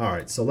 All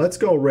right, so let's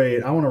go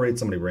raid. I want to raid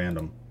somebody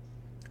random.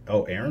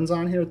 Oh, Aaron's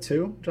on here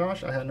too,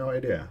 Josh. I had no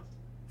idea.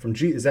 From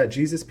is that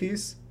Jesus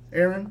Piece,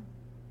 Aaron?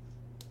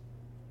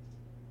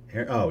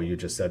 Oh, you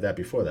just said that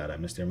before that. I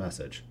missed your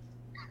message.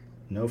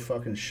 No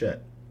fucking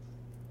shit.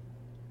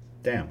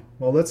 Damn.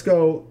 Well, let's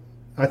go.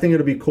 I think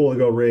it'll be cool to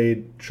go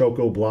raid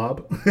Choco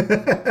Blob.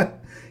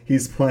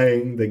 He's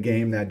playing the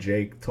game that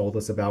Jake told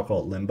us about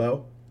called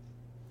Limbo.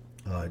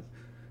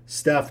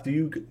 Steph, do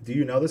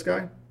you know this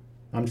guy?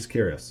 I'm just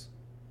curious.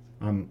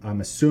 I'm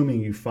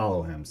assuming you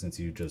follow him since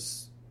you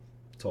just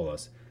told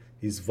us.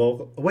 He's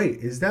vocal. Wait,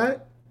 is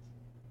that?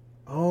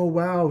 Oh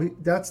wow,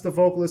 that's the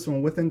vocalist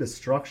from Within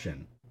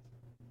Destruction.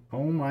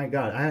 Oh my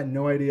god, I had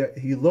no idea.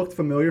 He looked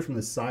familiar from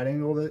the side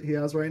angle that he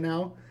has right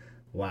now.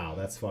 Wow,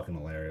 that's fucking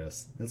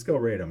hilarious. Let's go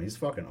raid him. He's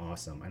fucking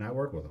awesome. And I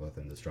work with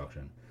Within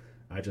Destruction.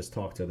 I just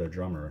talk to their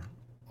drummer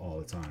all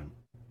the time.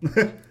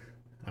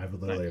 I've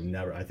literally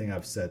never. I think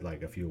I've said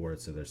like a few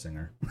words to their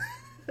singer.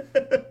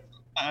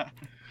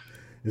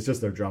 It's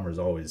just their drummer's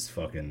always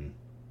fucking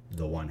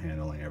the one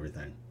handling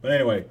everything. But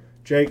anyway,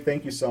 Jake,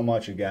 thank you so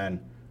much again.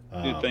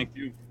 Dude, thank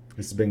you.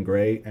 This has been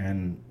great,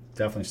 and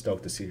definitely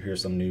stoked to hear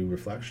some new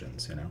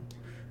reflections,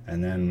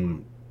 and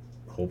then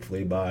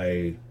hopefully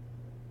by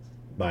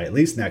at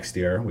least next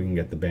year we can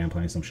get the band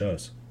playing some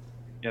shows.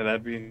 Yeah,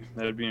 that'd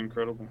be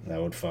incredible. That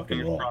would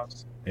fucking roll.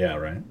 Crossed. Yeah,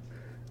 right.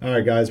 All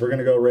right, guys, we're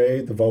gonna go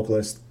raid the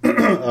vocalist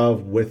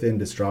of Within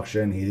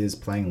Destruction. He is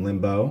playing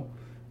Limbo,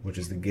 which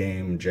is the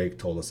game Jake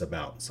told us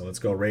about. So let's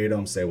go raid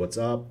him, say what's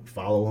up,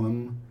 follow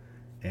him,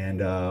 and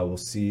we'll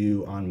see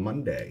you on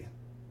Monday.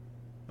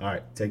 All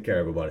right, take care,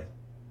 everybody.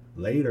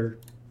 Later.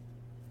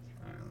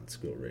 All right, let's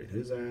go raid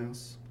his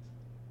ass.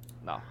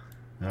 No.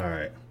 All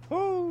right.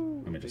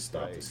 Woo! Let me just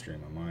stop the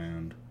stream on my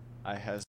end. I has